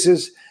radiant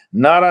faces,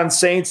 not on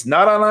saints,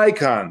 not on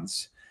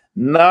icons,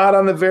 not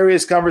on the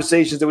various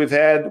conversations that we've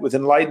had with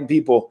enlightened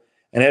people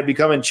and have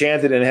become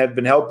enchanted and have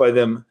been helped by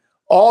them.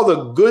 All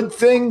the good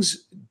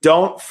things,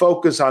 don't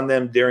focus on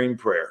them during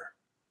prayer.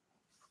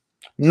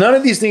 None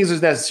of these things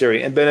is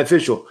necessary and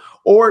beneficial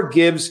or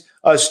gives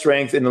us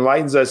strength and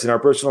enlightens us in our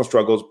personal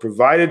struggles,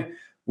 provided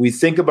we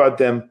think about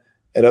them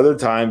at other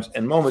times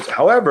and moments.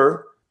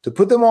 However, to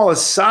put them all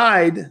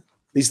aside,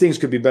 these things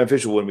could be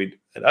beneficial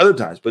at other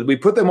times, but we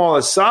put them all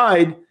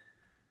aside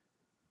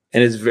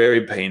and it's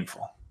very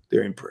painful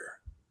during prayer.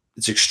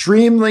 It's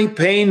extremely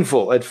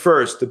painful at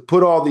first to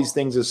put all these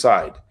things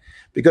aside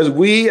because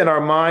we and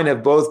our mind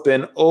have both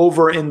been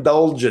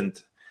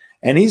overindulgent.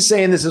 And he's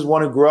saying this is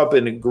one who grew up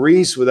in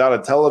Greece without a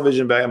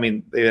television back. I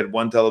mean, they had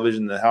one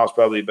television in the house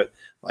probably, but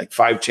like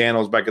 5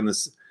 channels back in the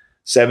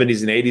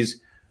 70s and 80s.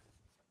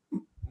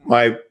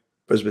 My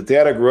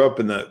presbytera grew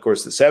up in the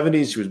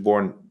 70s. She was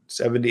born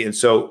 70. And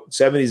so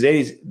 70s,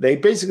 80s, they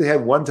basically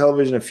had one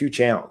television, a few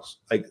channels,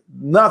 like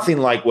nothing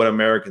like what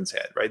Americans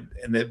had, right?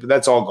 And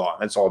that's all gone.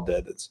 That's all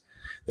dead.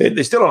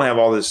 They still don't have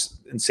all this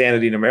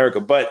insanity in America,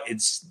 but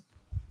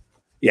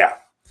yeah.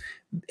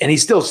 And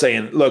he's still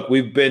saying, look,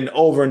 we've been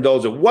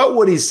overindulgent. What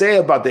would he say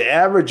about the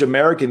average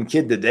American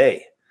kid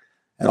today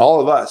and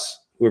all of us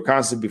who are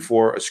constantly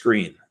before a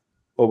screen?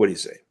 What would he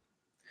say?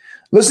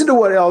 Listen to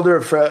what Elder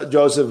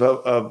Joseph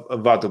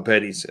of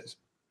Vatopedi says.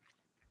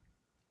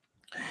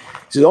 He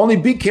says, only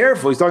be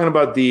careful. He's talking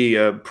about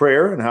the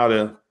prayer and how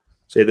to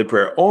say the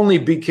prayer. Only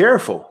be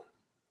careful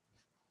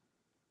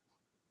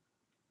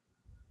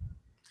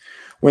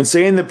when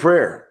saying the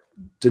prayer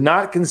to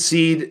not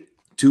concede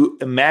to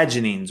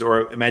imaginings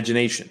or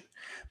imagination,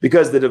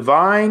 because the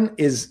divine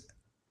is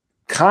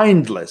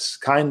kindless.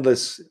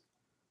 Kindless. I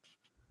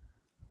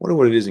wonder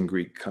what it is in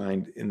Greek,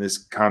 kind, in this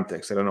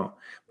context. I don't know,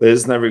 but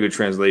it's not a very good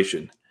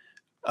translation.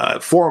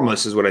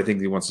 Formless is what I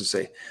think he wants to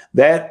say.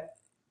 That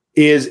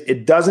is,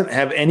 it doesn't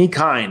have any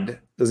kind,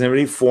 doesn't have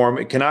any form.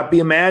 It cannot be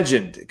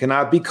imagined. It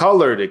cannot be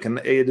colored.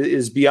 It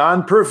is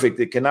beyond perfect.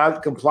 It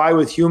cannot comply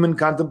with human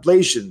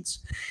contemplations.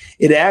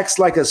 It acts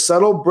like a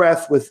subtle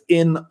breath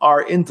within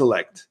our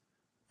intellect.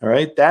 All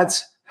right,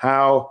 that's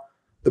how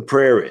the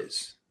prayer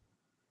is.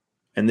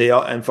 And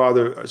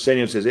Father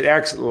Arsenio says it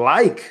acts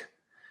like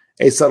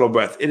a subtle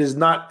breath. It is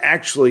not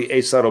actually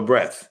a subtle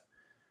breath.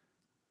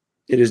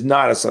 It is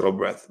not a subtle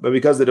breath. But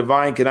because the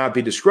divine cannot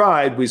be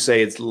described, we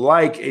say it's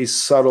like a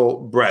subtle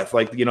breath,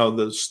 like,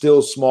 the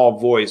still small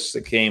voice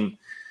that came.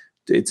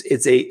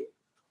 It's a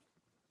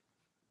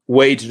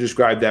way to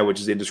describe that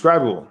which is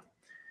indescribable.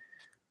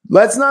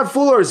 Let's not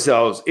fool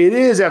ourselves. It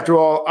is, after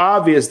all,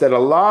 obvious that a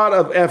lot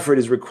of effort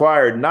is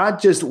required,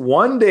 not just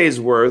one day's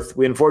worth.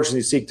 We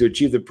unfortunately seek to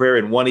achieve the prayer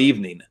in one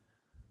evening.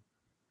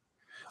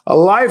 A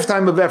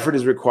lifetime of effort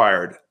is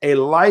required. A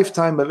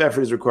lifetime of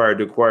effort is required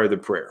to acquire the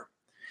prayer.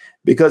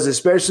 Because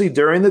especially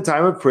during the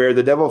time of prayer,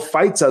 the devil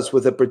fights us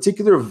with a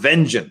particular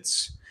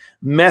vengeance,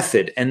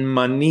 method, and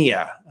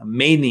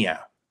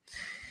mania.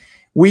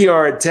 We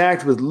are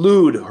attacked with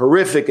lewd,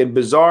 horrific, and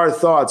bizarre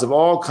thoughts of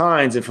all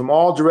kinds and from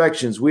all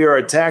directions. We are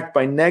attacked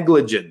by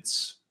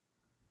negligence.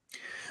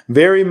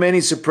 Very many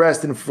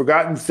suppressed and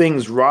forgotten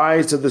things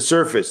rise to the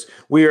surface.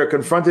 We are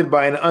confronted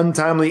by an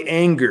untimely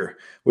anger,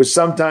 which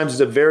sometimes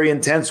is a very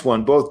intense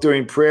one, both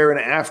during prayer and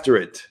after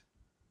it.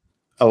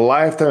 a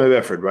lifetime of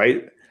effort,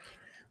 right?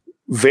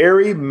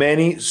 Very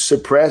many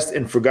suppressed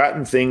and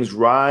forgotten things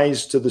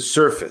rise to the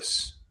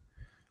surface.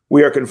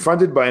 We are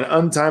confronted by an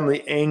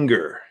untimely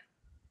anger,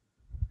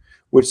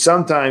 which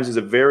sometimes is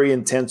a very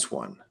intense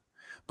one,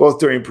 both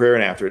during prayer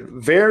and after it.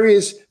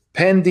 Various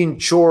pending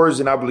chores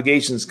and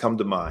obligations come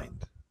to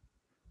mind.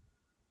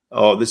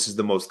 Oh, this is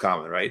the most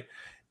common, right?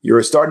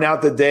 You're starting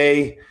out the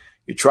day,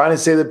 you're trying to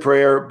say the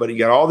prayer, but you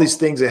got all these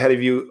things ahead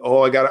of you.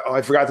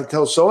 I forgot to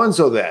tell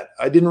so-and-so that.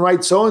 I didn't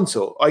write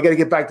so-and-so. I got to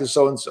get back to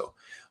so-and-so.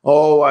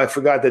 Oh, I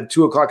forgot that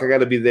 2:00 I got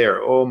to be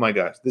there. Oh my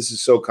gosh, this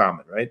is so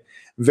common, right?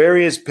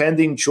 Various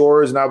pending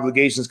chores and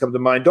obligations come to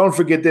mind. Don't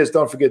forget this,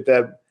 don't forget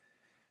that,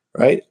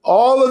 right?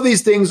 All of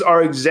these things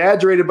are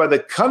exaggerated by the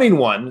cunning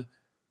one,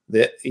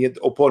 the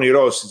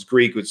oponiros is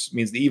Greek, which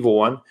means the evil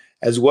one,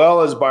 as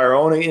well as by our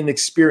own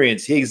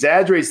inexperience. He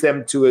exaggerates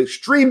them to an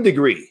extreme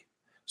degree,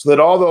 so that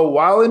although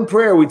while in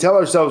prayer we tell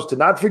ourselves to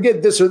not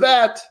forget this or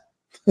that,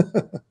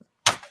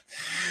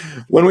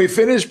 when we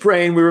finish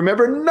praying, we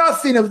remember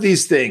nothing of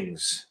these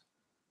things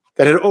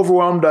that had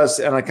overwhelmed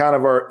us on account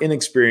of our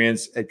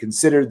inexperience and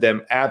considered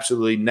them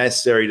absolutely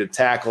necessary to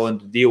tackle and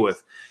to deal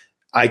with.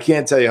 I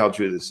can't tell you how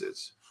true this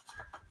is.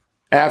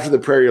 After the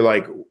prayer, you're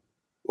like,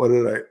 what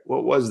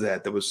was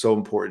that was so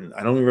important?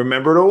 I don't even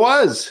remember what it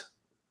was.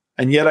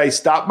 And yet I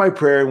stopped my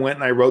prayer and went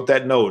and I wrote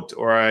that note,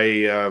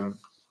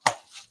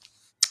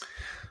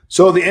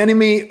 So the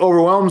enemy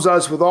overwhelms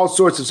us with all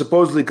sorts of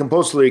supposedly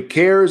compulsory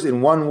cares. In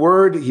one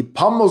word, he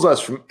pummels us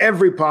from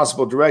every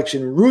possible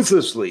direction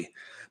ruthlessly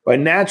by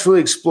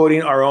naturally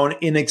exploiting our own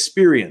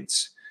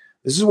inexperience.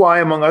 This is why,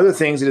 among other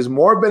things, it is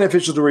more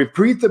beneficial to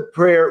repeat the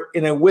prayer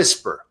in a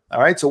whisper. All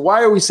right, so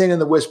why are we saying in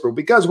the whisper?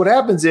 Because what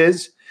happens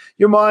is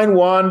your mind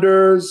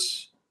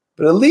wanders,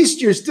 but at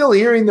least you're still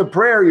hearing the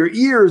prayer. Your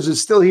ears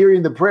is still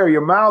hearing the prayer.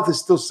 Your mouth is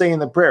still saying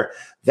the prayer.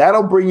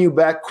 That'll bring you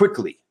back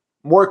quickly,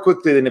 more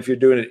quickly than if you're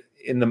doing it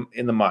in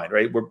the mind,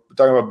 right? We're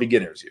talking about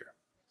beginners here.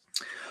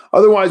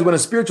 Otherwise, when a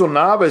spiritual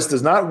novice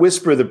does not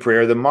whisper the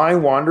prayer, the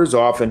mind wanders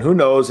off, and who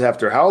knows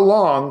after how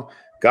long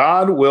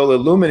God will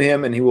illumine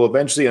him, and he will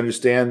eventually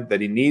understand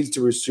that he needs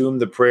to resume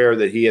the prayer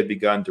that he had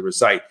begun to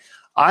recite.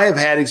 I have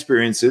had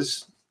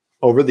experiences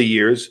over the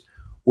years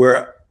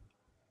where,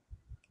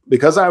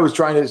 because I was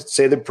trying to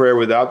say the prayer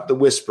without the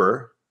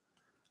whisper,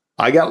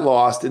 I got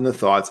lost in the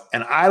thoughts,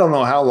 and I don't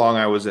know how long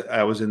I was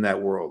in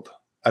that world.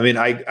 I mean,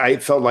 I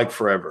felt like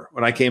forever.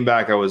 When I came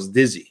back, I was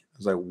dizzy. I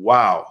was like,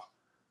 wow,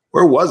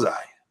 where was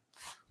I?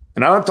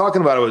 And I'm not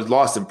talking about I was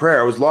lost in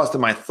prayer. I was lost in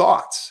my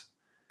thoughts.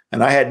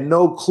 And I had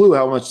no clue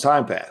how much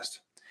time passed.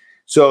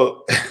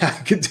 So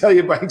I can tell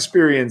you by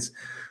experience,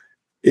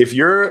 if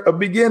you're a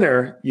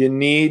beginner, you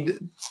need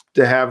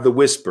to have the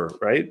whisper,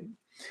 right?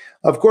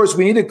 Of course,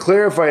 we need to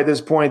clarify at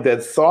this point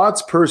that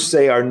thoughts per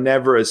se are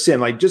never a sin.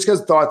 Like just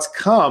because thoughts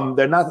come,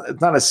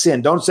 it's not a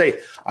sin. Don't say,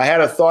 I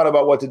had a thought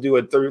about what to do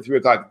at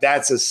 3:00.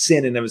 That's a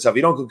sin in itself.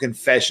 You don't go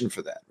confession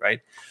for that, right?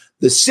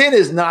 The sin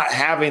is not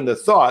having the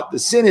thought. The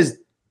sin is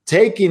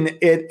taking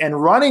it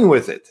and running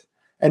with it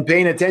and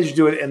paying attention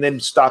to it and then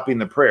stopping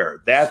the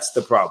prayer. That's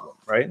the problem,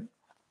 right?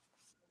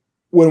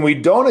 When we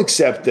don't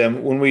accept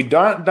them, when we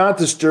not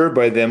disturbed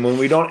by them, when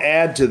we don't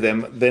add to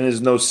them, then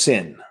there's no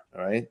sin,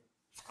 all right?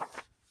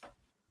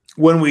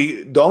 When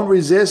we don't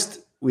resist,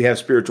 we have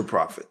spiritual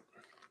profit.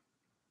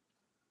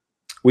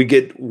 We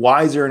get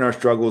wiser in our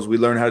struggles. We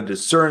learn how to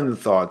discern the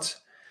thoughts.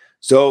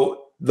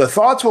 So the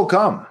thoughts will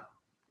come.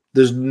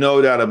 There's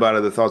no doubt about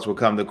it. The thoughts will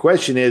come. The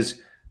question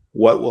is,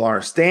 what will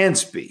our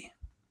stance be?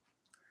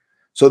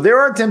 So there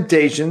are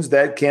temptations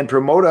that can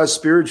promote us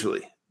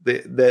spiritually.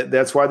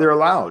 That's why they're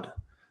allowed.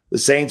 The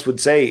saints would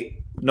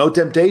say, no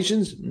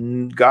temptations,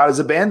 God has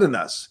abandoned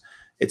us.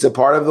 It's a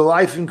part of the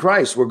life in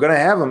Christ. We're going to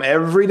have them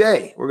every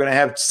day. We're going to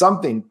have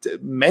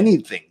many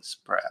things,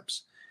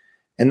 perhaps.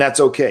 And that's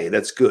okay.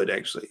 That's good,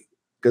 actually,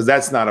 because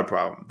that's not a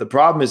problem. The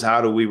problem is,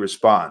 how do we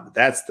respond?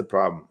 That's the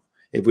problem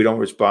if we don't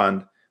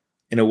respond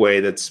in a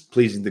way that's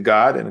pleasing to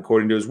God and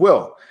according to his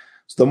will.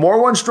 So the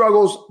more one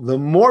struggles, the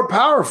more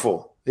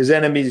powerful his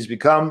enemies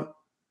become,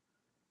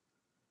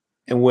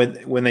 and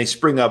when they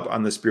spring up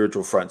on the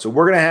spiritual front. So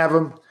we're going to have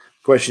them.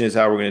 Question is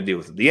how we're going to deal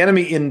with it. The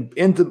enemy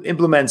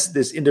implements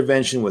this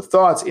intervention with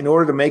thoughts in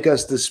order to make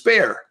us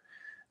despair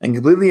and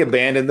completely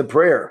abandon the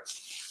prayer.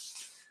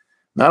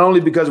 Not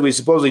only because we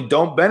supposedly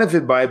don't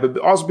benefit by it, but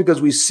also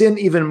because we sin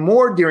even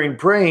more during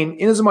praying,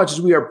 inasmuch as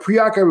we are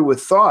preoccupied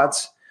with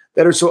thoughts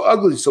that are so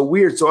ugly, so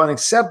weird, so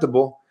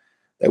unacceptable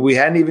that we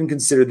hadn't even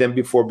considered them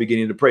before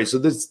beginning to pray. So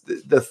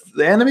the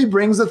enemy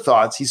brings the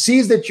thoughts. He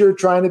sees that you're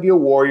trying to be a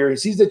warrior. He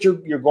sees that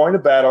you're going to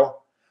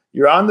battle.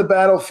 You're on the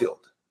battlefield.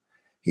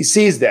 He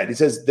sees that. He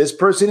says, this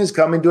person is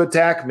coming to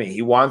attack me.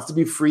 He wants to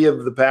be free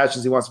of the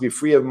passions. He wants to be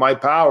free of my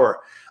power.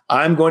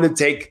 I'm going to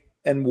take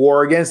and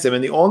war against him.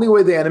 And the only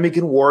way the enemy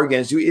can war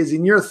against you is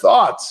in your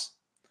thoughts.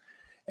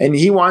 And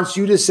he wants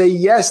you to say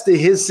yes to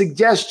his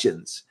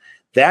suggestions.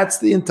 That's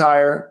the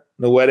entire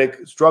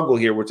noetic struggle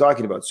here we're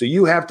talking about. So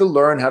you have to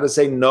learn how to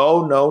say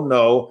no, no,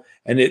 no.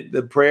 And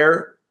the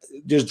prayer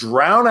just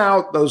drown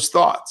out those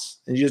thoughts,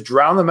 and you just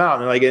drown them out.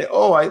 And like,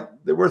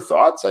 there were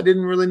thoughts. I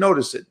didn't really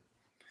notice it.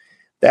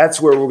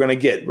 That's where we're going to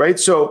get, right?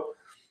 So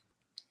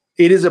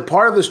it is a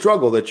part of the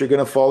struggle that you're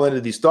going to fall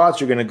into these thoughts.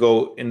 You're going to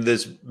go into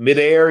this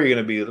midair. You're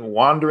going to be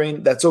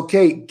wandering. That's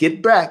okay.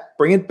 Get back,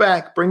 bring it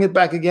back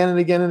again and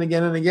again and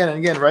again and again and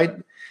again, right?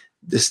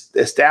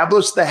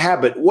 Establish the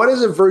habit. What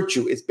is a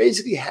virtue? It's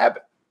basically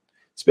habit.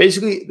 It's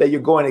basically that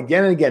you're going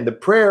again and again. The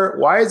prayer,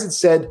 why is it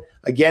said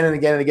again and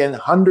again and again,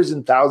 hundreds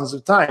and thousands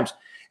of times?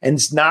 And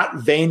it's not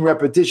vain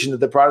repetition that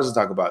the Protestants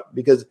talk about,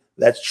 because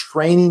that's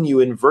training you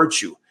in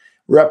virtue.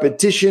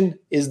 Repetition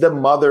is the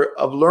mother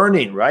of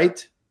learning,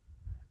 right?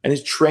 And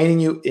it's training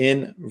you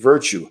in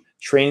virtue,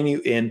 training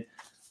you in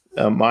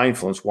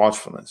mindfulness,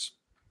 watchfulness.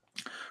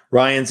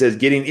 Ryan says,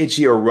 getting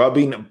itchy or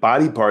rubbing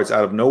body parts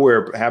out of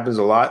nowhere happens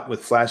a lot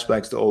with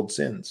flashbacks to old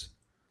sins.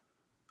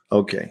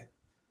 Okay.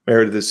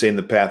 Meredith is saying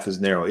the path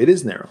is narrow. It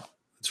is narrow.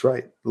 That's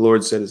right. The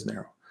Lord said it's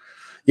narrow.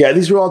 Yeah,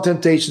 these are all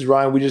temptations,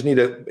 Ryan. We just need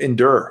to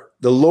endure.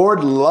 The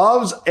Lord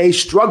loves a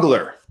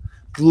struggler.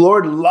 The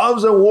Lord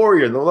loves a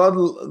warrior. The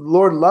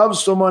Lord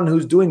loves someone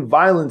who's doing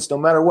violence no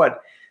matter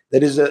what,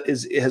 that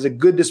has a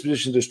good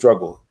disposition to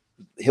struggle.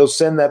 He'll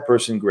send that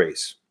person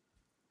grace.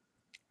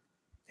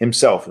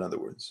 Himself, in other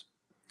words.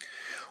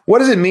 What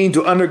does it mean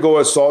to undergo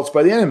assaults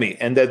by the enemy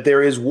and that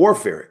there is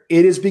warfare?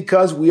 It is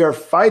because we are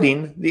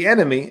fighting the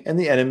enemy and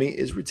the enemy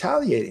is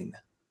retaliating.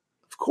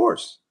 Of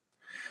course.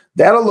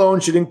 That alone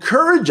should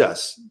encourage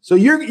us. So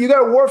you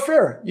got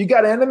warfare. You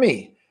got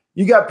enemy.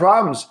 You got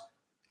problems.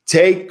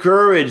 Take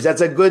courage.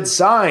 That's a good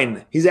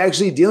sign. He's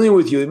actually dealing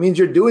with you. It means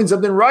you're doing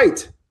something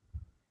right.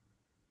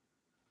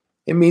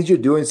 It means you're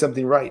doing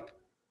something right.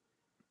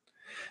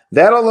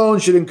 That alone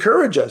should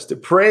encourage us to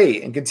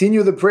pray and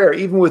continue the prayer,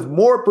 even with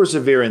more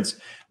perseverance,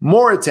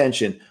 more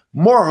attention,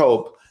 more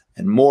hope,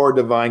 and more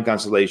divine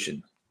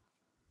consolation.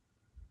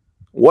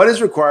 What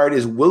is required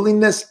is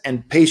willingness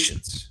and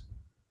patience.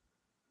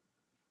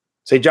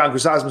 St. John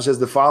Chrysostom says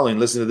the following.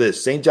 Listen to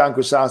this. St. John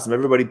Chrysostom,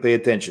 everybody pay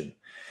attention.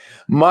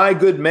 My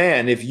good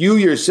man, if you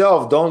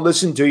yourself don't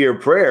listen to your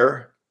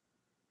prayer,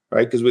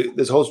 right? Because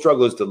this whole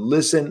struggle is to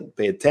listen,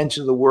 pay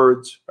attention to the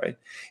words, right?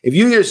 If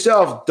you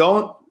yourself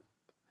don't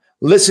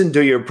listen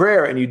to your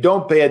prayer and you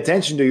don't pay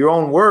attention to your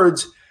own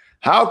words,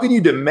 how can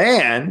you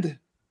demand,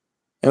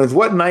 and with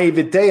what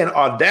naivete and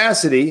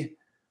audacity,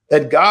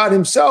 that God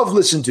himself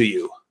listen to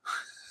you?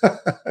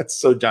 That's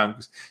so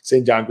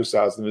St. John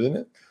Chrysostom, isn't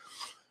it?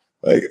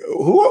 Like,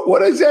 who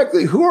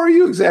are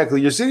you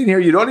exactly? You're sitting here,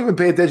 you don't even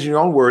pay attention to your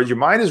own words, your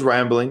mind is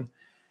rambling,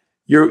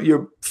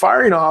 you're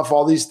firing off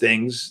all these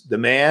things,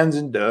 demands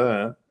and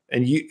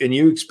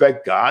you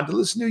expect God to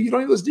listen to you. You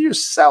don't even listen to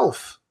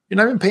yourself. You're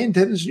not even paying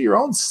attention to your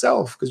own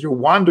self because you're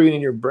wandering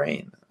in your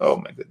brain. Oh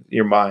my goodness,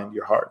 your mind,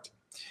 your heart.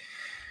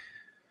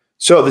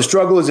 So the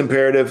struggle is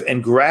imperative,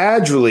 and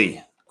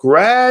gradually,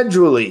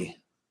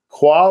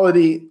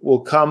 quality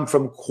will come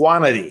from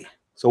quantity.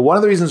 So one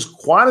of the reasons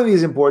quantity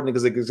is important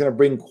is because it's going to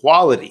bring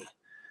quality,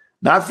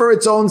 not for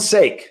its own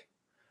sake.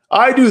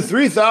 I do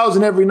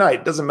 3,000 every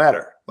night. Doesn't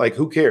matter. Like,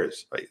 who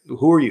cares? Right?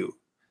 Who are you?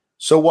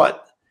 So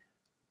what?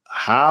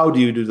 How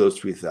do you do those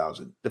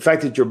 3,000? The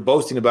fact that you're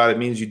boasting about it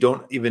means you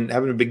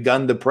haven't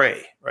begun to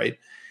pray, right?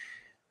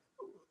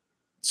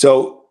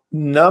 So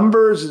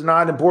numbers is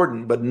not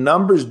important, but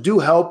numbers do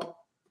help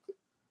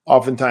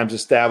oftentimes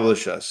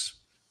establish us.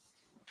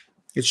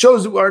 It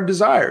shows our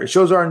desire. It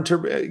shows our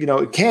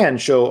it can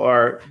show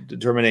our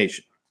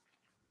determination.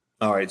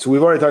 All right, so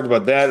we've already talked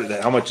about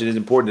that how much it is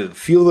important to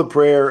feel the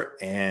prayer,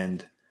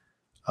 and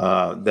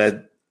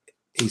that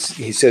he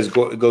says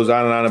goes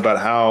on and on about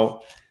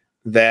how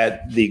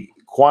that the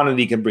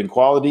quantity can bring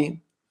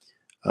quality.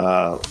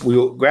 We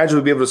will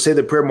gradually be able to say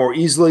the prayer more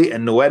easily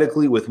and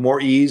noetically with more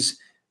ease.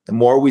 The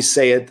more we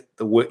say it,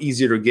 the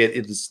easier to get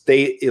it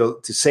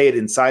to say it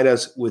inside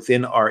us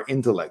within our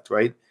intellect,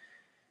 right?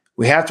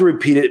 We have to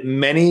repeat it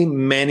many,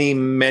 many,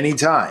 many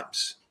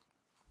times.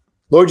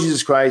 Lord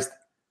Jesus Christ,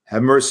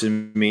 have mercy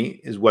on me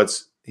is what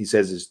he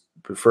says is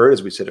preferred,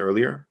 as we said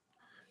earlier.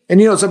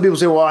 And, some people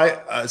say,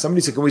 well,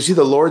 somebody said, can we see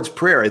the Lord's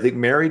Prayer? I think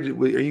Mary,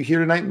 are you here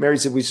tonight? Mary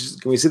said,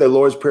 can we see the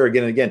Lord's Prayer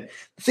again and again?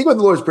 The thing about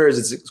the Lord's Prayer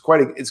is it's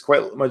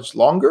quite much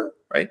longer,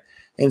 right?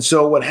 And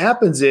so what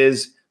happens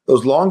is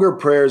those longer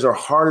prayers are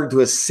harder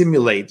to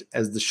assimilate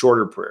as the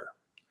shorter prayer.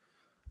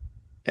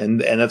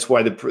 And that's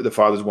why the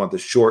fathers want the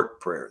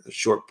short prayer.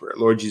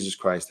 Lord Jesus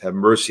Christ, have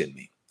mercy on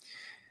me.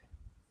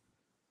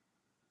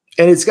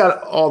 And it's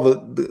got all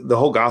the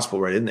whole gospel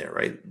right in there,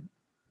 right?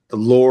 The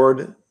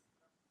Lord,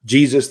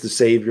 Jesus the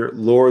Savior,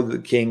 Lord the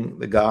King,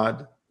 the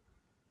God,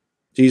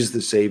 Jesus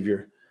the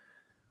Savior,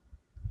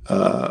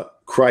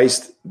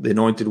 Christ the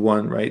Anointed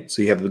One, right?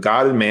 So you have the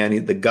God and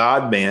man, the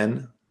God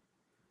man,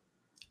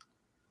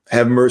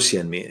 have mercy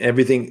on me.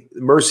 Everything,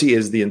 mercy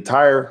is the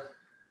entirety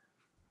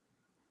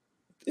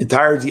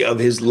of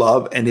his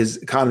love and his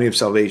economy of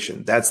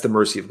salvation. That's the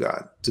mercy of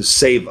God, to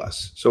save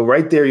us. So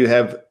right there you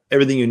have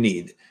everything you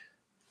need.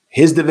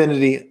 His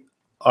divinity,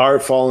 our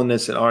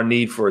fallenness, and our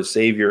need for a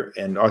Savior,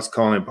 and us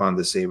calling upon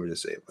the Savior to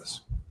save us.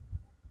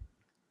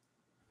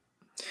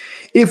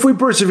 If we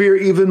persevere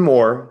even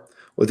more,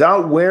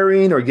 without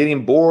wearying or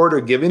getting bored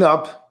or giving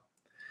up,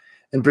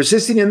 and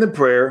persisting in the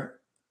prayer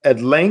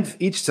at length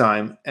each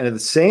time, and at the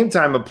same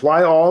time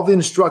apply all the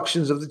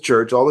instructions of the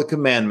church, all the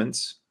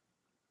commandments,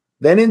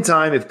 then in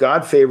time, if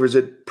God favors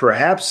it,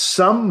 perhaps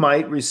some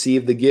might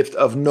receive the gift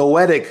of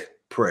noetic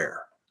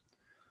prayer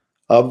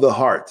of the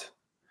heart.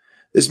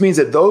 This means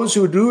that those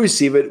who do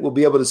receive it will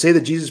be able to say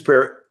the Jesus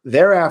prayer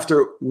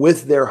thereafter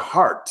with their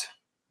heart,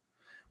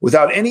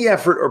 without any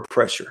effort or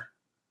pressure,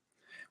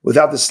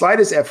 without the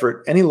slightest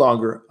effort any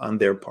longer on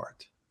their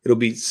part. It'll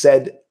be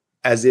said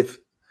as if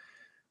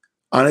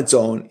on its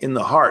own in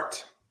the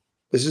heart.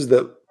 This is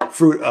the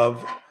fruit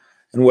of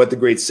and what the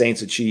great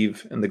saints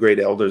achieve and the great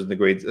elders and the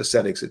great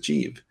ascetics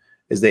achieve,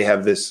 is they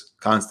have this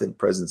constant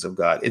presence of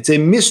God. It's a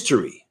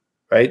mystery,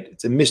 right?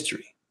 It's a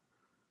mystery.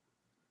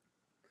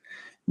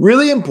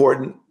 Really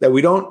important that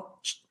we don't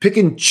pick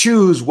and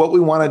choose what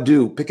we want to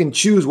do, pick and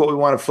choose what we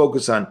want to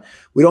focus on.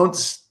 We don't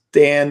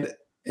stand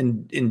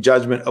in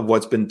judgment of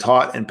what's been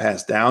taught and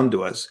passed down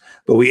to us,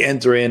 but we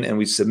enter in and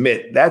we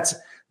submit.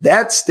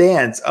 That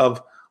stance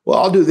of, well,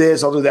 I'll do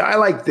this, I'll do that. I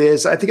like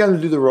this. I think I'm going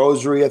to do the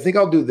rosary. I think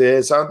I'll do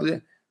this.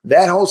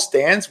 That whole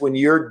stance, when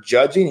you're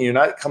judging and you're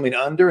not coming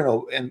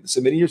under and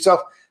submitting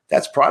yourself,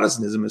 that's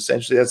Protestantism.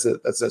 Essentially,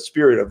 that's a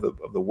spirit of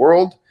the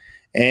world,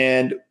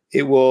 and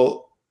it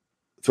will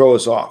throw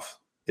us off.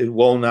 It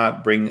will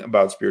not bring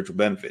about spiritual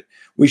benefit.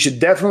 We should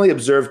definitely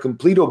observe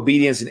complete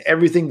obedience in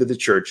everything that the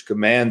church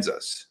commands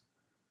us.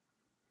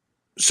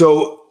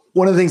 So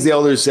one of the things the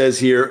elder says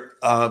here,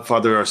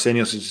 Father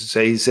Arsenios used to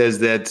say, he says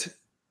that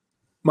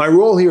my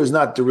role here is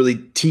not to really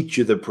teach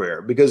you the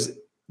prayer, because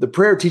the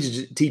prayer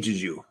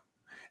teaches you,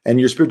 and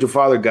your spiritual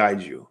father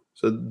guides you.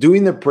 So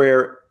doing the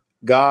prayer,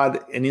 God,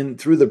 and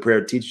through the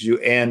prayer teaches you,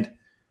 and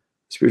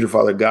spiritual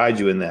father guides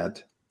you in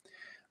that.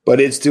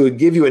 But it's to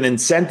give you an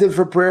incentive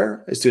for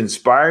prayer. It's to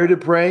inspire you to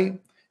pray.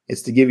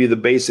 It's to give you the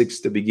basics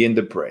to begin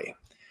to pray.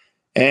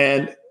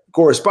 And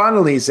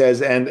correspondingly, he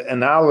says, and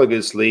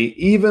analogously,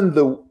 even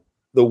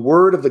the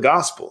word of the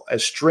gospel,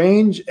 as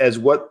strange as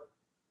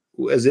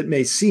it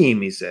may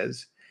seem, he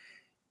says,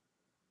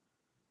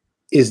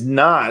 is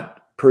not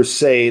per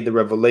se the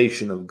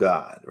revelation of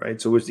God,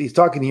 right? So he's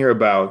talking here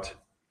about,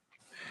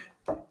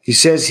 he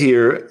says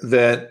here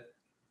that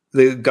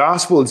the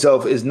gospel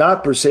itself is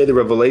not per se the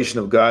revelation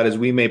of God as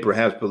we may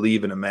perhaps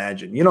believe and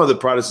imagine. You know, there's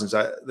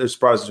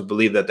Protestants who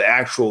believe that the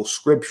actual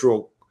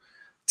scriptural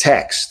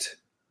text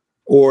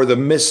or the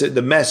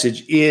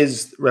message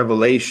is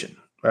revelation,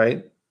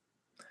 right?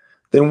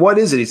 Then what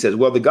is it? He says,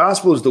 well, the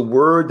gospel is the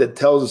word that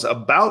tells us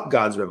about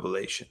God's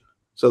revelation.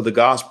 So the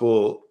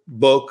gospel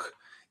book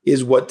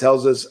is what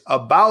tells us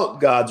about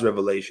God's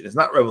revelation. It's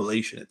not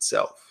revelation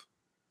itself.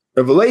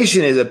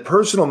 Revelation is a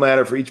personal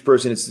matter for each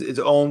person. It's its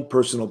own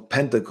personal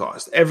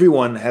Pentecost.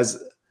 Everyone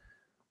has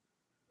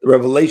the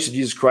revelation of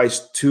Jesus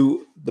Christ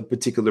to the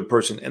particular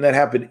person. And that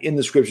happened in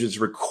the scriptures. It's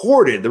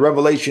recorded. The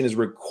revelation is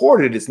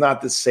recorded. It's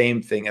not the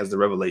same thing as the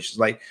revelations.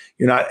 Like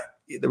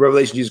the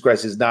revelation of Jesus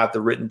Christ is not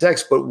the written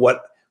text, but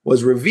what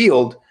was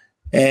revealed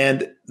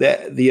and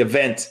the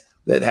event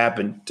that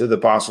happened to the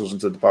apostles and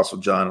to the apostle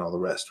John and all the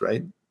rest,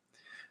 right?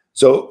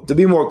 So to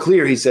be more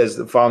clear, he says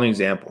the following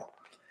example.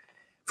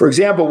 For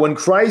example, when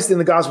Christ in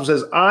the gospel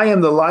says, I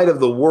am the light of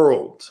the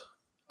world,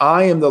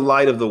 I am the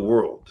light of the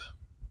world,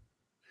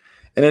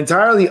 an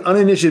entirely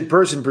uninitiated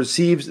person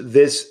perceives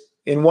this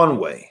in one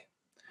way.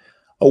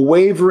 A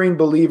wavering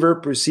believer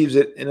perceives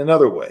it in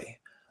another way.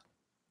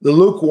 The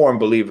lukewarm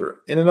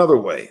believer in another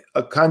way.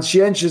 A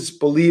conscientious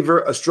believer,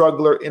 a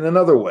struggler in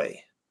another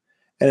way.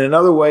 And in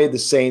another way, the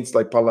saints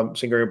like St.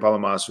 Gregory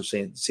Palamas or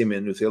St.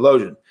 Simeon, new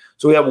theologian.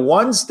 So we have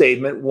one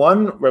statement,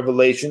 one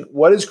revelation.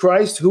 What is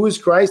Christ? Who is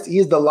Christ? He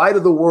is the light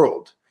of the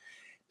world.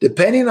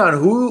 Depending on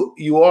who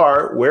you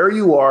are, where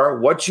you are,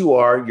 what you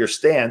are, your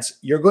stance,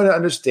 you're going to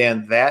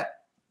understand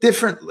that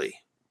differently.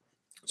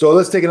 So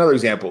let's take another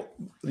example.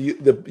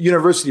 The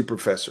university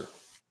professor.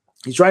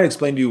 He's trying to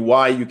explain to you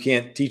why you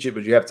can't teach it,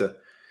 but you have to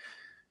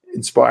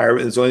inspire.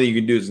 It's the only thing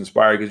you can do is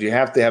inspire, because you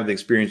have to have the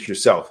experience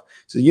yourself.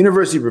 So the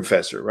university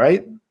professor,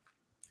 right?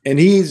 And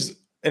he's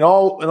in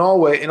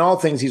all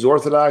things, he's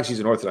Orthodox. He's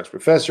an Orthodox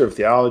professor of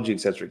theology,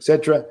 etc.,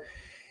 etc.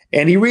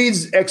 And he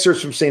reads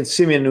excerpts from St.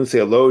 Simeon, new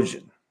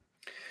theologian,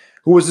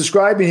 who was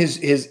describing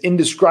his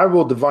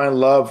indescribable divine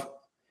love,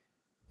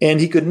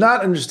 and he could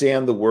not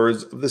understand the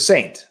words of the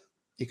saint.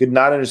 He could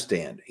not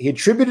understand. He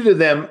attributed to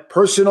them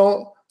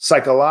personal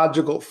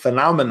psychological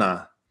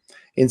phenomena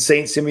in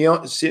St.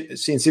 Simeon,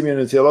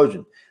 the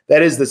theologian.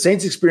 That is, the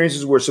saint's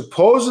experiences were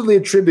supposedly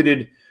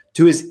attributed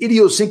to his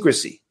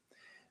idiosyncrasy,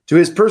 to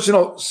his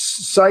personal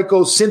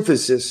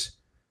psychosynthesis,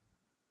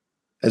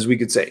 as we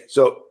could say.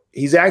 So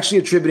he's actually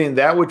attributing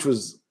that which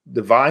was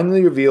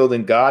divinely revealed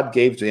and God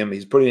gave to him.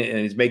 He's putting it and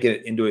he's making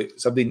it into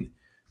something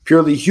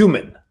purely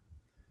human.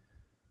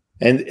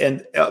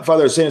 And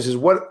Father Arsenio says,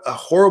 what a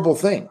horrible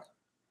thing.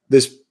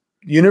 This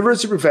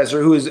university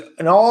professor, who is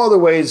in all other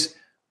ways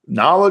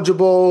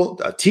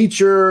knowledgeable, a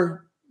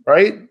teacher,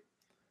 right?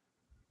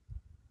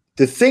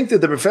 To think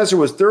that the professor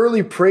was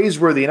thoroughly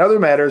praiseworthy in other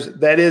matters,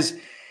 that is,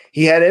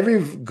 He had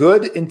every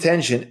good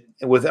intention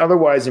with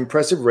otherwise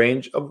impressive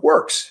range of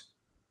works.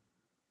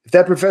 If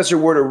that professor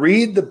were to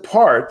read the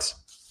part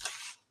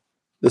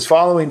that's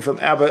following from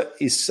Abba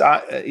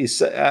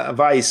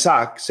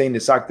Isaac, Saint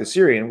Isaac the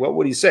Syrian, what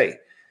would he say?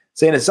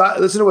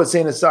 Listen to what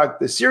Saint Isaac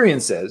the Syrian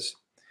says.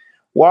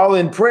 While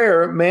in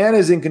prayer, man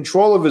is in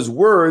control of his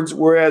words,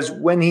 whereas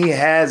when he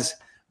has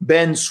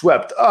been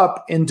swept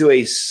up into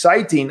a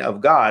sighting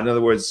of God, in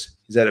other words,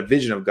 he's had a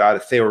vision of God, a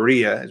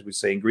theoria, as we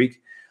say in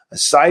Greek, a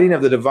sighting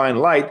of the divine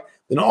light,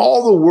 then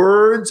all the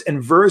words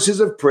and verses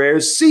of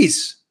prayers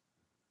cease.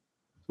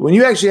 When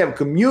you actually have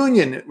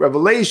communion,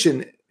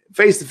 revelation,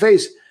 face to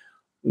face,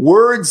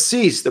 words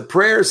cease, the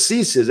prayer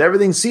ceases,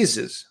 everything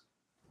ceases.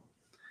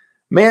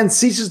 Man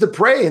ceases to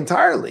pray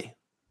entirely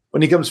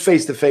when he comes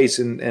face to face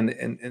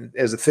and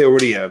as a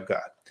theoria of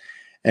God.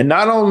 And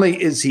not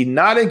only is he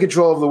not in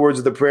control of the words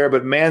of the prayer,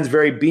 but man's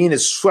very being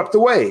is swept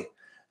away,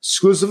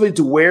 exclusively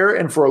to where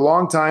and for a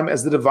long time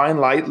as the divine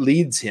light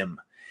leads him.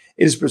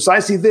 It is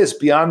precisely this,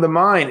 beyond the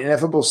mind,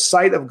 ineffable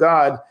sight of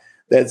God,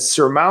 that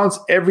surmounts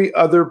every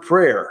other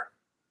prayer.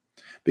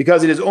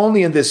 Because it is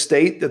only in this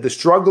state that the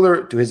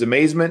struggler, to his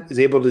amazement, is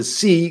able to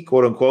see,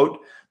 quote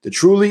unquote, the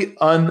truly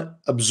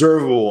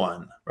unobservable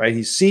one, right?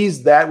 He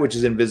sees that which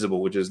is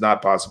invisible, which is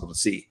not possible to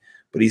see,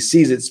 but he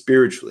sees it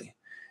spiritually.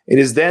 It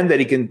is then that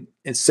he can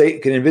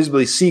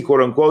invisibly see,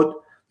 quote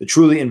unquote, the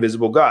truly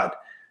invisible God.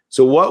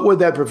 So what would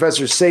that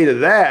professor say to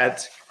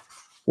that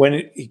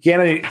when he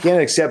can't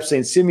accept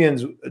St.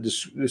 Simeon's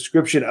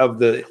description of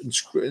the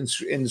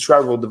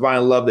indescribable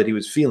divine love that he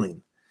was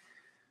feeling?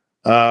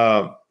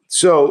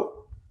 So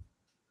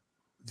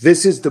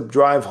this is to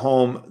drive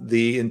home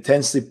the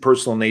intensely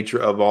personal nature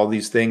of all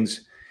these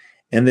things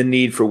and the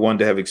need for one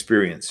to have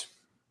experience.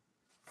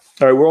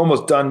 All right, we're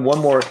almost done. One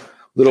more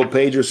little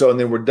page or so, and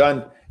then we're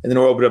done. And then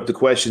we'll open up to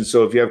questions.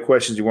 So if you have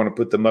questions, you want to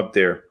put them up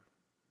there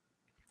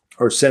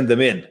or send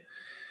them in.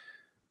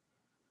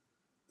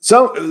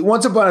 So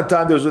once upon a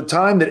time, there was a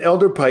time that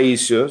Elder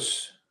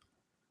Paisios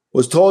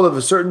was told of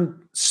a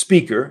certain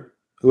speaker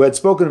who had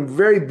spoken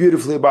very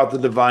beautifully about the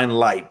divine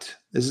light.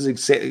 This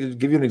is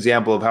give you an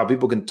example of how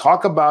people can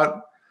talk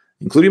about,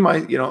 including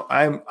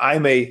I'm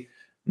a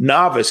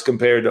novice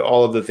compared to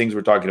all of the things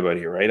we're talking about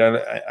here,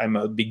 right? I'm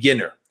a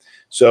beginner.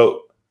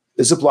 So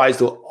this applies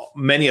to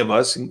many of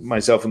us,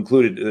 myself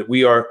included, that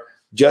we are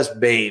just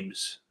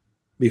babes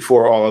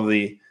before all of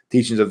the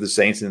teachings of the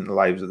saints and the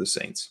lives of the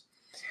saints.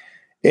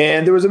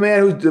 And there was a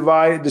man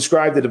who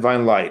described the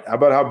divine light,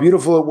 about how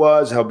beautiful it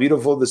was, how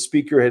beautiful the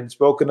speaker had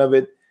spoken of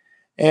it.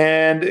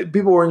 And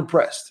people were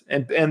impressed.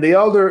 And the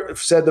elder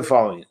said the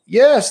following: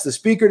 yes, the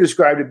speaker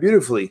described it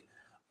beautifully.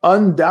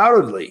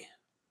 Undoubtedly.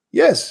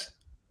 Yes.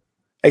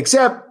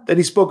 Except that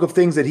he spoke of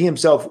things that he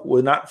himself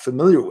was not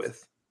familiar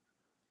with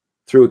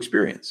through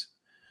experience.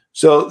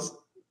 So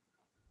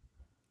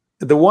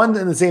the one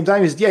at the same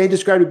time is, he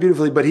described it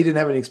beautifully, but he didn't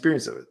have any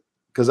experience of it.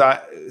 Because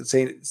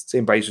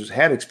St. Paisios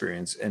had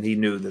experience, and he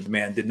knew that the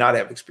man did not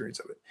have experience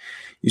of it.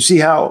 You see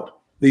how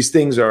these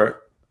things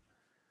are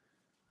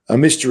a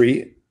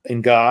mystery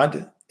in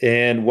God,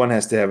 and one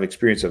has to have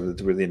experience of it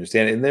to really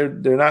understand it.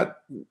 And they're not,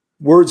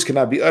 words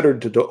cannot be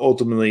uttered to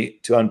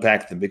ultimately to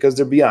unpack them, because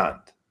they're beyond.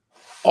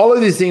 All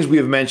of these things we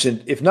have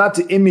mentioned, if not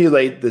to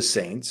emulate the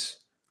saints,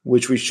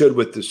 which we should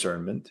with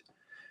discernment,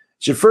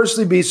 should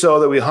firstly be so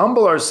that we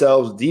humble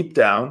ourselves deep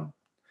down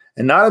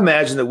and not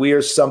imagine that we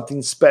are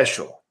something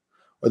special,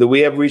 or that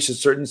we have reached a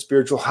certain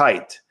spiritual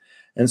height,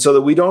 and so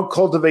that we don't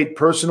cultivate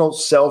personal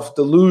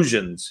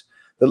self-delusions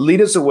that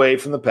lead us away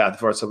from the path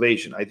of our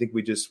salvation. I think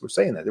we just were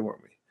saying that,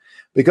 weren't we?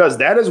 Because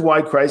that is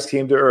why Christ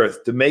came to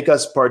earth, to make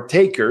us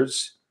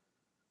partakers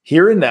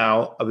here and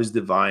now of his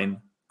divine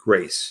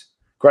grace.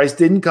 Christ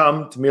didn't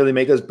come to merely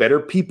make us better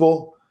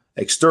people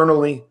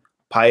externally,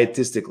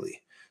 pietistically.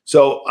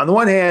 So on the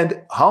one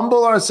hand,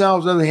 humble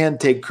ourselves. On the other hand,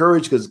 take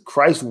courage, because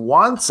Christ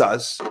wants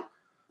us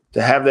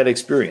to have that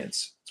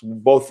experience.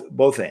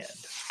 Both and.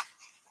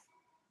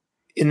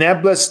 In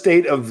that blessed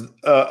state of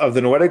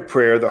the noetic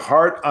prayer, the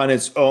heart on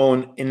its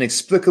own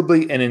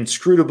inexplicably and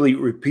inscrutably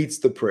repeats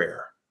the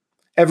prayer,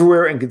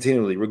 everywhere and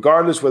continually,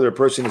 regardless whether a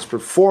person is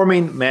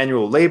performing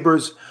manual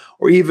labors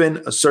or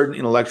even a certain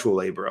intellectual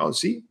labor. Oh,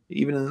 see,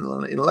 even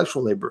in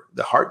intellectual labor,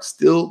 the heart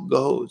still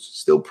goes,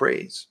 still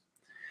prays.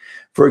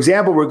 For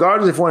example,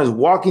 regardless if one is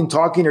walking,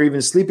 talking, or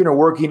even sleeping or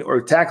working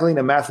or tackling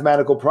a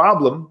mathematical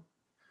problem,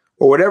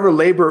 or whatever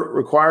labor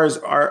requires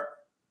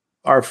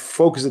our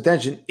focused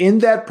attention, in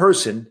that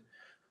person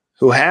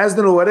who has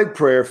the noetic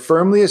prayer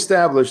firmly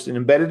established and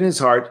embedded in his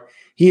heart,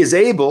 he is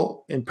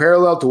able, in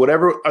parallel to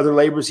whatever other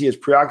labors he is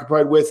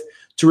preoccupied with,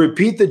 to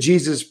repeat the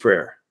Jesus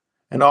prayer,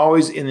 and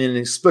always in an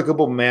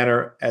inexplicable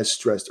manner, as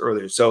stressed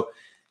earlier. So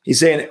he's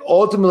saying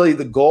ultimately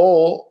the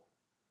goal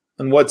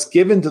and what's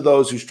given to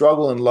those who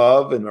struggle in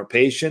love and are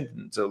patient,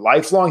 and it's a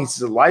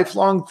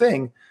lifelong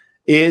thing,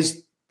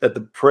 is that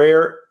the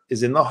prayer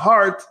is in the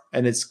heart,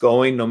 and it's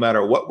going no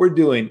matter what we're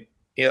doing,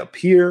 up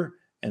here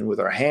and with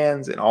our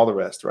hands and all the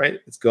rest, right?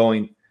 It's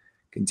going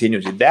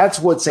continuously. That's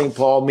what St.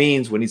 Paul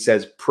means when he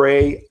says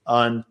pray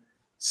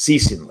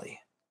unceasingly.